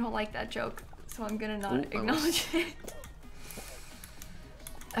 I don't like that joke, so I'm gonna not Ooh, acknowledge it.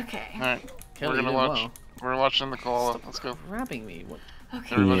 Okay. Alright, Kelly, we're you gonna did watch. well. We're watching the koala. Let's go. Grabbing me. What?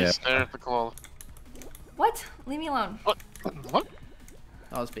 Okay. Everybody Yeah. stare at the koala. What? Leave me alone. What? What?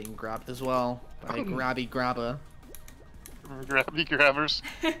 I was being grabbed as well by a grabby grabber. Grabby grabbers.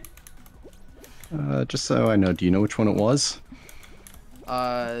 Just so I know, do you know which one it was?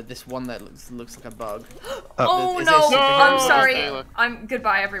 This one that looks like a bug. Oh is no! this I'm superhero? sorry. Taylor. I'm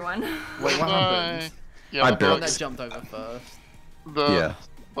goodbye, everyone. Wait, what happened? Yeah, I but The one barely- that jumped over first. the Yeah.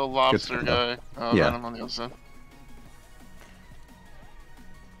 lobster to guy. know. Yeah. Venom on the other side.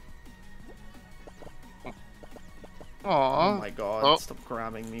 Oh Aww. my god! Oh. Stop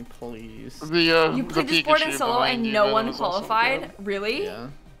grabbing me, please. The You the played this board in Pikachu solo behind and you, no Venom one is also qualified? grabbed. Really? Yeah.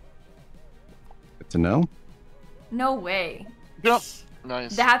 Good to know. No way. Yep.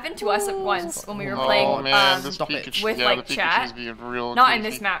 Nice. That happened to us once when we were Oh playing man, this Stop it. Pikachu, with, yeah, like, the chat. Pikachu's being real Not in goofy.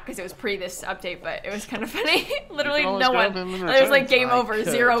 this map because it was pre this update, but it was kind of funny. Literally You can always no grab one. him in It was like return. game I over. could,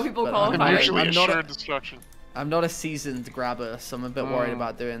 0 people but I'm And qualified. usually I'm not a- assured destruction. I'm not a seasoned grabber, so I'm a bit worried Mm.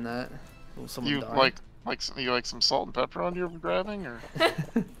 about doing that. Will someone You die? you like some salt and pepper on your grabbing, or?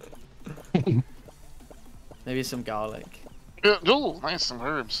 Maybe some garlic. Oh, nice, some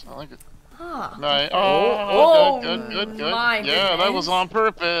herbs. I like it. Huh. Nice. Oh, Oh, good. my Yeah, that was goodness. on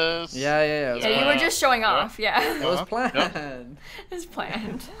purpose. Yeah. Yeah, you were just showing off. Yeah. It was Uh-huh. planned. It's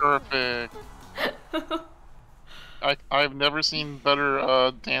planned. Perfect. I've never seen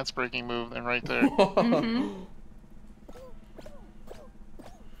better dance breaking move than right there. Mhm.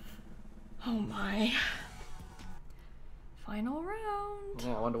 Oh my. Final round.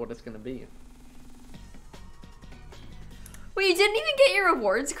 Oh, I wonder what it's gonna be. Wait, you didn't even get your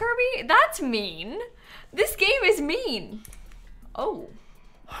rewards, Kirby? That's mean. This game is mean. Oh.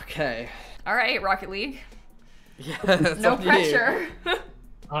 Okay. Alright, Rocket League. Yeah. That's No on you. pressure.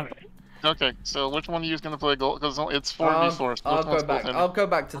 Okay, so which one of you is gonna play goal? Because it's 4v4. I'll So which go one's back. goaltending? I'll go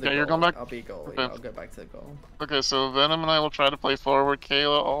back to the Okay, goal. you're going back? I'll be goal. Okay. Yeah, I'll go back to the goal. Okay, so Venom and I will try to play forward.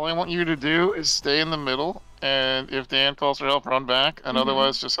 Kayla, all I want you to do is stay in the middle, and if Dan calls for help, run back, and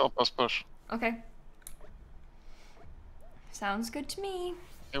otherwise just help us push. Okay. Sounds good to me.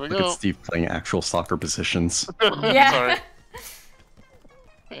 Here we Look go. at Steve playing actual soccer positions. Yeah. Sorry.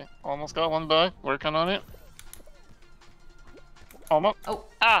 Okay, almost got one by. Working on it. Almost. Oh.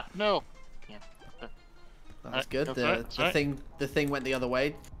 Ah, no. Yeah. Okay. That's Alright, good. that's The right, that's right. the thing went the other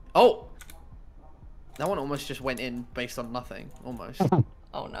way. Oh. That one almost just went in based on nothing. Almost.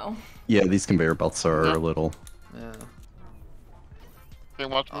 Oh no. Yeah, these conveyor belts are a little. Yeah. Okay,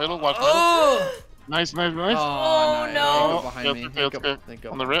 watch middle. Watch middle. Oh. Nice. Oh, Oh, They no. go behind me. Okay, They okay.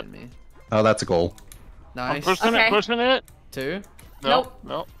 go On the behind rip. me. Oh, that's a goal. I'm Nice. pushing Okay. it. Pushing it. 2. Nope.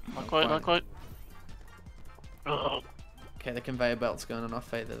 Nope. Not quite. Not quite. Ugh. Okay, the conveyor belt's going in our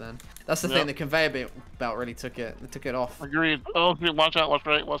favor then. That's the Yep. thing. The conveyor belt really took it. It took it off. Agreed. Oh, watch out. Watch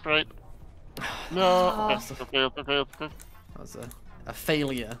right. Watch right. No. Okay. It's okay. It's okay. It's okay. That was a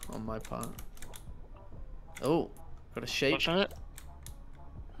failure on my part. Oh, got a shape. Pushing it.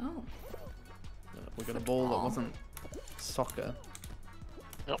 Oh. We got a ball that wasn't soccer.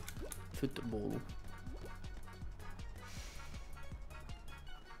 Yep. Football.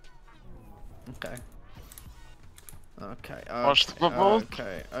 Okay. Okay. Watch the football.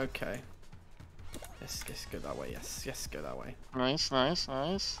 Okay. Yes, go that way. Yes, go that way. Nice. Nice.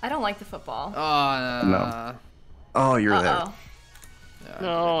 Nice. I don't like the football. Oh, No. Oh, you're there. Uh-oh. Yeah,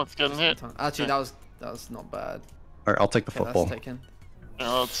 No, it's getting hit. Actually, Okay. that was not bad. All right, I'll take the Okay, football. that's taken.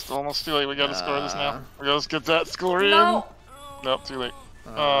 No, it's almost too late. We gotta score this now. We gotta get that score in. No. Nope, too late.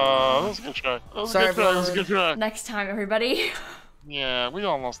 That was a good try. That was Sorry, a good try. That was a good try. Next time, everybody. Yeah, we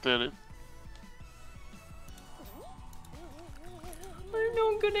almost did it. I'm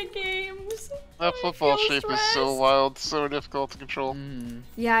no good at games. That football feel shape is so stressed. wild, so difficult to control.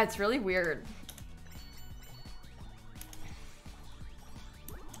 Yeah, it's really weird.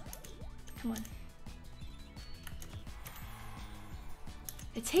 Come on.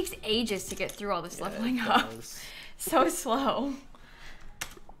 It takes ages to get through all this leveling it up. does. So slow.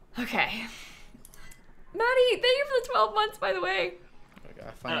 Okay. Maddie, thank you for the 12 months, by the way. Okay,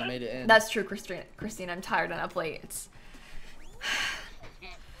 I finally made it in. That's true, Christine. I'm tired and up late. It's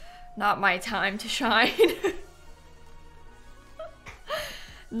not my time to shine.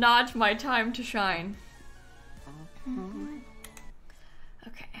 Not my time to shine.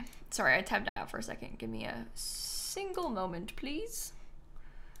 Okay. Sorry, I tabbed out for a second. Give me a single moment, please.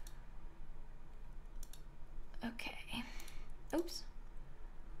 Okay. Oops.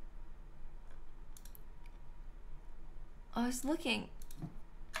 I was looking.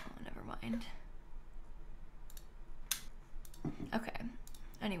 Oh, never mind. Okay.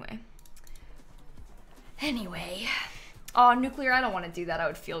 Anyway. Oh, nuclear, I don't want to do that. I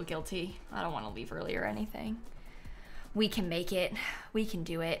would feel guilty. I don't want to leave early or anything. We can make it. We can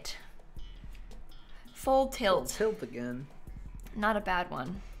do it. Full tilt. Tilt again. Not a bad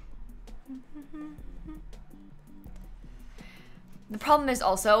one. The problem is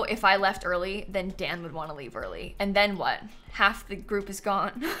also, if I left early, then Dan would want to leave early. And then what? Half the group is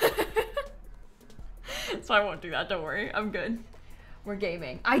gone. So I won't do that, don't worry. I'm good. We're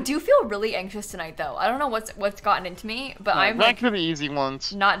gaming. I do feel really anxious tonight, though. I don't know what's gotten into me, but I'm Back like, to the easy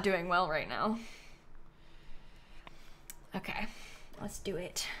ones. not doing well right now. Okay, let's do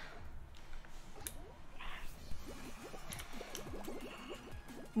it.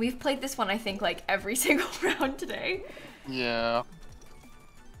 We've played this one, I think, like every single round today. Yeah.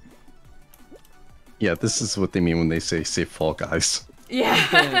 Yeah, this is what they mean when they say save Fall Guys.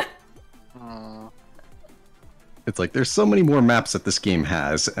 Yeah. It's like there's so many more maps that this game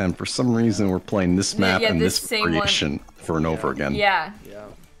has, and for some reason we're playing this map Yeah, and this this same one. creation over and over again. Yeah. Yeah.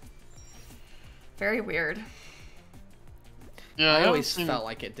 Very weird. Yeah, I I always seen felt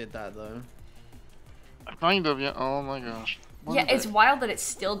like it did that though. kind of, yeah. Oh my gosh. What Yeah, is it's it? wild that it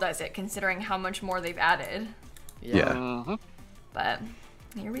still does it, considering how much more they've added. Yeah. Mhm. But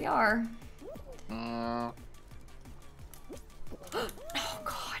here we are. Uh, Oh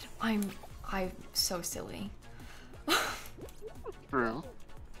God, I'm so silly. true.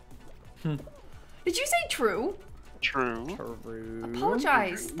 Did you say true? True.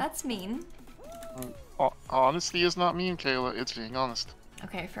 Apologize. That's mean. Honesty is not mean, Kayla. It's being honest.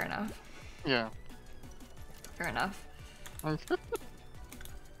 Okay, fair enough. Yeah. Fair enough.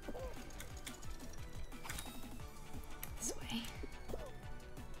 This way.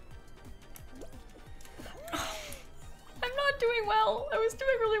 I'm not doing well. I was doing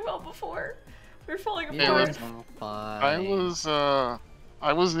really well before. We're falling apart. Kayla,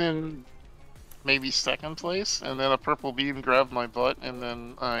 I was in maybe second place, and then a purple bean grabbed my butt, and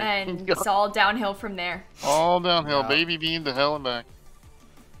then I And got it's all downhill from there. all downhill. Yeah. Baby bean to hell and back.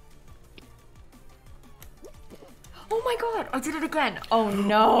 Oh my God, I did it again. Oh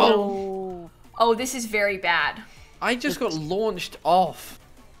no. Oh, this is very bad. I just got launched off.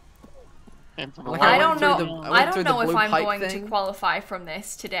 Into the Like, I went don't through know. the- I I went don't through the know if blue I'm pipe going to thing. qualify from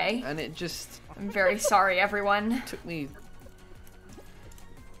this today. And it just I'm very sorry, everyone. took me.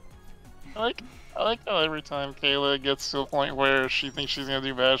 I like how every time Kayla gets to a point where she thinks she's gonna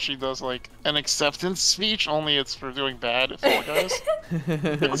do bad, she does like an acceptance speech, only it's for doing bad at Fall Guys.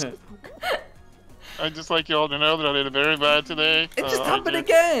 I'd just like you all to know that I did very bad today. It just I happened did-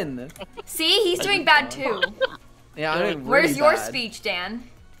 again. See, he's doing bad too. Yeah, I did Where's really your bad. speech, Dan?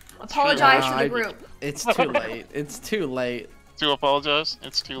 Apologize to I- the group. It's too late. It's too late. to apologize.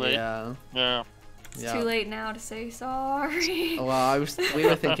 It's too late. Yeah. Yeah. It's too late now to say sorry. Well, we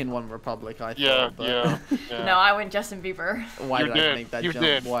were thinking One Republic, I thought. But Yeah. No, I went Justin Bieber. Why You did I did. make that You jump?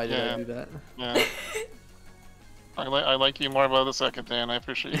 did. Why did Yeah. I do that? Yeah. I like you more by the second, Dan. I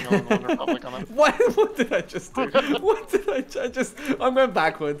appreciate you going One Republic on that. What did I just do? What did I just? I'm going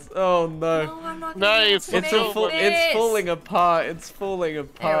backwards. Oh no. No, I'm not No, gonna it's make It's this. falling apart. It's falling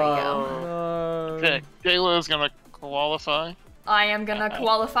apart. go. No. Okay, Kayla is gonna qualify. I am gonna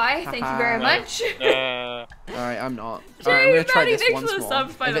qualify. Thank you very much. Uh, Alright, I'm not. Jerry, Alright, I'm gonna try Maddie, this thanks once for the more.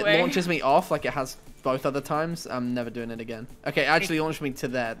 subs, by if the it way. launches me off like it has both other times, I'm never doing it again. Okay, actually launch me to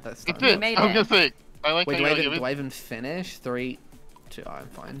there this time. it did. made I was it. gonna say. I like Wait, how do you I even finish? 3, 2, I'm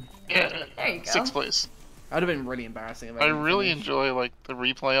fine. Yeah. There you go. 6th place. That would have been really embarrassing if I I didn't really finish. enjoy like the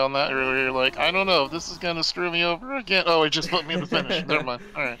replay on that where you're like, I don't know if this is gonna screw me over again. Oh, it just put me in the finish. Never mind.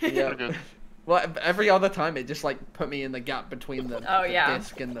 Alright, Yeah. we're good. Well, every other time it just like put me in the gap between the, Oh, the yeah.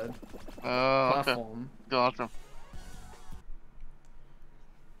 disc and the Oh, okay. platform. Gotcha.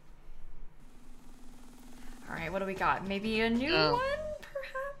 Alright, what do we got? Maybe a new Yeah. one,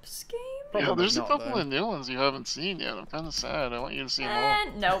 perhaps, game? Yeah, Probably there's a not, couple though. of new ones you haven't seen yet. I'm kind of sad. I want you to see them all.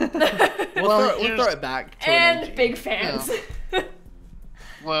 And nope. We'll here's- throw it back to and an OG. big fans.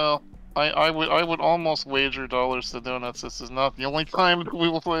 Well, I would almost wager dollars to donuts. This is not the only time we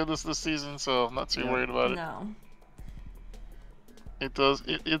will play this season, so I'm not too Yeah. worried about it. No. It does.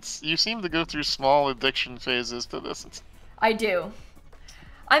 It's you seem to go through small addiction phases to this. I do.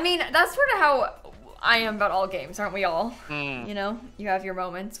 I mean, that's sort of how I am about all games, aren't we all? Hmm. You know, you have your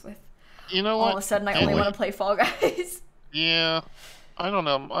moments with You know all what? of a sudden I Can't only wait. want to play Fall Guys. Yeah, I don't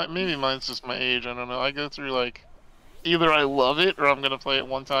know. Maybe mine's just my age. I don't know. I go through like, either I love it or I'm gonna play it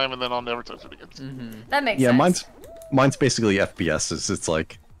one time and then I'll never touch it again. Mm-hmm. That makes Yeah, sense. mine's basically FPSs. It's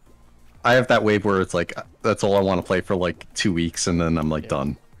like I have that wave where it's like that's all I want to play for like 2 weeks and then I'm like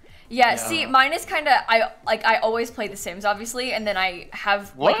done. Yeah, see, mine is kind of I always play The Sims, obviously, and then I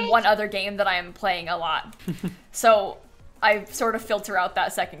have like What? one other game that I am playing a lot. So I sort of filter out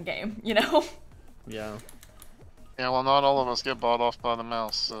that second game, you know? Yeah. Yeah, well, not all of us get bought off by the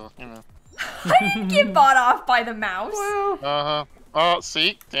mouse, so you know. I didn't get bought off by the mouse. Uh-huh. Oh,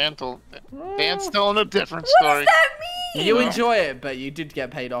 see? Dan's telling a different What story. does that mean? You enjoy it, but you did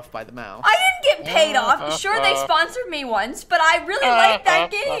get paid off by the mouse. I didn't get paid off. Sure, they sponsored me once, but I really like that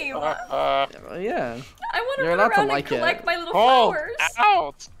game. Yeah. I want to You're run allowed to around like and it. collect my little Called flowers.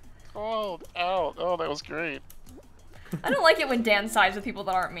 out! Called out! Oh, that was great. I don't like it when Dan sides with people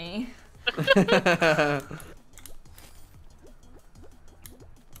that aren't me.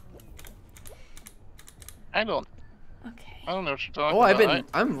 I don't Okay. know what you're talking Oh, about.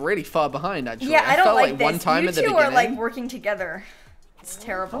 I'm really far behind actually. Yeah, I don't felt like this. one time you at the two beginning. are like working together. It's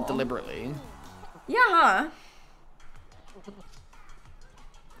terrible. Not deliberately. Yeah, huh?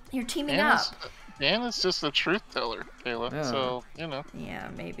 You're teaming up. Dan is just a truth teller, Kayla. Yeah. So, you know, Yeah,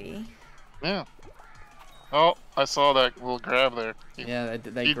 maybe. yeah. Oh, I saw that little grab there. He Yeah,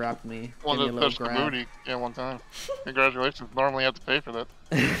 they He grabbed me. Gave me wanted a to little touch the grab. booty one time. Congratulations. Normally you have to pay for that.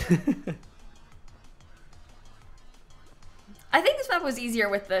 I think this map was easier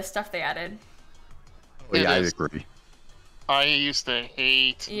with the stuff they added. It Yeah, I is. agree. I used to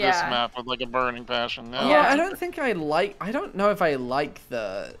hate this Yeah. map with like a burning passion. Now, Yeah, Yeah. I don't think I like. I don't know if I like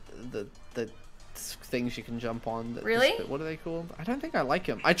the things you can jump on. Really? What are they called? I don't think I like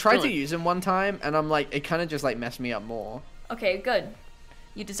them. I tried to Really? use them one time, and I'm like, it kind of just like messed me up more. Okay, good.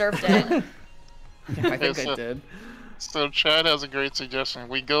 You deserved it. Yeah, I think Okay, I so- did. So Chad has a great suggestion.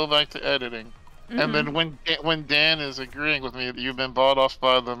 We go back to editing, and then when Dan is agreeing with me that you've been bought off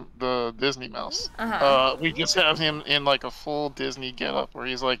by the Disney mouse, we just have him in like a full Disney getup where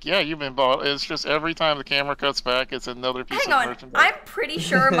he's like, "Yeah, you've been bought." It's just every time the camera cuts back, it's another piece Hang of on. merchandise. I'm pretty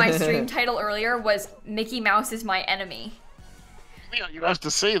sure my stream title earlier was Mickey Mouse is my enemy. Yeah, you have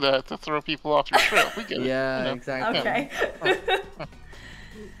to say that to throw people off your trail. We get it. Yeah, you know. exactly. Okay.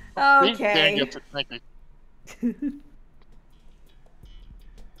 Dan Okay. gets it. Thank you.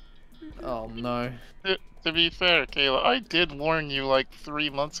 Oh no. To be fair, Kayla, I did warn you like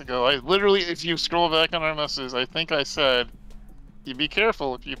 3 months ago. I literally, if you scroll back on our messages, I think I said, "You be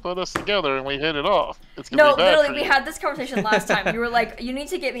careful if you put us together and we hit it off. It's gonna No, be bad literally, for we you." had this conversation last time. You were like, you need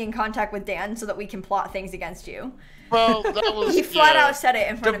to get me in contact with Dan so that we can plot things against you. Well, that was. He flat yeah. out said it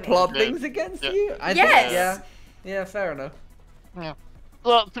in To front of me. plot Yeah. things against Yeah. you? I Yes! Think, yeah, fair enough. Yeah.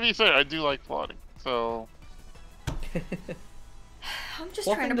 Well, to be fair, I do like plotting. So I'm just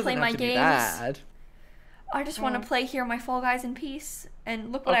Plotting trying to play doesn't my have to be games. bad. I just want to play here my Fall Guys in peace,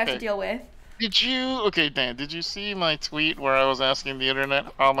 and look what I have to Okay. deal with. did you? Okay, Dan, did you see my tweet where I was asking the internet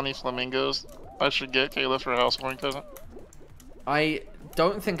how many flamingos I should get Kayla for a housewarming present? I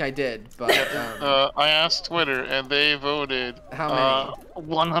don't think I did, but I asked Twitter, and they voted. How many?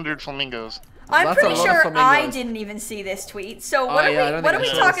 100 flamingos. I'm That's a pretty lot of sure I flamingos. didn't even see this tweet. So Oh, what yeah, I are don't we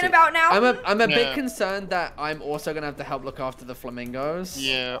think I saw talking this. about now? I'm a bit Yeah. concerned that I'm also gonna have to help look after the flamingos.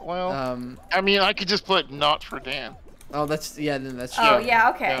 Yeah, well, Um. I mean, I could just put not for Dan. Oh, that's then that's Oh true. yeah,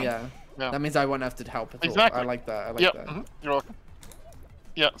 okay. Yeah. Yeah. That means I won't have to help at all. Exactly. I like that. I like Yep, that. you're welcome.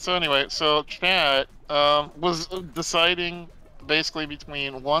 Yeah, so anyway, so chat was deciding basically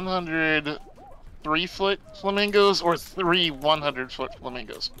between 100 3-foot flamingos or 3 100-foot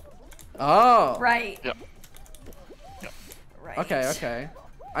flamingos. Oh. Right. Yep. Right. Okay.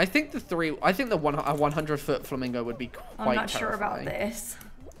 I think the 100-foot flamingo would be quite I'm not sure about terrifying. this.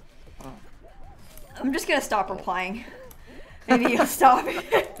 I'm just gonna stop replying. Maybe you'll stop.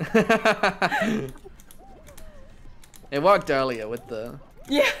 It worked earlier with the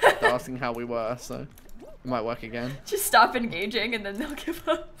Yeah. asking how we were, so it might work again. Just stop engaging and then they'll give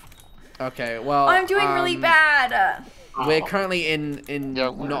up. Okay, well, I'm doing really bad. We're currently in Yeah,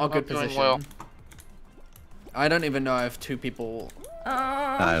 we're not a good not doing position. well. I don't even know if 2 people.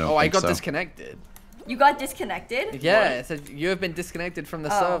 I don't Oh, I think got so. disconnected. You got disconnected? Yeah, it said you have been disconnected from the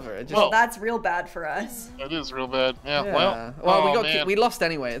Oh. server. It just, Well, That's real bad for us. It is real bad. Yeah, yeah. well. Well, oh, man. we lost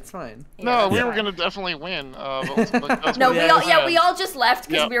anyway. It's fine. No, we Yeah, were it's gonna definitely win. But that's No, what Yeah, it was. we all just left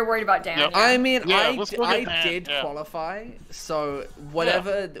because Yep. we were worried about Dan. Yep. Yeah. I mean, Yeah, I let's look at that, did yeah. qualify, so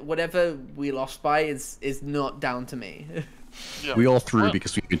whatever we lost by is not down to me. Yeah. We all threw Well,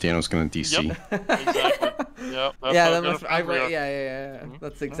 because we knew Dan was going to DC. Yep. Exactly. Yep. That's Yeah, how that good must. of friends we are. Yeah.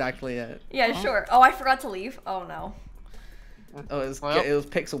 That's exactly it. Yeah, sure. Oh, I forgot to leave. Oh no. Oh, it was Well.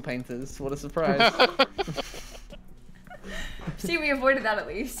 Pixel Painters. What a surprise. See, we avoided that at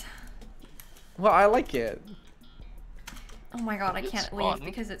least. Well, I like it. Oh my god, I It's can't leave fun.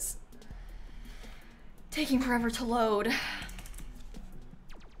 because it's taking forever to load.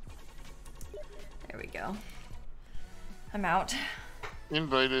 There we go. I'm out.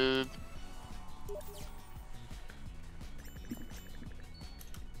 Invited.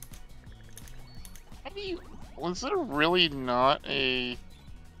 How do you? Was there really not a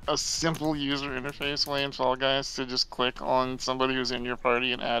simple user interface way in Fall Guys to just click on somebody who's in your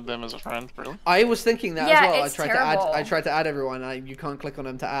party and add them as a friend? Really? I was thinking that Yeah, as well. it's I terrible. tried to add everyone. You can't click on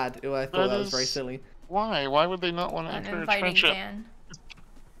them to add. I thought that was very silly. Why? Why would they not want to I'm encourage inviting friendship? Dan.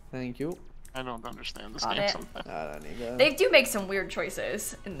 Thank you. I don't understand this Got game it. sometimes. I don't need that. They do make some weird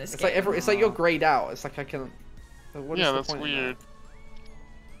choices in this It's game. like it's like you're grayed out. It's like I can. What is Yeah, the that's point in weird. that?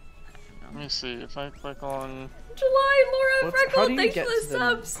 Let me see if I click on. July, Laura, How Freckle, do you thanks get for the to the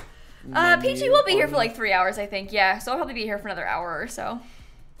subs. menu PG will be here on- for like 3 hours, I think. Yeah, so I'll probably be here for another hour or so.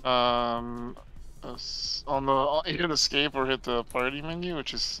 On the hit escape or hit the party menu,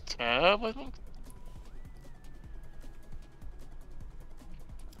 which is tab, I think.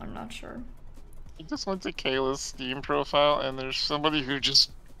 I'm not sure. I just went to Kayla's Steam profile and there's somebody who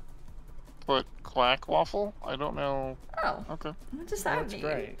just put quack waffle. I don't know. Oh, Okay, what does Oh, that that's mean?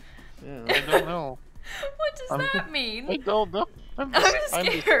 great. Yeah. I don't know. What does I'm- that mean? I don't know. I'm I'm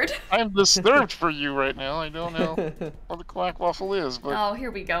scared. I'm disturbed for you right now. I don't know what the quack waffle is, but Oh, here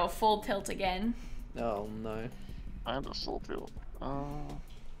we go. Full tilt again. Oh no. I have a full tilt.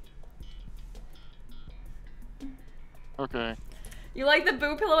 Okay. You like the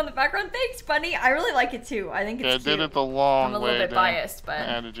boo pillow in the background? Thanks, Bunny. I really like it too. I think it's Yeah, I cute. did it the long I'm a way. little bit Dan. biased, but I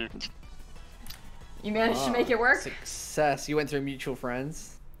added you. you managed to Wow. make it work. Success. You went through mutual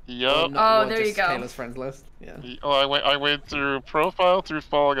friends. Yup. Oh, there you go. Kayla's friends list. Yeah. Oh, I went through profile through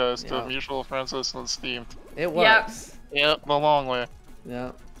Fall Guys to Yeah. mutual friends list on Steam. It works. Yep, the long way.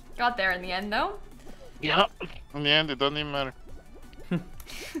 Yeah. Got there in the end, though. Yep. In the end, it doesn't even matter.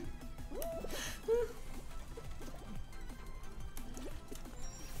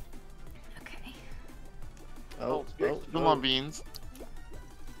 Okay. Oh. Come on, beans.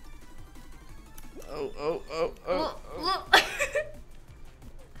 Oh.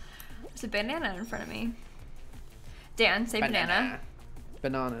 There's a banana in front of me. Dan, say banana.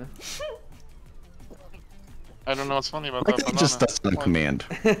 Banana. I don't know what's funny about I that think banana. it just does it on command.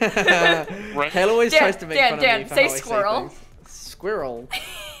 Right? Kayla always Dan, tries to make Dan, fun Dan, of me for say how I squirrel. things. Squirrel.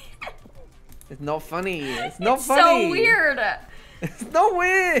 It's not funny. It's not It's funny. so weird. It's not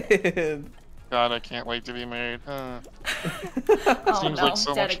weird. God, I can't wait to be married. Oh Seems no, like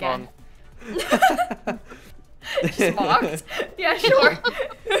so dead much again. fun. Just mocked. Yeah, sure.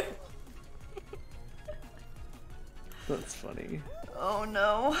 That's funny. Oh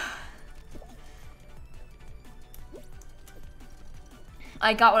no.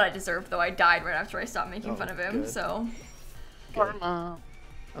 I got what I deserved, though. I died right after I stopped making Oh, fun of him, good. so. Karma.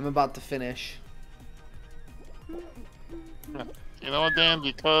 I'm about to finish. You know what, Dan?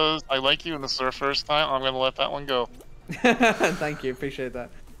 Because I like you and this is our first time, I'm gonna let that one go. Thank you, appreciate that.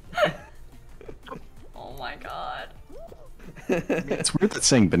 Oh my god. It's weird that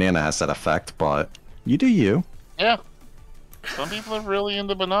saying banana has that effect, but you do you. Yeah. Some people are really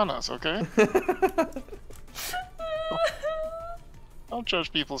into bananas, okay? Don't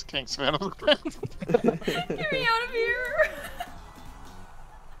judge people's kinks, man. Get me out of here.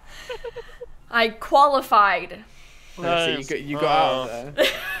 I qualified. Nice. So you got out of there.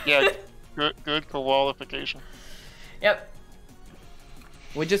 Yeah, good qualification. Yep.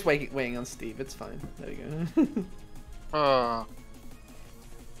 We're just waiting on Steve. It's fine. There you go.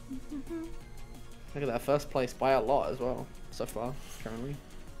 Look at that, first place by a lot as well so far currently.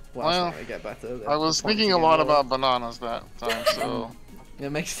 Well, it's not gonna get better. I was thinking a lot about bananas that time, so it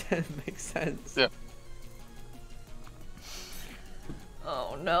makes sense. Makes sense. yeah.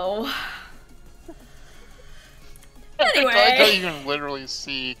 Oh no. I like how Anyway. you can literally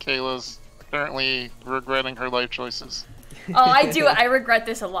see Kayla's currently regretting her life choices. Oh, I do. I regret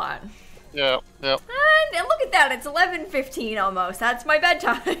this a lot. Yeah, yeah. And look at that. It's 11:15 almost. That's my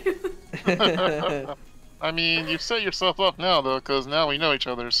bedtime. I mean, you've set yourself up now, though, because now we know each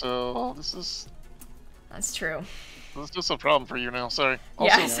other, so this is That's true. just a problem for you now, sorry.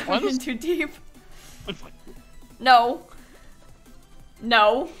 Also, Yes, why I'm in does- too deep. No.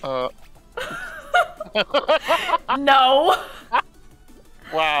 No. No.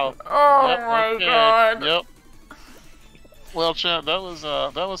 Wow. Oh Yep, my okay, god. Yep. Well, chat, that was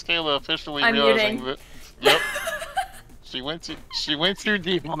Kayla officially I'm realizing muting. that. Yep. She went too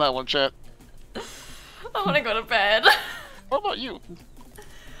deep on that one, chat. I want to go to bed. What about you?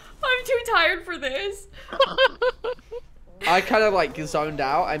 I'm too tired for this. I kind of like zoned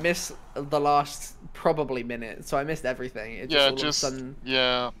out. I missed the last probably minute, so I missed everything. It Yeah, all of a sudden,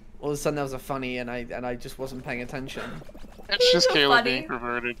 yeah. all of a sudden there was a funny, and I just wasn't paying attention. It's just so Kayla funny. being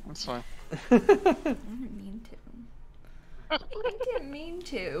perverted. It's fine. I didn't mean to. I didn't mean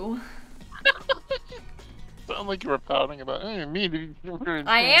to. Sound like you were pouting about. I didn't mean to be.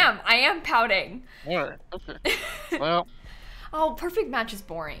 I am pouting. Alright, okay. Well, Oh, perfect match is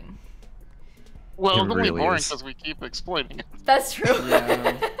boring. well, It it's only really boring is. because we keep exploiting it. That's true.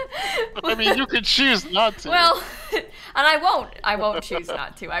 Yeah. I mean, you could choose not to. Well, and I won't choose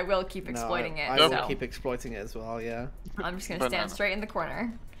not to. I will keep exploiting no, it. I so will keep exploiting it as well. Yeah. I'm just gonna Banana. stand straight in the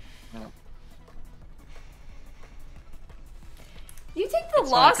corner. Yeah. You take the It's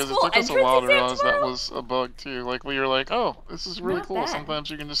law because it school took us entrance a while to exam realize that tomorrow? was a bug too. Like we were like, oh, this is really Not cool. bad. Sometimes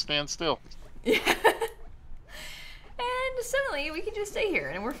you can just stand still. Yeah. And suddenly we can just stay here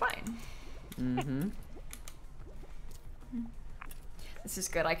and we're fine. Mm-hmm. This is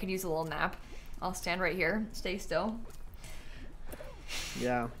good. I could use a little nap. I'll stand right here. Stay still.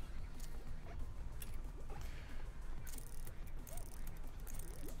 Yeah.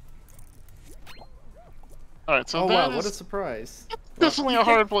 Alright, so Oh that wow, what a is surprise. definitely a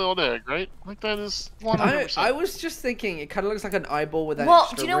hard-boiled egg, right? Like that is 100%. I was just thinking, it kind of looks like an eyeball with Well,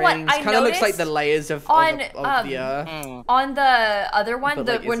 extra do you know what? rings. I Kind of looks like noticed the layers of on, the earth. Mm. On the other one, But,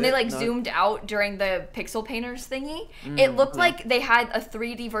 the like, is when they it like not- zoomed out during the pixel painters thingy, it looked like they had a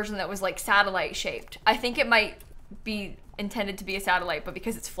 3D version that was like satellite shaped. I think it might be intended to be a satellite, but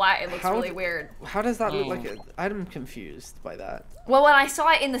because it's flat, it looks How really d- weird. How does that look like it? I'm confused by that. Well, when I saw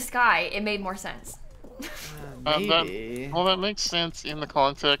it in the sky, it made more sense. Maybe. That makes sense in the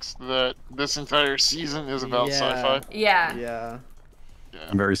context that this entire season is about Yeah. sci-fi. Yeah. Yeah.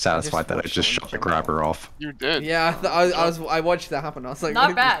 I'm very satisfied that I watched just him shot the jump grabber off. You did. Yeah, I watched that happen. I was like,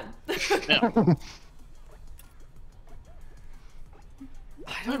 Not bad. Yeah.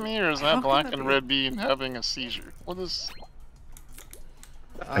 Is that me or is how that can black that and be? red bean having a seizure? What is?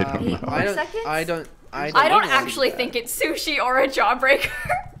 I don't know. I don't. Seconds? I don't. I don't see actually that. think it's sushi or a jawbreaker.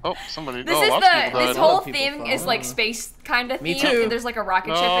 Oh, somebody. This oh, is lots of people this died. whole Lot of people theme fell. is like space kind of Me theme. too. There's like a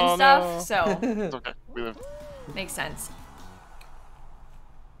rocket ship No, and stuff, no. so It's okay. We live. makes sense.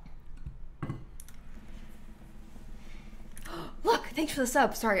 Look, thanks for the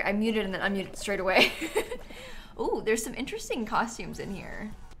sub. Sorry, I muted and then unmuted straight away. Ooh, there's some interesting costumes in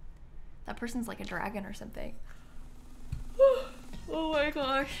here. That person's like a dragon or something. Oh my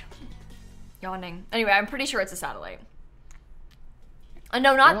gosh. Yawning. Anyway, I'm pretty sure it's a satellite.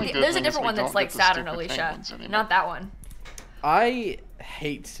 No, not only the, good there's a thing is different we one that's don't like get the Saturn, stupid Alicia. penguins anymore. Not that one. I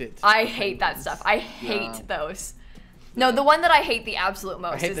hate it. I hate that stuff. I hate those. No, the one that I hate the absolute I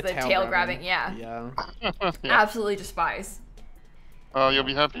most hate is the the tail grabbing. Yeah. Yeah. Yeah. Absolutely despise. You'll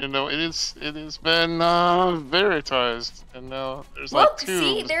be happy to know it has been veritized, and now there's Look, like two.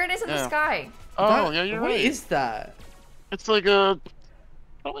 see, there it is in the Yeah. sky. Oh, That- yeah, you're what right. is that? It's like a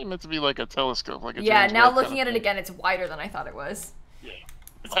Probably meant to be like a telescope, like a Yeah, James now Webb looking kind at of it again, it's wider than I thought it was. thing.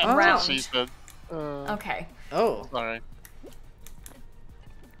 It's Yeah. round. She said. Okay. Oh. Sorry.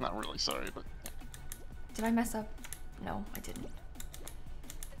 Not really sorry, but. Did I mess up? No, I didn't.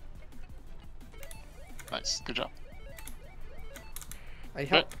 Nice. Good job. I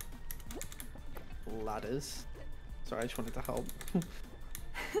help. Ladders. Sorry, I just wanted to help.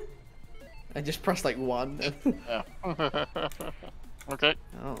 I just pressed like 1. Yeah. Okay.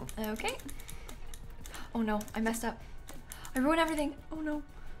 Oh. Okay. Oh no, I messed up. I ruined everything. Oh no.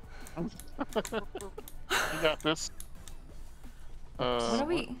 You got this. What are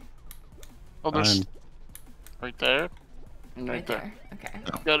we? Oh, there's right there. And Right there. Okay.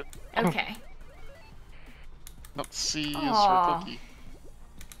 Got it. Okay. Not C is Aw. for cookie.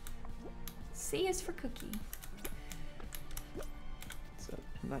 C is for cookie. So,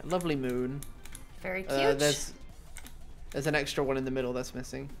 lovely moon. Very cute. There's an extra one in the middle that's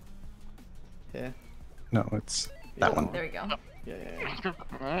missing. Here. No, it's that one. There we go. Yeah.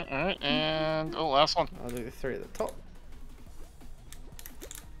 Alright, and last one. I'll do the 3 at the top.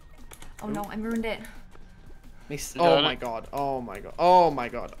 Oh no, I ruined it. got Oh it? my god. Oh my god. Oh my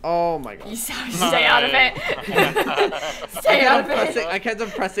god. Oh my god. You stay out of it. Stay out of it. I kept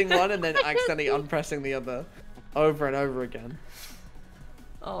on pressing one and then accidentally unpressing the other over and over again.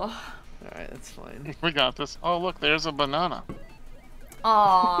 Oh. Alright, that's fine. We got this. Oh, look, there's a banana.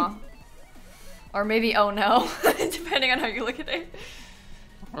 Aw. Or maybe oh no, depending on how you look at it.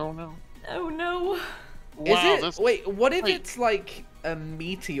 Oh no. Oh no. Wow, Is it? this. Wait, what if wait. it's like a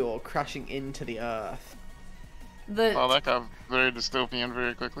meteor crashing into the Earth? Oh, that got very dystopian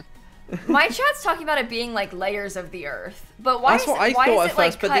very quickly. My chat's talking about it being like layers of the Earth, but why That's is what I it, why thought is at it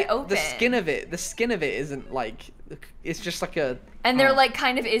like first, cut but open? the skin of it isn't like. It's just like a. And they're like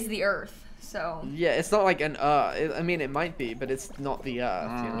kind of is the Earth, so. Yeah, it's not like an I mean, it might be, but it's not the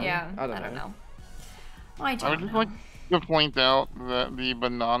Earth. You know? Yeah, I don't know. I I would don't just know. like to point out that the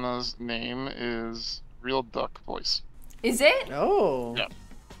banana's name is Real Duck Voice. Is it? Oh. Yeah.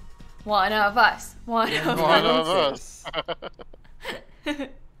 One of us. One of One us. of us.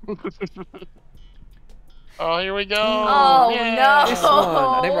 Oh, here we go. Oh, Yay. no. This one.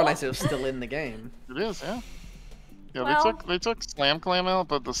 I didn't realize it was still in the game. It is, yeah. Yeah, Well- they took Slam Clam out,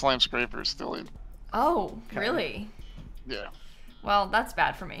 but the Slime Scraper is still in. Oh, Okay. really? Yeah. Well, that's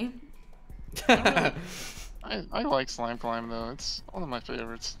bad for me. I like Slime Climb though. It's one of my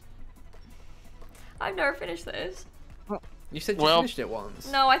favorites. I've never finished this. You said you Well- finished it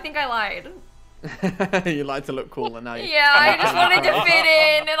once. No, I think I lied. You like to look cool and now you. Yeah, I just wanted to fit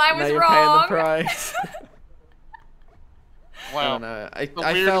in, and I now was you're wrong. paying the price. I Wow. don't know. I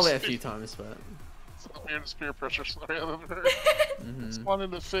weirdest failed it a thing. few times, but. It's the weirdest peer pressure story I've ever heard. Just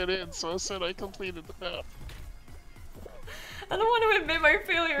wanted to fit in, so I said I completed the path. I don't want to admit my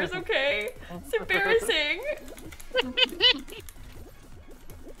failures, okay? It's embarrassing.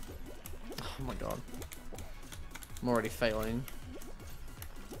 Oh my god. I'm already failing.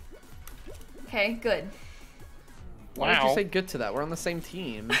 Okay, good. Why did you Wow. say good to that? We're on the same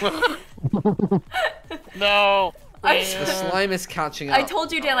team. No. The man. slime is catching up. I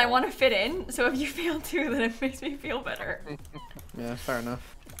told you, Dan, I want to fit in, so if you fail too, then it makes me feel better. Yeah, fair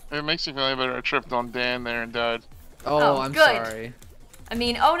enough. It makes me feel better. I tripped on Dan there and died. Oh, Oh, I'm good. sorry. I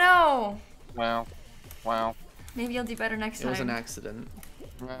mean, oh no! Wow. Wow. Maybe I'll do better next It time. was an accident.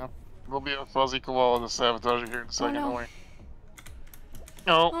 Yeah. We'll be a fuzzy koala to sabotage you here in a second. no. Don't worry.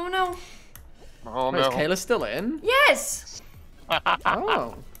 No. Oh no. Oh Wait, is no. Kayla still in? Yes!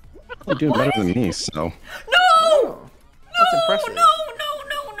 Oh. You're doing better than me, so. No! Oh. That's impressive. No!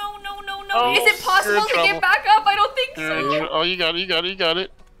 Oh, Is it possible you're in to trouble. get back up? I don't think Here, so. oh, you got it. You got it. You got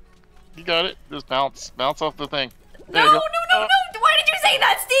it. You got it. Just bounce. Bounce off the thing. No, There no, you no, go. no! Why did you say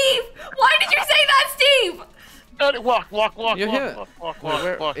that, Steve? Why did you say that, Steve? Got it. Walk. Walk. Walk. You're walk, here. walk. Walk. Wait, Walk.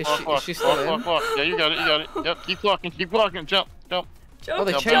 where- Walk. is Walk. she- Walk. is she still walk, in? Walk. Walk. Yeah, you got it. You got it. Yep. Keep walking. Keep walking. Jump. Jump. Jump, Oh,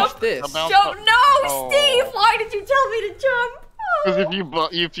 they Now changed bounce. this. Now bounce Jump. up. No, Oh. Steve! Why did you tell me to jump?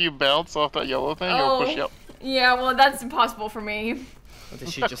 Because if you bounce off that yellow thing, it'll push you up. Yeah, well, that's impossible for me. Or did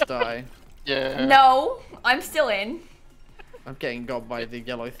she just die? Yeah. No, I'm still in. I'm getting got by the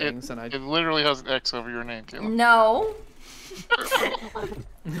yellow It, things and I it literally has an X over your name, Caleb. No.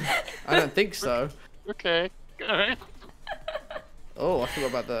 don't think so. Okay. Alright. Oh, I forgot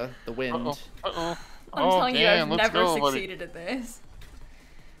about the wind. Uh-oh. Uh-oh. I'm Oh, telling you, Dan, I've let's never go, buddy. succeeded at this.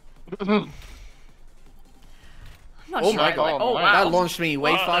 I'm not Oh sure. my I God, like, oh, wow. wow. That launched me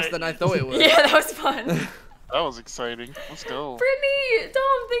way Why? faster than I thought it would. Yeah, that was fun. That was exciting. Let's go. Brittany,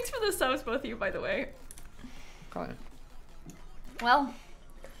 Dom, thanks for the subs, both of you, by the way. Okay. Well,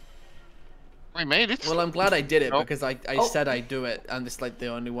 We made it. Well, I'm glad I did it Nope. because I Oh. said I'd do it, and it's like the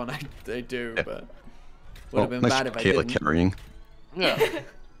only one I do, but would Well, have been nice bad job, if I Kayla didn't. carrying. Yeah.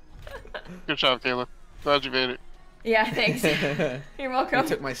 Good job, Kayla. Glad you made it. Yeah, thanks. You're welcome. You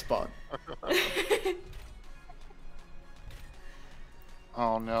took my spot.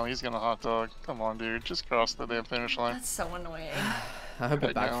 Oh no, he's gonna hot dog. Come on, dude. Just cross the damn finish line. That's so annoying. I hope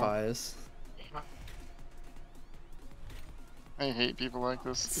it I know. backfires. I hate people like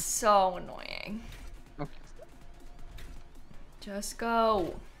this. So annoying. Just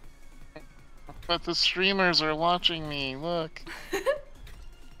go. But the streamers are watching me. Look.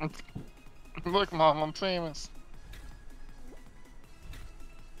 Look, Mom, I'm famous.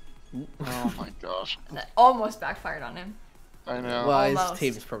 Oh my gosh. That almost backfired on him. I know. Well, his Almost.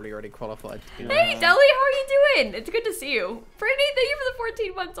 team's probably already qualified. To be Hey, honest. Deli, how are you doing? It's good to see you. Brittany, thank you for the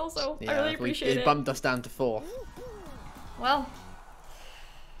 14 months also. I really appreciate it it. bumped us down to 4th. Well, Not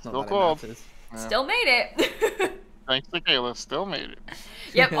Still that it called. matters. Yeah. still made it. Thanks to Kayla, still made it.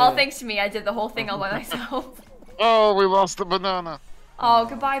 Yep, all thanks to me. I did the whole thing all by myself. Oh, we lost the banana. Oh,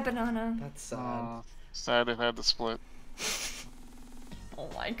 goodbye, banana. That's sad. Sad it had to split. Oh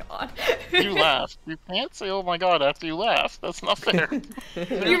my god. You laughed. You can't say "oh my god" after you laugh. That's not fair. You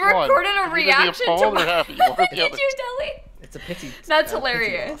There's one. recorded a You're either reaction to appalled my... or happy. One or the Did other. you, Deli? It's a pity. That's pity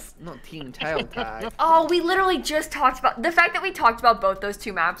hilarious. loss, not Team Tail Tag. Oh, we literally just talked about... The fact that we talked about both those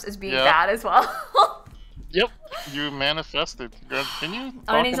two maps as being Yeah. bad as well. Yep, you manifested. Can you talk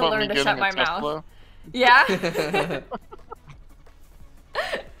I need to about learn me to getting shut a my Tesla? mouth. Yeah?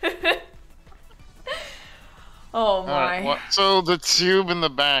 Oh my. So the tube in the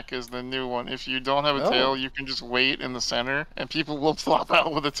back is the new one. If you don't have a Oh. tail, you can just wait in the center, and people will flop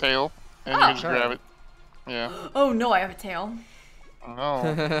out with a tail, and you can just Okay. grab it. Yeah. Oh no, I have a tail. No.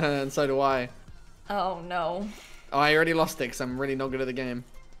 And so do I. Oh no. Oh, I already lost it because I'm really not good at the game.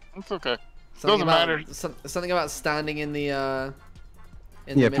 It's okay. Something Doesn't about, matter. Something about standing in the Yeah,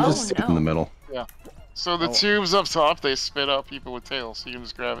 the if you middle. just stick in the middle. So the Oh. tubes up top, they spit out people with tails, so you can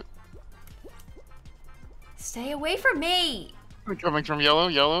just grab it. Stay away from me. Coming from yellow,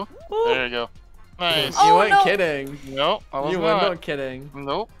 yellow. Ooh. There you go. Nice. Oh, You weren't no. kidding. Nope, I was You were not. not kidding.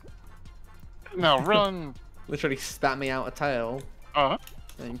 Nope. Now run. Literally spat me out a tail. Uh-huh.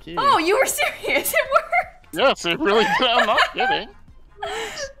 Thank you. Oh, you were serious. It worked. Yes, it really did. I'm not kidding.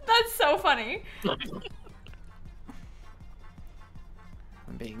 That's so funny.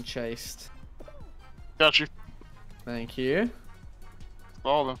 I'm being chased. Got you. Thank you.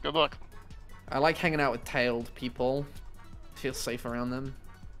 All of them. Good luck. I like hanging out with tailed people. Feel safe around them.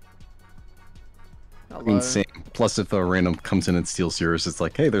 I Hello. mean, same. Plus, if a random comes in and steals yours, it's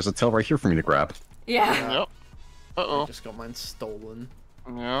like, hey, there's a tail right here for me to grab. Yeah. Yep. I Uh-oh. just got mine stolen.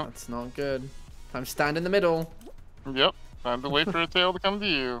 Yeah. That's not good. I'm stand in the middle. Yep. Time to wait for a tail to come to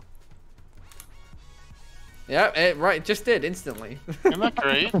you. Yeah, it right, just did instantly. Isn't that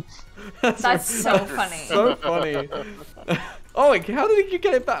great? That's so funny. so funny. Oh, like, how did you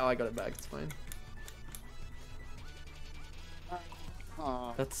get it back? Oh, I got it back. It's fine.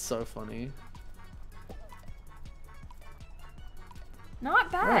 Aw. That's so funny.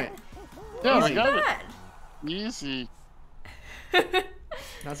 Not bad. Right. Yeah, Not I got bad. it. Easy.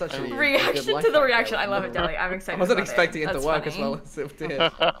 That's actually a good Reaction life to the hack, reaction. though. I love it, Deli. I'm excited. I wasn't about expecting it to That's work as funny. well as it did.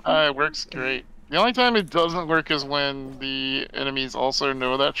 It works great. The only time it doesn't work is when the enemies also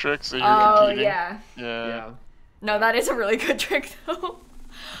know that trick, so you're Oh competing. yeah. Yeah. Yeah. No, that is a really good trick though.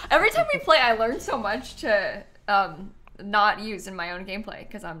 Every time we play, I learn so much to not use in my own gameplay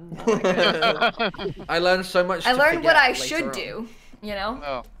because I'm not that good. I learned so much. I to learned what forget I later should on. do, you know.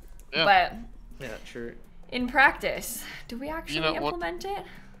 Oh. Yeah. But Yeah, true. in practice, do we actually know what- implement it?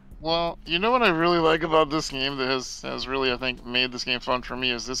 Well, you know what I really like about this game that has really, I think, made this game fun for me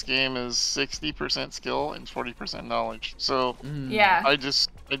is this game is 60% skill and 40% knowledge. So Yeah. I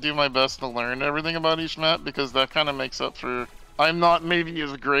do my best to learn everything about each map because that kind of makes up for. I'm not maybe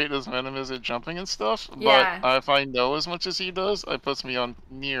as great as Venom is at jumping and stuff, Yeah. but if I know as much as he does, it puts me on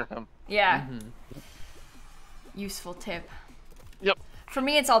near him. Yeah. Mm-hmm. Useful tip. Yep. For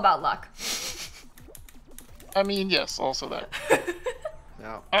me, it's all about luck. I mean, yes, also that.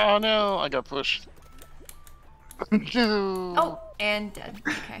 Yeah. Oh no, I got pushed. No. Oh, and dead.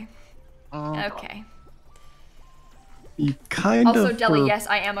 Okay. Oh, Okay. You kind Also, of Deli, were yes,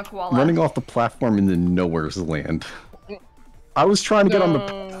 I am a koala. running off the platform into nowhere's land. I was trying to get on the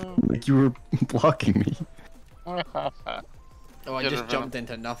No. like you were blocking me. Oh, I Get just her, jumped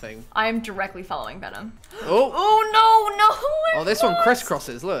into nothing. I am directly following Venom. Oh. Oh no, no! Oh, I'm this one lost.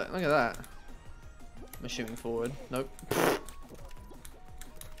 crisscrosses. Look at that. I'm shooting forward. Nope.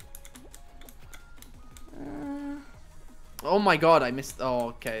 Oh my god, I missed. Oh,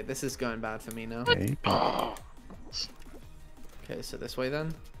 okay. This is going bad for me now. Okay. Okay, so this way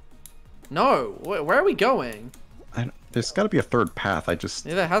then. No, where are we going? There's got to be a third path. I just.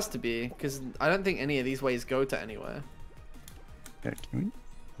 Yeah, there has to be, because I don't think any of these ways go to anywhere. Yeah, we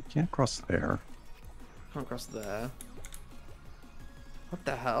can't cross there. Can't cross there. What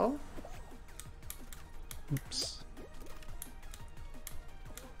the hell? Oops.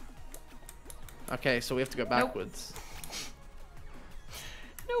 Okay, so we have to go backwards.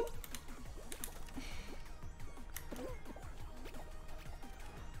 Nope.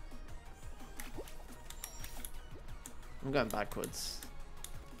 I'm going backwards.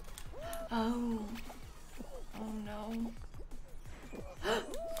 Oh. Oh no.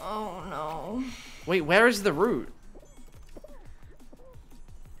 Oh no. Wait, where is the route?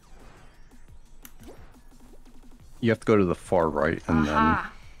 You have to go to the far right and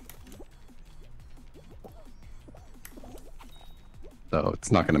Aha. then. So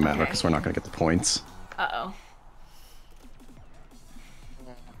it's not going to matter Okay. because we're not going to get the points. Uh-oh.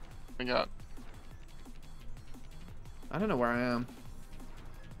 We got. I don't know where I am.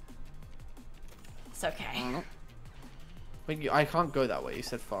 It's okay. Wait, I can't go that way. You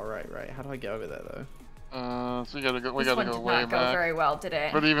said far right, right? How do I get over there though? So we gotta go. We This gotta one go did way not go back. very well, did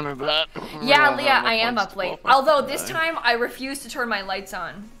it? But even at that. we Yeah, don't Leah, have I enough am points up to late. qualify. Although this No. time I refused to turn my lights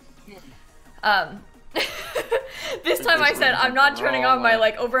on. This time I said I'm not turning on my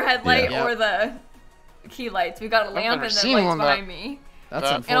like overhead light Yeah. or the key lights. We've got a lamp never and then seen lights one that- behind me. That's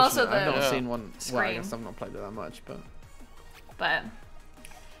That- unfortunate. And also I've the not seen one. Well, I screen. guess I've not played it that much, but But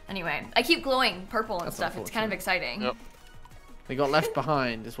anyway, I keep glowing purple and That's stuff. It's kind of unfortunate. exciting. Yep. we got left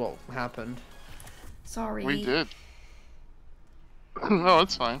behind. Is what happened. Sorry. We did. No,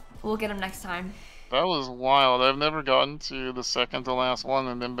 it's fine. We'll get them next time. That was wild. I've never gotten to the second to last one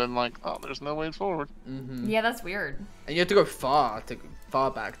and then been like, oh, there's no way forward. Mm-hmm. Yeah, that's weird. And you have to go far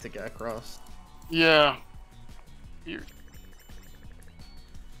back to get across. Yeah. Weird.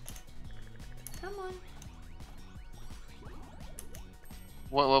 Come on.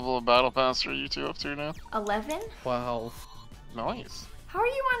 What level of battle pass are you two up to now? 11? 12. Nice. How are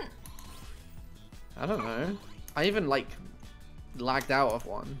you on? I don't know. I even like lagged out of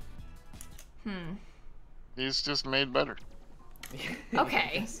one. He's just made better.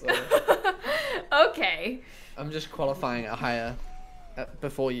 Okay. So, Okay. I'm just qualifying at higher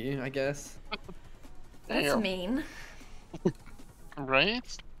before you, I guess. That's Damn. mean. Right?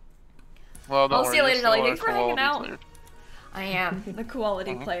 Well, don't I'll see you worry, later, you're Nelly. still Thanks our for hanging quality out. player. I am the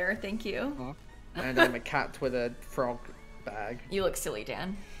quality player. Thank you. And I'm a cat with a frog bag. You look silly,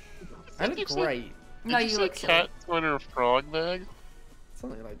 Dan. I look you say- great. No, Did you say look silly. cat Twitter frog bag?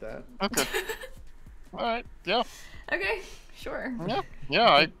 Something like that. Okay. Alright, yeah. Okay, sure.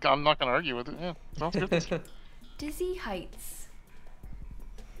 Yeah, I'm not gonna argue with it. Yeah, sounds good. Dizzy Heights.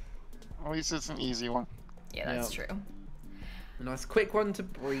 At least it's an easy one. Yeah, that's Yep. true. A nice quick one to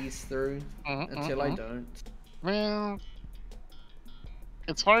breeze through until I don't. Well,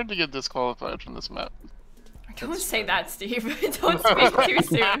 it's hard to get disqualified from this map. Don't say that, Steve. Don't speak too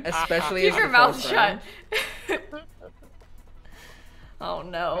soon. Especially Keep as your the mouth first shut. round. Oh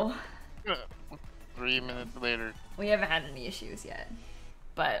no. 3 minutes later, We haven't had any issues yet.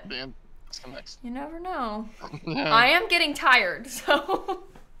 But Dan disconnects. you never know. Yeah. I am getting tired, so.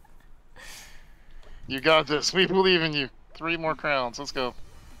 You got this. We believe in you. 3 more crowns. Let's go.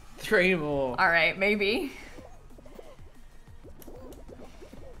 3 more. Alright, maybe.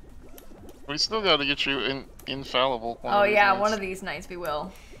 We still got to get you infallible. Oh yeah, one of these nights we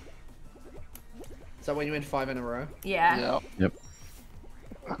will. Is that when you win 5 in a row? Yeah. Yeah. Yep.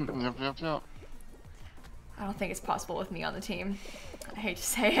 Yep. I don't think it's possible with me on the team. I hate to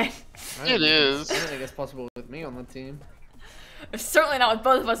say it. I don't It think is. I don't think it's possible with me on the team. Certainly not with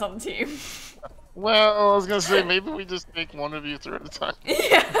both of us on the team. Well, I was gonna say maybe we just take one of you through at a time.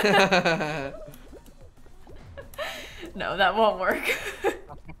 Yeah. No, that won't work.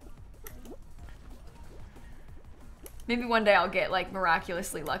 Maybe one day I'll get like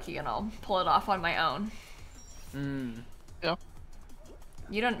miraculously lucky and I'll pull it off on my own. Yeah,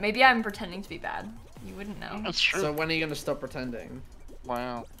 You don't. Maybe I'm pretending to be bad. You wouldn't know. that's true. So when are you gonna stop pretending?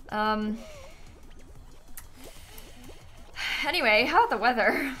 Wow. Anyway, how about the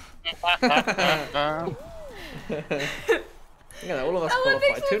weather? Yeah, all of us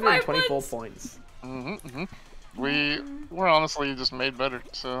Olympics qualified. with 224 5 points. We're honestly just made better.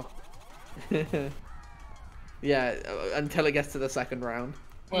 So Yeah, until it gets to the second round.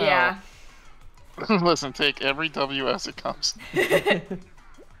 Well, Yeah. listen, take every W as it comes. I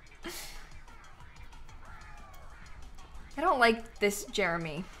don't like this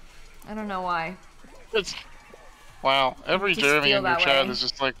Jeremy. I don't know why. It's Wow, every Just Jeremy feel in your that chat way. is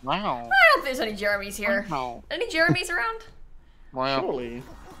just like, wow. I don't think there's any Jeremys here. Wow. Any Jeremys around? Wow. Surely.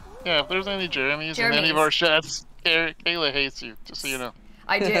 Yeah, if there's any Jeremys in any of our chats, Kayla hates you, just so you know.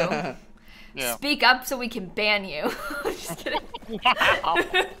 I do. Yeah. Speak up so we can ban you. I'm just kidding.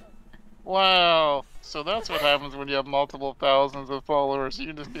 Wow. So that's what happens when you have multiple thousands of followers. You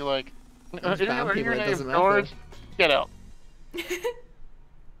can just be like, Ban people, your it name doesn't matter. George? Get out.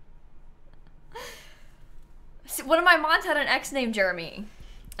 See, one of my mods had an ex named Jeremy,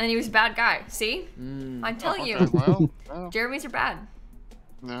 and he was a bad guy. See? I'm telling Okay, you, well, no. Jeremys are bad.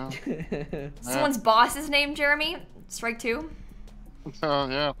 No. Someone's boss is named Jeremy. Strike two. Oh,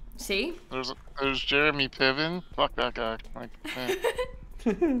 yeah. See? There's Jeremy Piven. Fuck that guy. Like,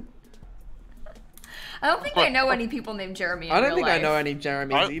 man. I don't think I know any people named Jeremy in I don't real think life. I know any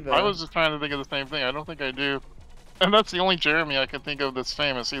Jeremys either. I was just trying to think of the same thing. I don't think I do. And that's the only Jeremy I can think of that's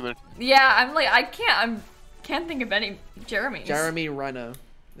famous either. Yeah, I'm like, I can't think of any Jeremys. Jeremy Renner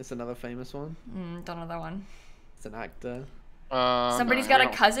is another famous one. Don't know that one. It's an actor. Somebody's got a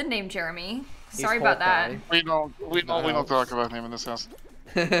cousin named Jeremy. Sorry about that. We don't talk about him in this house.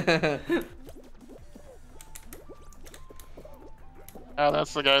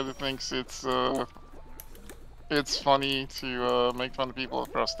 That's the guy that thinks it's funny to make fun of people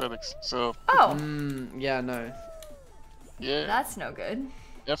with prosthetics. So Oh, Yeah, no. yeah, that's no good.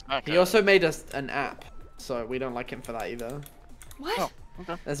 that's not He good. also made us an app, so we don't like him for that either. What? Oh,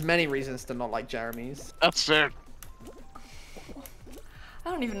 okay. There's many reasons to not like Jeremy's. That's fair. I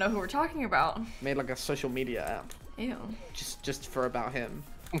don't even know who we're talking about. Made like a social media app, Ew. just for about him.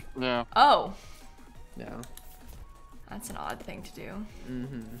 Yeah. Oh, Yeah. that's an odd thing to do.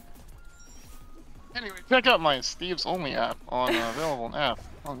 Anyway, check out my Steve's Only app on available in app.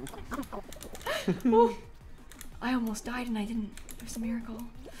 Ooh. I almost died and I didn't. It was a miracle.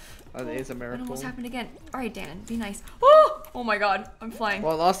 That is a It miracle. almost happened again. All right, Dan, be nice. Oh, oh my God, I'm flying.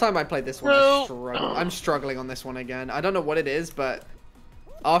 Well, last time I played this one, No. I'm struggling on this one again. I don't know what it is, but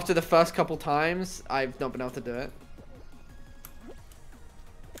after the first couple times, I've not been able to do it.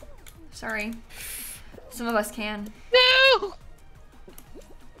 Sorry. Some of us can. No!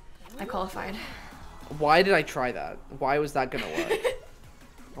 I qualified. Why did I try that? Why was that gonna work?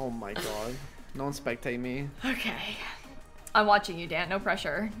 Oh my god. Non-spectate me. Okay. I'm watching you, Dan. No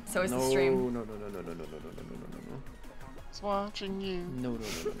pressure. So is No, the stream. no, no, no, no, no, no, no, no, no, no, no. It's watching you. No, no,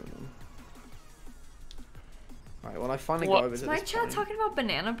 no, no, no, no. Alright, well I finally What? got over Is to my this chat point. talking about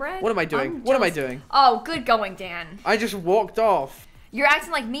banana bread? What am I doing? I'm What am I jealous. doing? Oh, good going, Dan. I just walked off. You're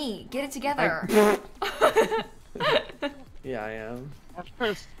acting like me. Get it together. Yeah, I am.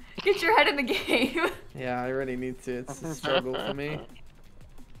 Get your head in the game. Yeah, I really need to. It's a struggle for me.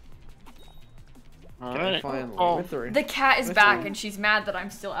 Okay, Alright. finally. Oh, We're through. The cat is That's back all. and she's mad that I'm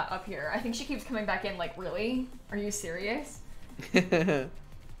still up here. I think she keeps coming back in like, really? Are you serious?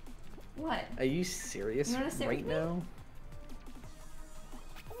 What? Are you serious You wanna sit right with me? now?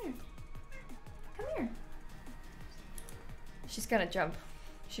 Come here. Come here. She's gonna jump.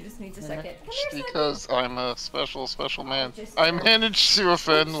 She just needs a second. Come here, Simon. because I'm a special man. Just- I managed to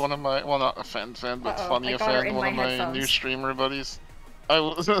offend one of my, well, not offend, but Uh-oh, funny I got her offend in one of my my headphones. new streamer buddies.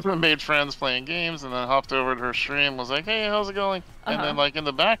 I made friends playing games and then hopped over to her stream, was like, hey, how's it going? And then, like, in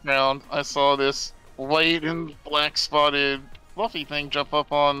the background, I saw this white and black spotted fluffy thing jump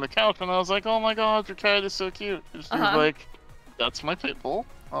up on the couch, and I was like, oh my god, your cat is so cute. And she was like, that's my pit bull.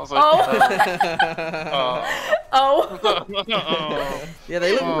 I was like, Oh. oh. Yeah,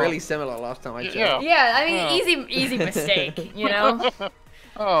 they look Oh. really similar last time I checked. Yeah. Yeah, I mean, Oh. easy mistake, you know?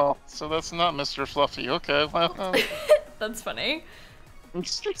 Oh, so that's not Mr. Fluffy. Okay, well. That's funny.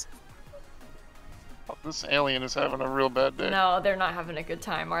 This alien is having a real bad day. No, they're not having a good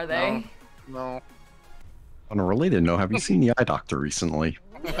time, are they? No. On a related note, have you seen the eye doctor recently?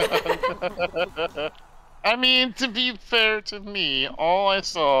 I mean, to be fair to me, all I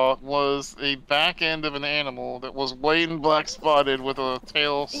saw was a back end of an animal that was white and black spotted with a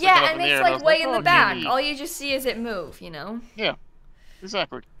tail sticking up Yeah, in and the air. it's and I like was way in "Oh, the back. neat." All you just see is it move, you know? Yeah,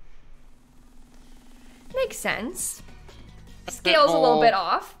 exactly. Makes sense. Scale's a little bit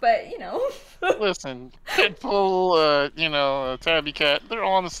off, but you know. Listen, Pitbull, Tabby Cat, they're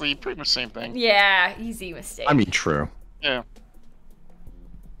honestly pretty much the same thing. Yeah, easy mistake. I mean, true. Yeah.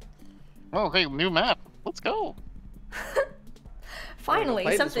 Oh, hey, new map. Let's go. Finally,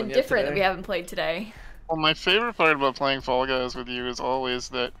 played this something one yet different that today. we haven't played today. Well, my favorite part about playing Fall Guys with you is always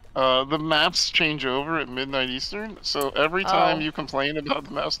that the maps change over at midnight Eastern. So every time Oh. you complain about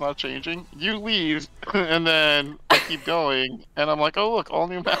the maps not changing, you leave, and then I keep going, and I'm like, oh look, all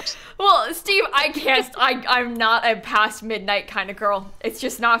new maps. Well, Steve, I can't. I'm not a past midnight kind of girl. It's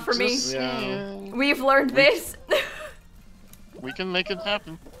just not for me. Just Yeah. saying. We've learned this. We can make it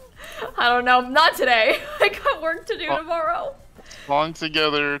happen. I don't know. Not today. I got work to do tomorrow. On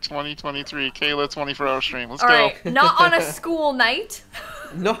together 2023 Kayla 24-hour stream. Let's All go. right. Not on a school night.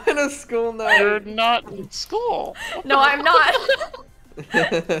 Not in a school You're night. not in school. No, I'm not.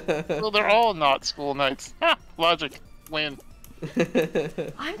 Well, they're all not school nights. Ha! Logic. Win.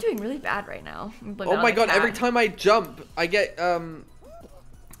 I'm doing really bad right now. Oh my god, every time I jump, I get, Oh,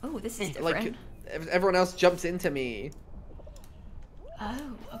 this is different. like, everyone else jumps into me.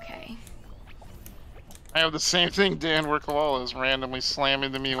 Oh, okay. I have the same thing, Dan, where koalas randomly slam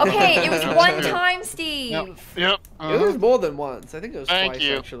into me. Okay, it was one time, Steve. Yep. It was more than once. I think it was Thank twice,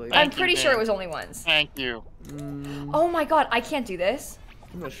 you. actually. Thank I'm pretty you, sure it Dan. was only once. Thank you. Oh my god, I can't do this.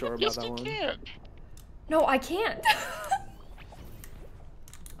 I'm not sure about Yes, that you one. can. No, I can't.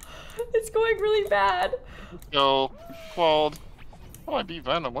 It's going really bad. Let's go. Qualled. Oh, I beat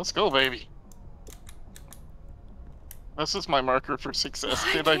Venom. Let's go, baby. This is my marker for success.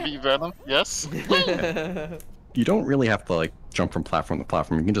 Did I beat Venom? Yes. You don't really have to like jump from platform to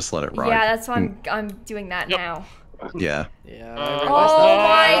platform. You can just let it ride. Yeah, that's why I'm doing that Yep. now. Yeah. Yeah. Oh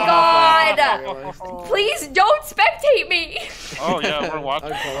my god! god! Please don't spectate me! Oh yeah, we're watching.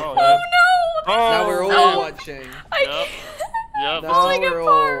 Okay. Oh, Oh yeah. no! Oh, Now we're all no. watching. I Yep. can't. Yep. Now falling we're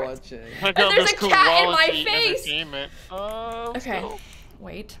apart. all watching. Check And out there's this a cat in my quality face. entertainment. Let's Okay. go.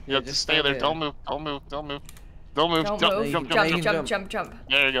 Wait. You have to just stay stand there. here. Don't move. Don't move. Don't move. Don't move. Don't Jump, move. jump, Jump, jump, jump, jump. jump, jump.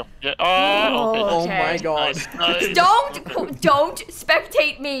 There you go. Yeah. Oh, okay. Oh Okay. my god. Nice, nice. Don't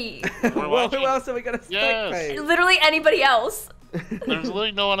spectate me. We're Well, who watching. else are we gonna Yes. spectate? Literally anybody else. There's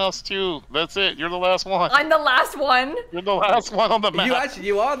literally no one else too. That's it. You're the last one. I'm the last one. You're the last one on the map.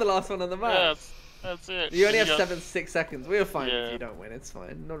 You are the last one on the map. Yes. That's it. You only have got- 6 seconds. We're fine Yeah. if you don't win. It's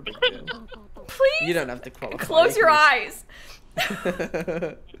fine. Not a big deal. Please. You don't have to qualify. Close your eyes.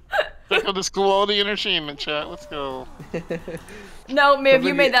 Check out this quality entertainment chat. Let's go. No, Miv,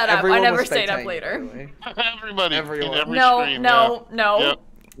 you made that up. I Everyone never was stayed up spectating, later. by the way. Everybody. Everyone. In every No, stream, no, no. Yeah.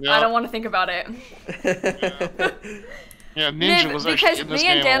 Yep. I don't want to think about it. Yeah, Ninja Miv, was because actually in this me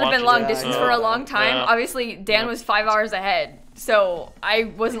and game Dan have been watching long it. distance Yeah, for a yeah. long time. Yeah. Obviously, Dan was 5 hours ahead, so I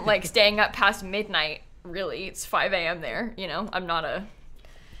wasn't like staying up past midnight. Really, it's 5 a.m. there. You know, I've never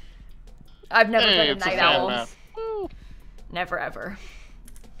Hey, been a it's a night fan owl. map. Woo. Never ever.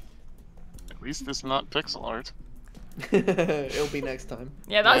 At least it's not pixel art. It'll be next time.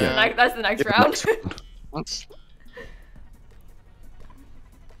 Yeah, that's Yeah. that's the next round. Let's-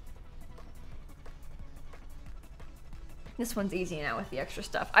 This one's easy now with the extra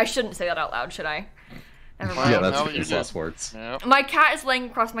stuff. I shouldn't say that out loud, should I? Never mind. Yeah, now that's that you his did. last words. Yeah, My cat is laying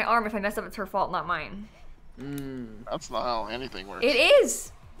across my arm. If I mess up, it's her fault, not mine. that's not how anything works. It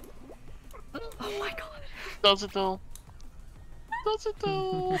is. Oh my god. Does it though? Does it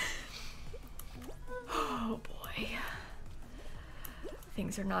though? Oh boy.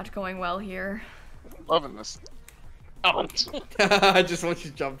 Things are not going well here. Loving this. Oh, I just want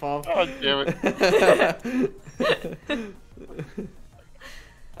you to jump off. God damn it.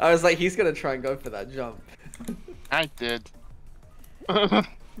 I was like, he's gonna try and go for that jump. I did.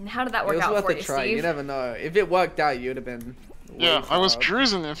 And how did that It work was out worth for a you, try. Steve? You never know. If it worked out, you'd have been. way Yeah, I was far up.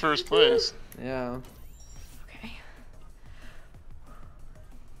 cruising in first place. Yeah. Okay.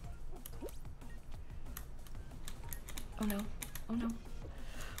 Oh no. Oh no.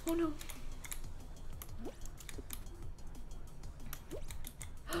 Oh no.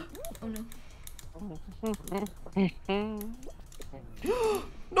 Oh no.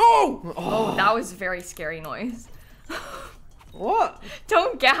 No! Oh, that was a very scary noise. What?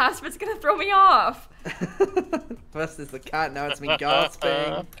 Don't gasp, it's gonna throw me off. First is the cat, now it's me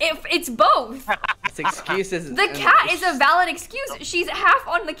gasping. It's both. It's excuses. The and cat is it's- a valid excuse. She's half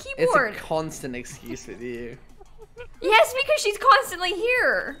on the It's a keyboard. constant excuse with you. Yes, because she's constantly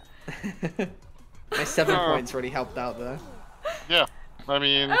here. My 7 points already helped out there. Yeah, I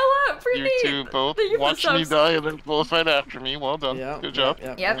mean, Oh, look, you two both Thank you for watched me subs. die and then both right after me. Well done. Yeah. Good job.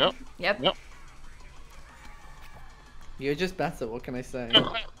 Yep. Yep. Yep. Yep. Yep. You're just better. What can I say?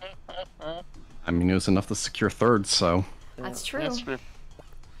 I mean, it was enough to secure third, so That's true. That's true.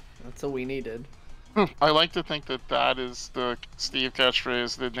 That's all we needed. I like to think that that is the Steve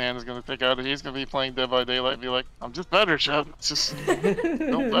catchphrase that Dan is going to take out. He's going to be playing Dead by Daylight and be like, I'm just better, Chad. It's just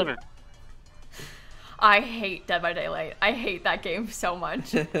no better. I hate Dead by Daylight. I hate that game so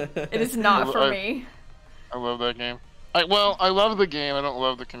much. It is not for me. I love that game. I love the game. I don't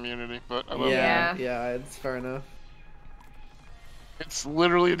love the community, but I love it. Yeah, Yeah. yeah, it's fair enough. It's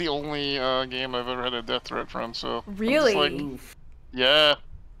literally the only game I've ever had a death threat from, so... I'm just Really? like, Oof. yeah.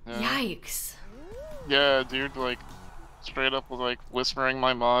 Yikes. Yeah, dude, like... straight up was like whispering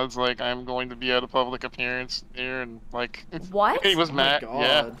my mods like I'm going to be at a public appearance here, and like What? he was Oh my mad. Yeah,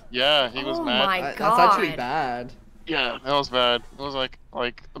 God. yeah, he was Oh mad. my That's God. actually bad. Yeah, that was bad. It was like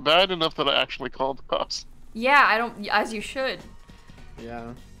bad enough that I actually called the cops. Yeah, I don't. As you should.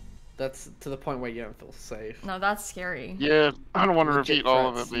 Yeah. That's to the point where you don't feel safe. No, that's scary. Yeah, I don't want to Legit repeat all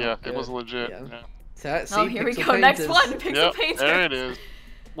of threats, it, but yeah, not it was good. legit. Yeah. Yeah. See, Oh, here we pixel go. Next painters. one, Pixel Yep, Painter. there it is.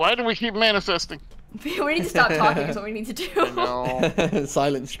 Why do we keep manifesting? We need to stop talking. Is what we need to do. I know.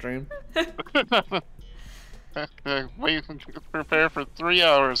 Silent stream. We prepare for 3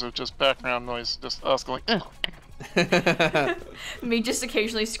 hours of just background noise, just us going. Me just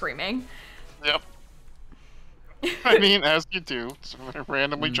occasionally screaming. Yep. I mean, as you do, so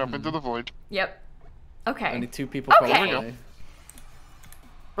randomly jump into the void. Yep. Okay. Only 2 people Okay. qualify.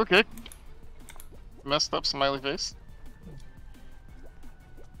 Okay. Messed up smiley face.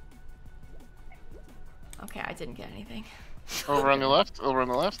 Okay, I didn't get anything. Over on the left. Over on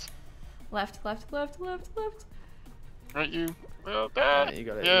the left. Left, left, left, left, left. Right, you. Yeah, you got it, you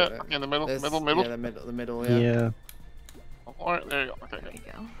Yeah, got it. in the middle, There's- middle. Yeah, the middle, yeah. Yeah. Alright, there you go. Okay. There you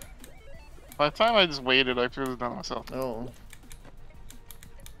go. By the time I just waited, I could have done it myself. Oh,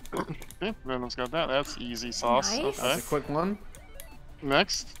 Okay, Venom's got that. That's easy sauce. Nice. Okay. that's a quick one.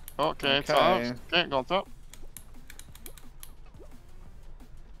 Next. Okay, Okay. top. Okay, go on top.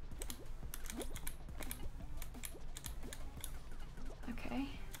 Okay.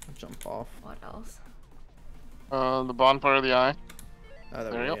 Jump off. What else? The bottom part of the eye. Oh,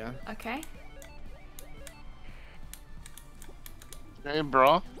 there There we you go. go. Yeah. Okay. Okay,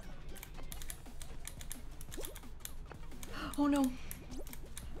 bra. Oh no.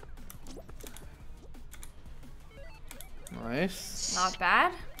 Nice. Not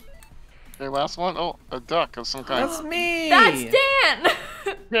bad. Okay, last one. Oh, a duck of some kind. That's me. That's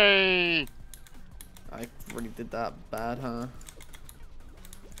Dan! Yay! I really did that bad, huh?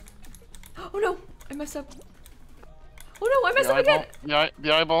 Oh no, I messed up. Oh no, I messed The up again! eyeball.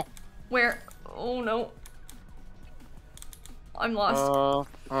 The eyeball. Where? Oh no. I'm lost. What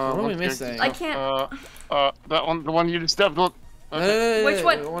are we what's your- missing? I can't. That one, the one you just stepped on. Okay. Which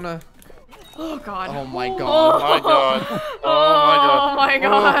one? I wanna... Oh god. Oh my Oh. Oh god. my god. Oh my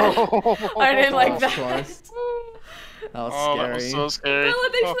god. I didn't like That was that. close. That was Oh, scary. that was so scary. Bella,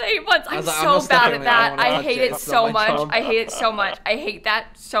 thanks for the 8 months. I'm was like, I'm so not bad stepping at on it. that. I I wanna hate touch it it. It's so not my much. job. I hate it so much. I hate that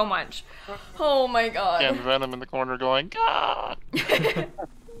so much. Oh my god. And Venom in the corner going, God.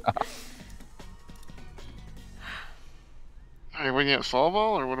 Are we gonna get fall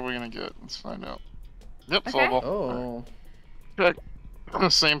ball or what are we gonna get? Let's find out. Yep, Okay. fall ball. Oh. Okay.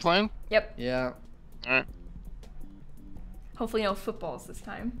 Same plan? Yep. Yeah. Alright. Hopefully no footballs this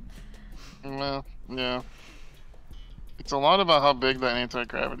time. Well, yeah. It's a lot about how big that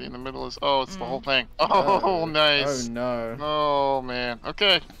anti-gravity in the middle is. Oh, it's the whole thing. Oh, nice. Oh no. Oh, man.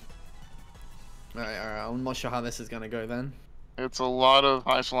 Okay. Alright, I'm not sure how this is gonna go then. It's a lot of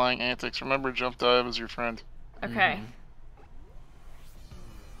high-flying antics. Remember, jump dive is your friend. Okay.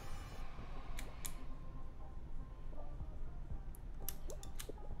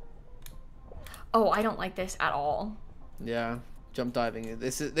 Oh, I don't like this at all. Yeah. Jump diving.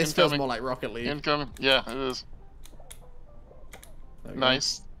 This feels Incoming. more like Rocket League. Incoming. Yeah, it is. There we go.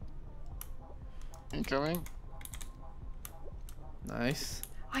 Nice. Incoming. Nice.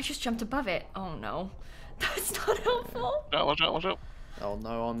 I just jumped above it. Oh no. That's not helpful. Watch out, watch out. Oh no,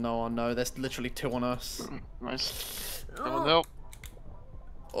 oh no, oh no. There's literally 2 on us. Nice. That Oh, would help.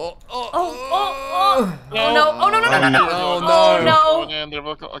 Oh, oh, oh. Oh no. Oh no, no, no, no, no. Oh, Oh no. no. And they're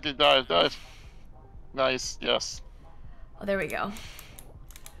both okay, dive, dive. Nice, yes. Oh, there we go.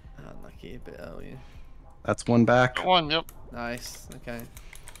 Unlucky, a bit early. That's one back. Got one, yep. Nice, okay.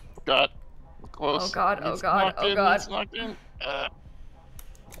 Got close. Oh god, oh It's god, locked oh in, god. It's locked in.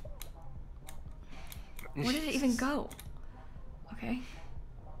 Where did it even go? Okay.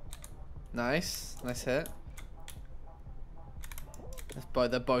 Nice. Nice hit.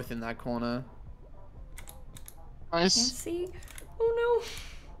 They're both in that corner. Can't Nice. see. Oh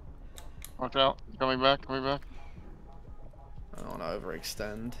Watch out. Coming back, coming back. I don't want to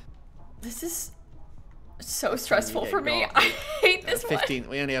overextend. no. This is so stressful get for me. got. I hate this one. 15.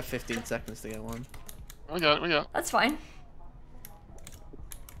 We only have 15 seconds to get one. We got it, we got it. That's fine.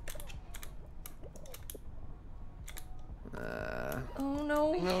 Oh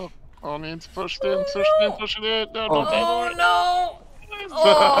no. No. Oh, needs pushed in, pushed in, pushed it in. No, don't Oh take no.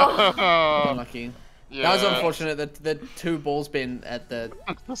 Oh. Unlucky. Yeah. That was unfortunate that the 2 balls been at the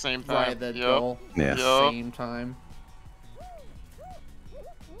At the same right time. at the Yep. goal Yeah. at the Yup. same time.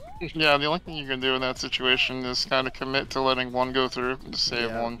 Yeah, the only thing you can do in that situation is kind of commit to letting one go through and just save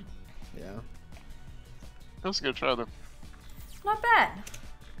Yeah. one. Yeah. That was a good try though. Not bad.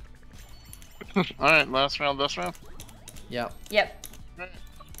 Alright, last round, best round. Yep. Yep. Right.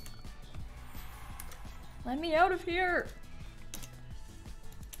 Let me out of here.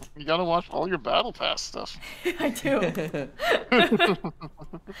 You gotta watch all your battle pass stuff. I do.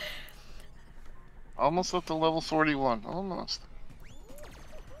 Almost up to level 41. Almost.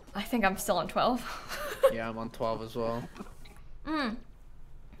 I think I'm still on 12. Yeah, I'm on 12 as well.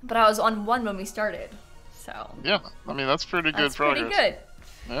 But I was on 1 when we started. So. Yeah, I mean, that's pretty good That's progress. pretty good.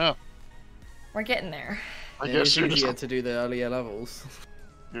 Yeah. We're getting there. I It guess is you're just, easier to do the earlier levels.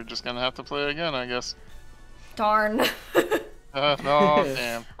 you're just gonna have to play again, I guess. Darn. No,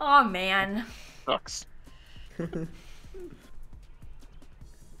 damn. Oh man. Sucks.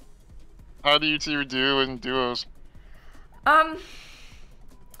 How do you two do in duos? You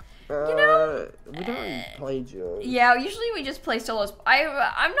know, we don't really play duos. yeah, usually we just play solos.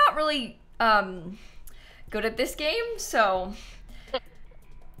 I'm not really good at this game, so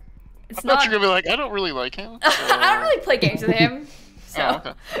it's I thought not. you were gonna be like, I don't really like him. I don't really play games with him. So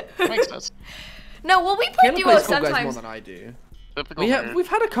Oh, okay. Makes sense. no, well we play Caleb duos plays Fall Guys more sometimes. than I do. Typical nerd. We've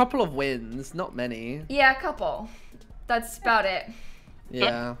had a couple of wins, not many. Yeah, a couple. That's about it.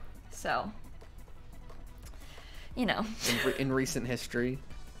 Yeah, So, you know, in recent history.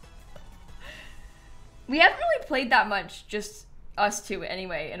 we haven't really played that much, just us two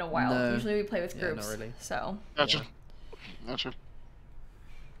anyway, in a while. No. Usually we play with Yeah, not groups. really. So, Gotcha. Gotcha.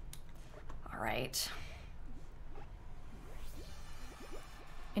 all right.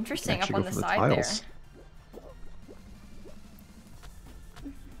 Interesting up Actually on go the for the side there. tiles.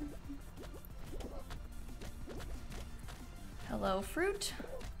 Hello, fruit.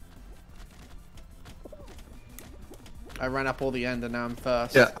 I ran up all the end and now I'm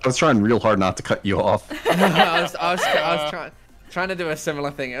first. Yeah, I was trying real hard not to cut you off. I was trying to do a similar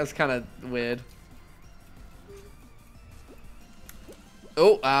thing. It was kind of weird.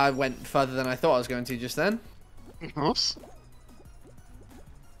 Oh, I went further than I thought I was going to just then. Oops.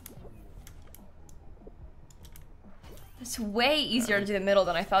 It's way easier to do the middle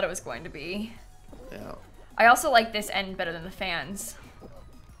than I thought it was going to be. Yeah. I also like this end better than the fans.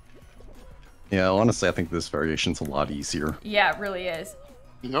 Yeah, honestly, I think this variation's a lot easier. Yeah, it really is.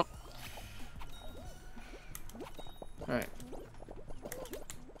 Yep. Alright.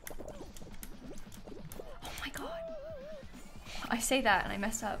 Oh my god. I say that and I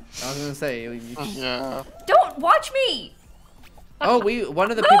mess up. I was gonna say. Yeah. Don't watch me! Oh, one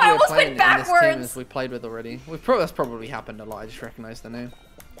of the No, people I we're almost playing went in this team backwards. is we played with already. That's probably happened a lot. I just recognized the name.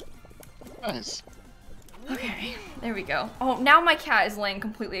 Nice. Okay, there we go. Oh, now my cat is laying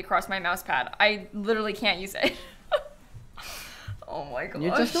completely across my mouse pad. I literally can't use it. Oh my gosh.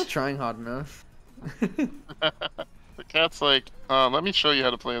 You're just not trying hard enough. The cat's like, let me show you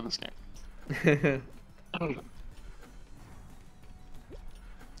how to play this game.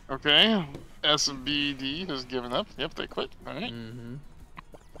 Okay. SBD has given up. Yep, they quit. Alright. Mm-hmm.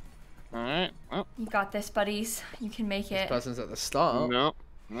 Alright. Oh, You got this, buddies. You can make it. Person's at the start. nope.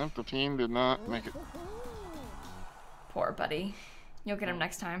 Nope, the team did not make it. Poor buddy. You'll get him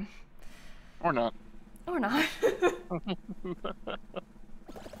next time. Or not. Or not.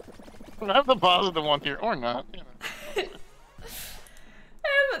 I'm the positive one here. Or not. You know.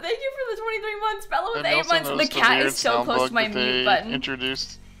 Thank you for the 23 months. Bella with And 8 also months. The noticed cat weird is so sound close bug to my that mute they button.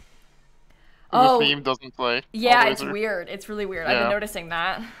 Introduced. Oh. The theme doesn't play. all Yeah, the way it's through. weird. It's really weird. I've Yeah. been noticing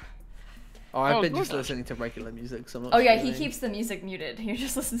that. Oh, I've Oh, been good. just listening to regular music, so I'm not Oh yeah, he streaming. keeps the music muted. He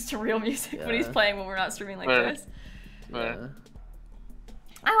just listens to real music when he's Yeah. playing when we're not streaming like Fair. this. Yeah.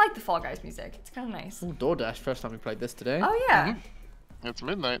 I like the Fall Guys music. It's kind of nice. Ooh, DoorDash, first time we played this today. Oh yeah, It's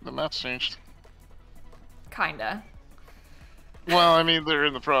midnight. The map's changed. kinda. Well, I mean, they're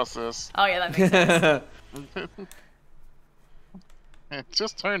in the process. Oh yeah, that makes sense. It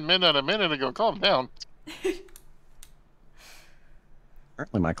just turned midnight a minute ago. Calm down.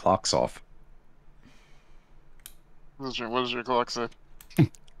 Apparently my clock's off. What does your clock say?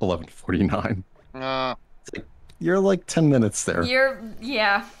 11:49. Uh, You're like 10 minutes there.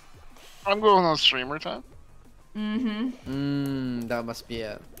 Yeah. I'm going on streamer time. That must be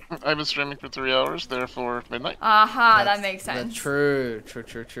it. I've been streaming for 3 hours, therefore midnight. Aha, that That's- makes sense. That's true.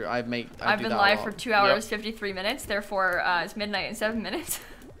 I've I've been live for 2 hours 53 minutes. Therefore, it's midnight and 7 minutes.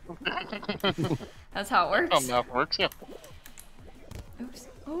 That's how it How works. math works, yeah. Oops.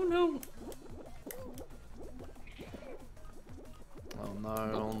 Oh no. Oh no,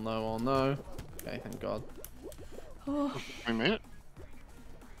 oh no, oh no. Okay, thank God. Oh, We made it.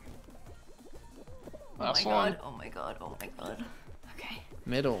 my Last god. one. Oh my god. Oh my god. Okay.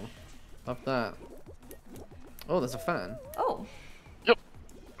 Middle. Love that. Oh, there's a fan. Oh, Yep.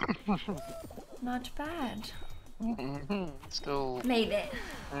 not bad. Let's go. Made it.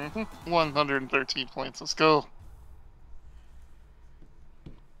 113 points. Let's go.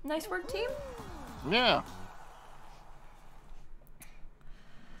 Nice work, team. Yeah.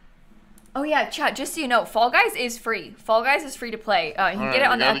 Oh yeah, chat, just so you know, Fall Guys is free. Fall Guys is free to play. You can Alright, get it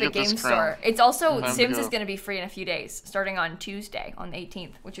on we the gotta Epic get this Games crown. Store. It's also, Time to Sims go. is going to be free in a few days, starting on Tuesday, on the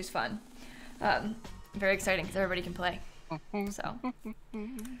 18th, which is fun. Very exciting, because everybody can play. So,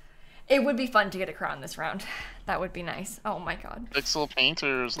 it would be fun to get a crown this round. That would be nice. Oh my god. Pixel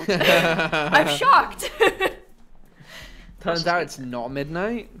painters. Let's go. I'm shocked! Turns out it's not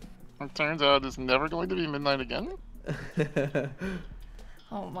midnight. It turns out it's never going to be midnight again.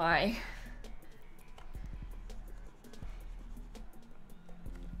 Oh my.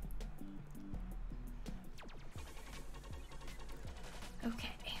 Okay.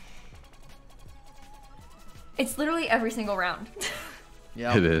 It's literally every single round.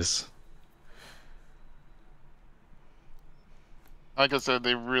 Yeah. It is. Like I said,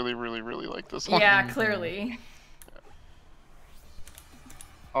 they really, really, really like this one. Yeah, clearly.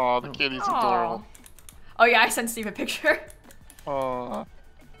 Oh, the kitty's adorable. Oh yeah, I sent Steve a picture. Oh.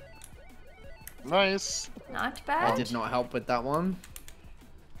 Nice. Not I bad. did not help with that one.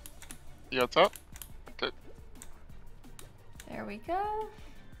 You got top? Okay. There we go.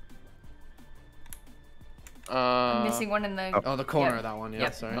 I'm Uh, missing one in the. Oh, the corner Yep. of that one. Yeah,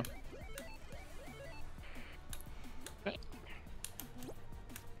 Yep. sorry.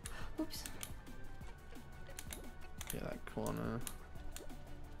 Oops. Yeah, that corner.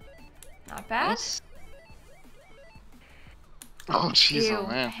 Not bad. nice. Oh, jeez, Ew, oh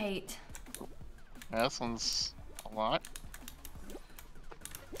man. hate. Yeah, this one's a lot.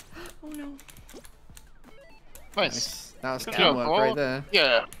 Oh no. Nice. Nice. That was Good teamwork job. right there.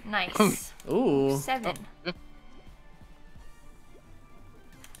 Yeah. Nice. Ooh. 7. yeah.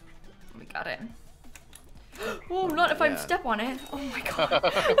 We got it. Oh, not if I Yeah. step on it. Oh my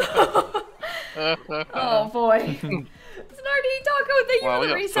god. Oh boy. Snarty Taco, thank you Wow, for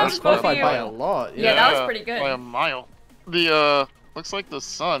the we got resubs, first both of Qualified you. by a lot. Yeah, that was pretty good. By a mile. The, looks like the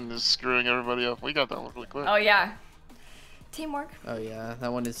sun is screwing everybody up. We got that one really quick. Oh yeah. Teamwork. Oh yeah,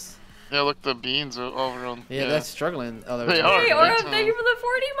 that one is. Yeah, look, the beans are over on. Yeah, they're struggling. Oh, They we go. are. Hey, big Aura, time. thank you for the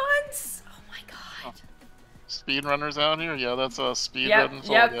 40 months. Oh my god. Speed runners out here? Yeah, that's speed Yep, running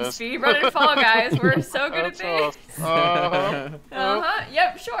Fall yep, Guys. speed running Fall Guys. We're so good at That's this. awesome. Uh-huh,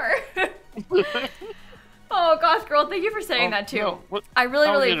 yep, sure. Oh, Goth Girl, thank you for saying that too. No, what? I really,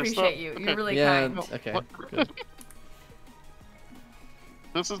 really Alligator, appreciate stop. you. Okay. You're really Yeah. kind. Okay. What? Good.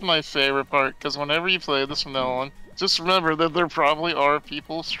 This is my favorite part, because whenever you play this from now on, just remember that there probably are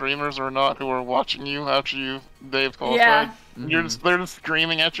people, streamers or not, who are watching you after they've qualified. Yeah. They're just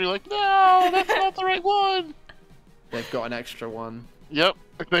screaming at you like, no, that's not the right one. They've got an extra one. Yep,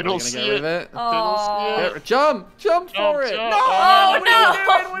 if they Are you don't gonna see get it. rid of it? Oh. Jump for it! Jump. No! Oh, What are you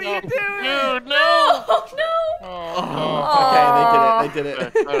doing? What are you doing? Dude, no! Oh no! Oh, Okay, they did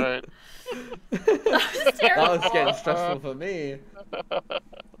it. They did it. Alright. That was That terrible. was getting stressful for me.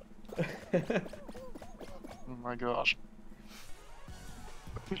 Oh my gosh.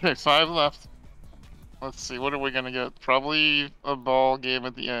 Okay, 5 left. Let's see, what are we gonna get? Probably a ball game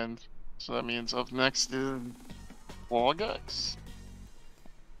at the end. So that means up next is Fall Guys.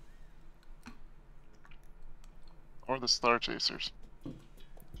 Or the Star Chasers.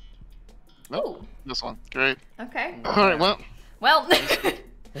 Nope, Ooh, this one. Great. okay. Alright, well, Well,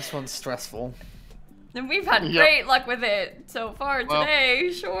 This one's stressful. then we've had Yep. great luck with it so far Well-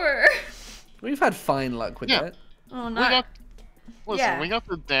 today, sure. We've had fine luck with Yeah. it. Oh, we not. got... Listen, Yeah. we got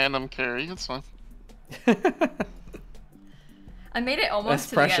the Denim carry, it's fine. I made it almost That's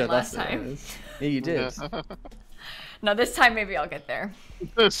to pressure. the end last That's what it time. is. Yeah, you did. Yeah. No, this time maybe I'll get there.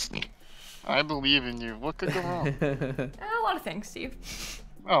 This... I believe in you. What could go wrong? A lot of things, Steve.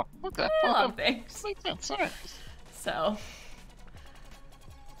 Oh, okay. A Well, lot of that things. makes sense. Alright. So,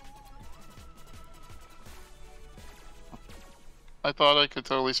 I thought I could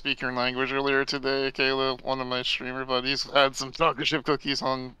totally speak your language earlier today, Kayla. One of my streamer buddies had some chocolate chip cookies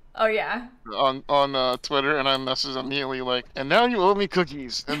on oh yeah. Twitter, and I messaged immediately like, "And now you owe me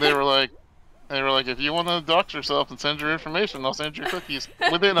cookies." And they were like, "If you want to dox yourself and send your information, I'll send you cookies."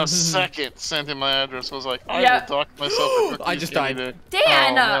 Within a second, sent him my address. Was like, "I Yeah. will dox myself for cookies." I just any died. day."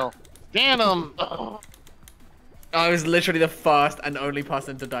 Dan! Oh, no. Dan 'em! Oh. I was literally the first and only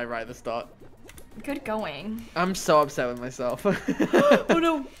person to die right at the start. Good going. I'm so upset with myself. Oh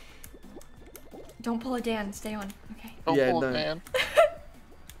no! Don't pull a Dan. Stay on. Okay. Don't Yeah, pull it, no. man.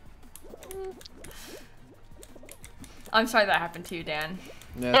 I'm sorry that happened to you, Dan.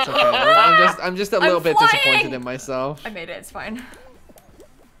 Yeah, it's okay. I'm just a little bit flying! disappointed in myself. I made it. It's fine.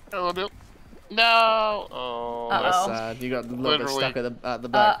 Oh, no. No! Oh, That's Uh-oh. sad. You got a little bit Literally. stuck at the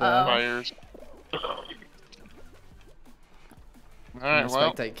back there. fires. Alright, I'm gonna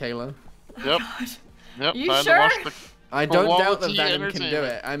well. spectate Kayla. Yep. Yep, You time sure? to watch the I don't doubt that quality Venom can do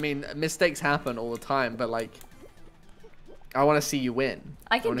entertainment. it. I mean, mistakes happen all the time, but like, I want to see you win.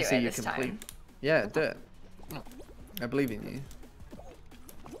 I can wanna do see it you this time. Yeah, do it. I believe in you.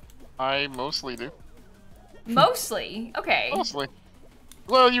 I mostly do. Mostly. Okay. Mostly.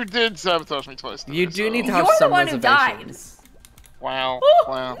 Well, you did sabotage me twice today, You do so- need to You're have the some one who died. reservations. Wow. Ooh.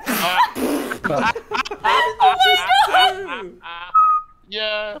 Wow. Ah, Oh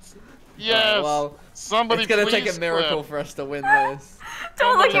yes. Alright, Yes. well, Somebody it's gonna take please a miracle clip. for us to win this.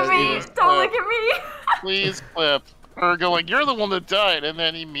 Don't look at Somebody me! please Don't look clip. at me! Please clip. Or go like, you're the one that died, and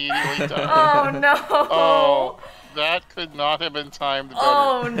then immediately died. Oh no! Oh, that could not have been timed better.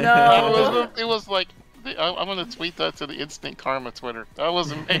 Oh That no! was, it was like, I'm gonna tweet that to the Instant Karma Twitter. That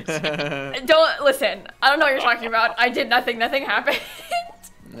was amazing. Don't listen. I don't know what you're talking about. I did nothing. Nothing happened.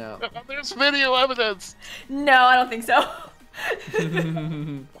 No. There's video evidence. No, I don't think so.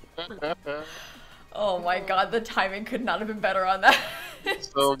 Oh my god, the timing could not have been better on that.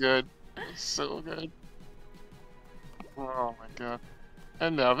 So good. So good. Oh my god.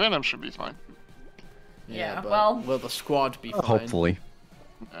 And now Venom should be fine. Yeah, but well- will the squad be fine? Hopefully.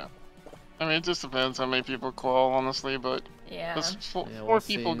 Yeah. I mean, it just depends how many people call, honestly, but Yeah. because Yeah, four we'll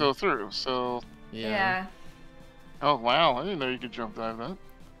people see. go through, so... Yeah. Oh, wow, I didn't know you could jump dive that.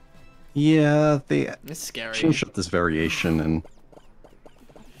 Yeah, they It's scary. changed up this variation, and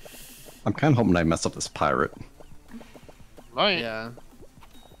I'm kind of hoping I mess up this pirate. Might. Yeah,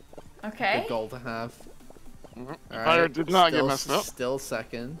 Okay. good goal to have. Mhm. Alright, Fire did not still, get messed up. Still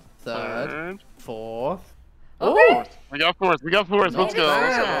second, third, Third. fourth. Okay. We got fourth, we got fourth, let's Not go,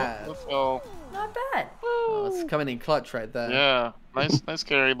 bad. let's go. Not bad. Oh, it's coming in clutch right there. Yeah, nice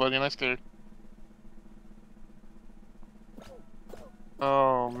carry, buddy, nice carry.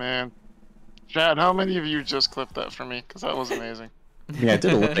 Oh, man. Chad, how many of you just clipped that for me? Because that was amazing. Yeah, I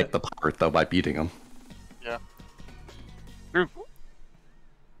did eliminate the pirate, though, by beating him. Yeah. True.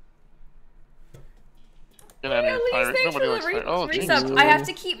 Get out of here, Please, pirate. thanks Nobody for likes the pirate. Oh, resub. jeez. I have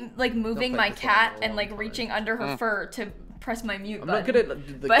to keep like moving Don't my play this one cat in a and like long reaching under her fur to press my mute I'm button. not good at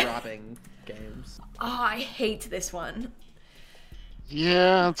the but- grabbing games. Oh, I hate this one.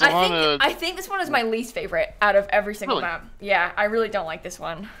 Yeah, it's a lot of... I think this one is my least favorite out of every single Really? map. Yeah, I really don't like this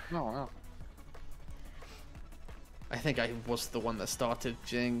one. No, no. I think I was the one that started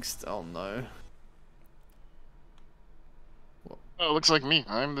Jinxed. Oh no. Oh, it looks like me.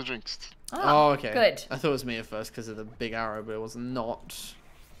 I'm the jinxed. Oh, okay. Good. I thought it was me at first because of the big arrow, but it was not.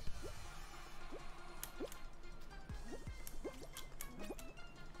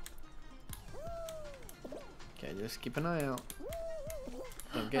 Okay, just keep an eye out.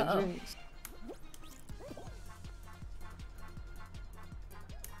 Don't get Uh-oh. jinxed.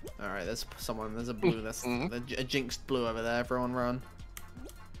 Alright, there's someone. There's a blue. That's a jinxed blue over there. Everyone run.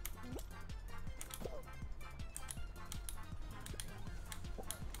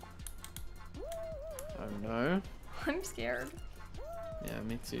 Oh no. I'm scared. Yeah,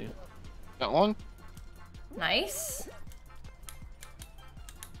 me too. Got one? Nice.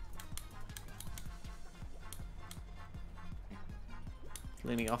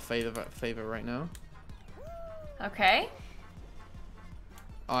 Leaning off favor right now. Okay.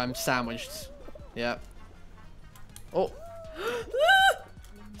 Oh, I'm sandwiched. Yep. Oh,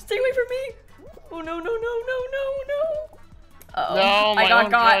 Stay away from me. Oh no no no no no no. Uh-oh. No, my I got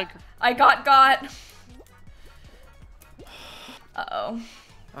own got. drag. I got. Uh-oh.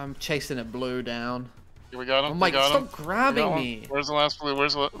 I'm chasing a blue down. Here, we got him. Oh my we got god, him. stop We grabbing got one. me. Where's the last blue?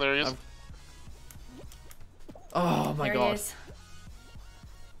 Where's the... There he is. Oh my There he god. is.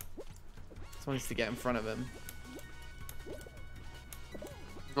 Someone needs to get in front of him.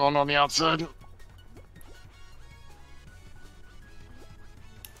 Going on the outside.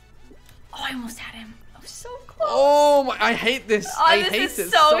 Oh, I almost had him. I was so close. Oh my, I hate this. Oh, I this hate is it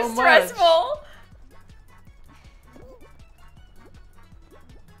so much. stressful.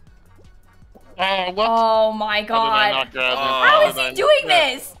 Oh, what? Oh my How did I god. not grab him? How is did I he doing not-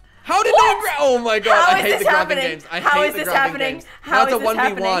 this? How did What? no grab? Oh my god, How I is hate this the grabbing happening? games. I How hate is the this grabbing happening? games. How Now it's is a this 1v1.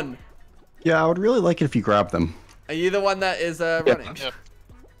 happening? Yeah, I would really like it if you grab them. Are you the one that is running? Yeah.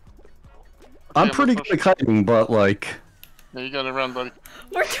 I'm Yeah, pretty but- good at kiting, but like, Yeah, you gotta run, buddy.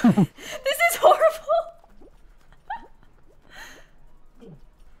 We're doing. This is horrible.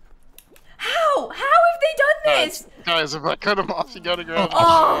 How? How have they done this? Guys, if I cut him off, you gotta grab him.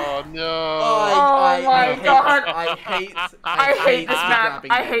 Oh. Oh, no. Oh my god. I hate I hate this the map.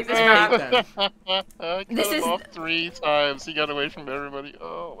 grabbing I hate games. this I hate map. them. I cut This him is- off 3 times. He got away from everybody.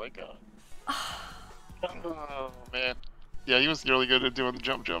 Oh my god. Oh man. Yeah, he was really good at doing the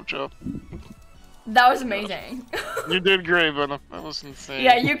jump. That was amazing. You did great, but that was insane.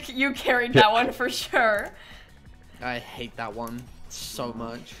 Yeah, you carried that one for sure. I hate that one so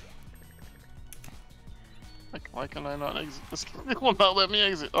much. Like, why can I not exit this? It will not let me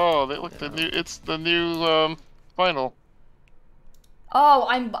exit. Oh, they look it's the new final. Oh,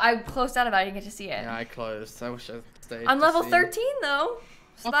 I closed out of it. I didn't get to see it. Yeah, I closed. I wish I stayed. I'm to level see. 13 though,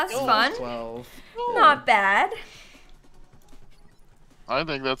 so that's Oh, fun. 12. Not bad. I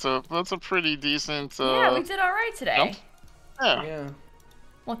think that's a pretty decent. Yeah, we did all right today. jump. Yeah. Yeah.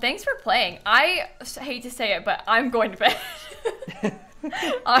 Well, thanks for playing. I hate to say it, but I'm going to bed.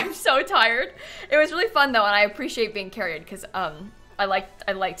 I'm so tired. It was really fun though, and I appreciate being carried because I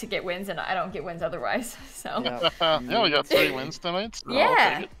like to get wins, and I don't get wins otherwise. So Yeah, we got 3 wins tonight. So I'll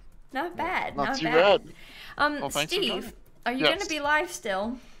yeah, take it. not bad. Not too bad. Well, thanks for Steve, joining. are you Yes. gonna be live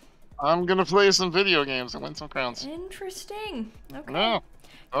still? I'm gonna play some video games and win some crowns. Interesting. Okay. No.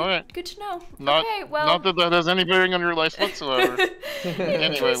 All right. Good to know. Not, okay, well. not that that has any bearing on your life whatsoever.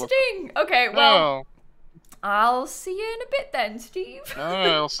 Interesting. Okay, well, I'll see you in a bit then, Steve. All right,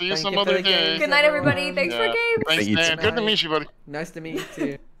 I'll see you Thank some you for other the day. games, Good night, everybody. everyone. Thanks for games. Thanks, Thank you man. Good to tonight. meet you, buddy. Nice to meet you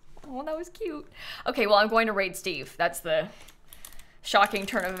too. Oh, that was cute. Okay, well, I'm going to raid Steve. That's the shocking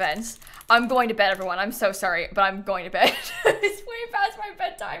turn of events. I'm going to bed, everyone. I'm so sorry, but I'm going to bed. It's way past my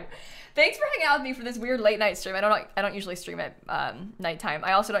bedtime. Thanks for hanging out with me for this weird late night stream. I don't usually stream at nighttime.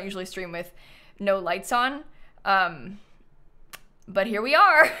 I also don't usually stream with no lights on. But here we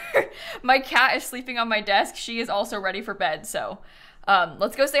are. My cat is sleeping on my desk. She is also ready for bed, so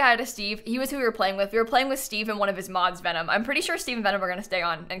let's go say hi to Steve. He was who we were playing with. We were playing with Steve and one of his mods, Venom. I'm pretty sure Steve and Venom are going to stay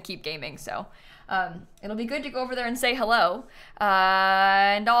on and keep gaming, so it'll be good to go over there and say hello.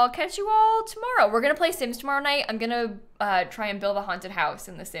 And I'll catch you all tomorrow. We're going to play Sims tomorrow night. I'm going to try and build a haunted house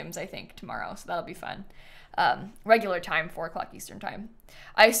in The Sims, I think, tomorrow, so that'll be fun. Regular time, 4 o'clock Eastern time.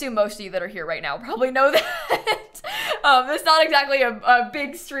 I assume most of you that are here right now probably know that. It's not exactly a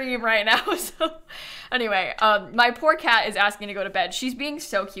big stream right now, so anyway, my poor cat is asking to go to bed. She's being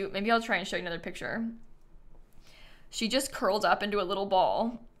so cute. Maybe I'll try and show you another picture. She just curled up into a little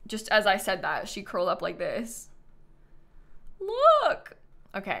ball. Just as I said that, she curled up like this. Look!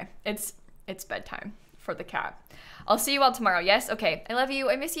 Okay, it's bedtime for the cat. I'll see you all tomorrow, yes? Okay, I love you,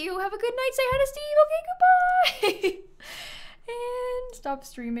 I miss you, have a good night, say hi to Steve, okay, goodbye! And stop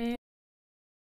streaming.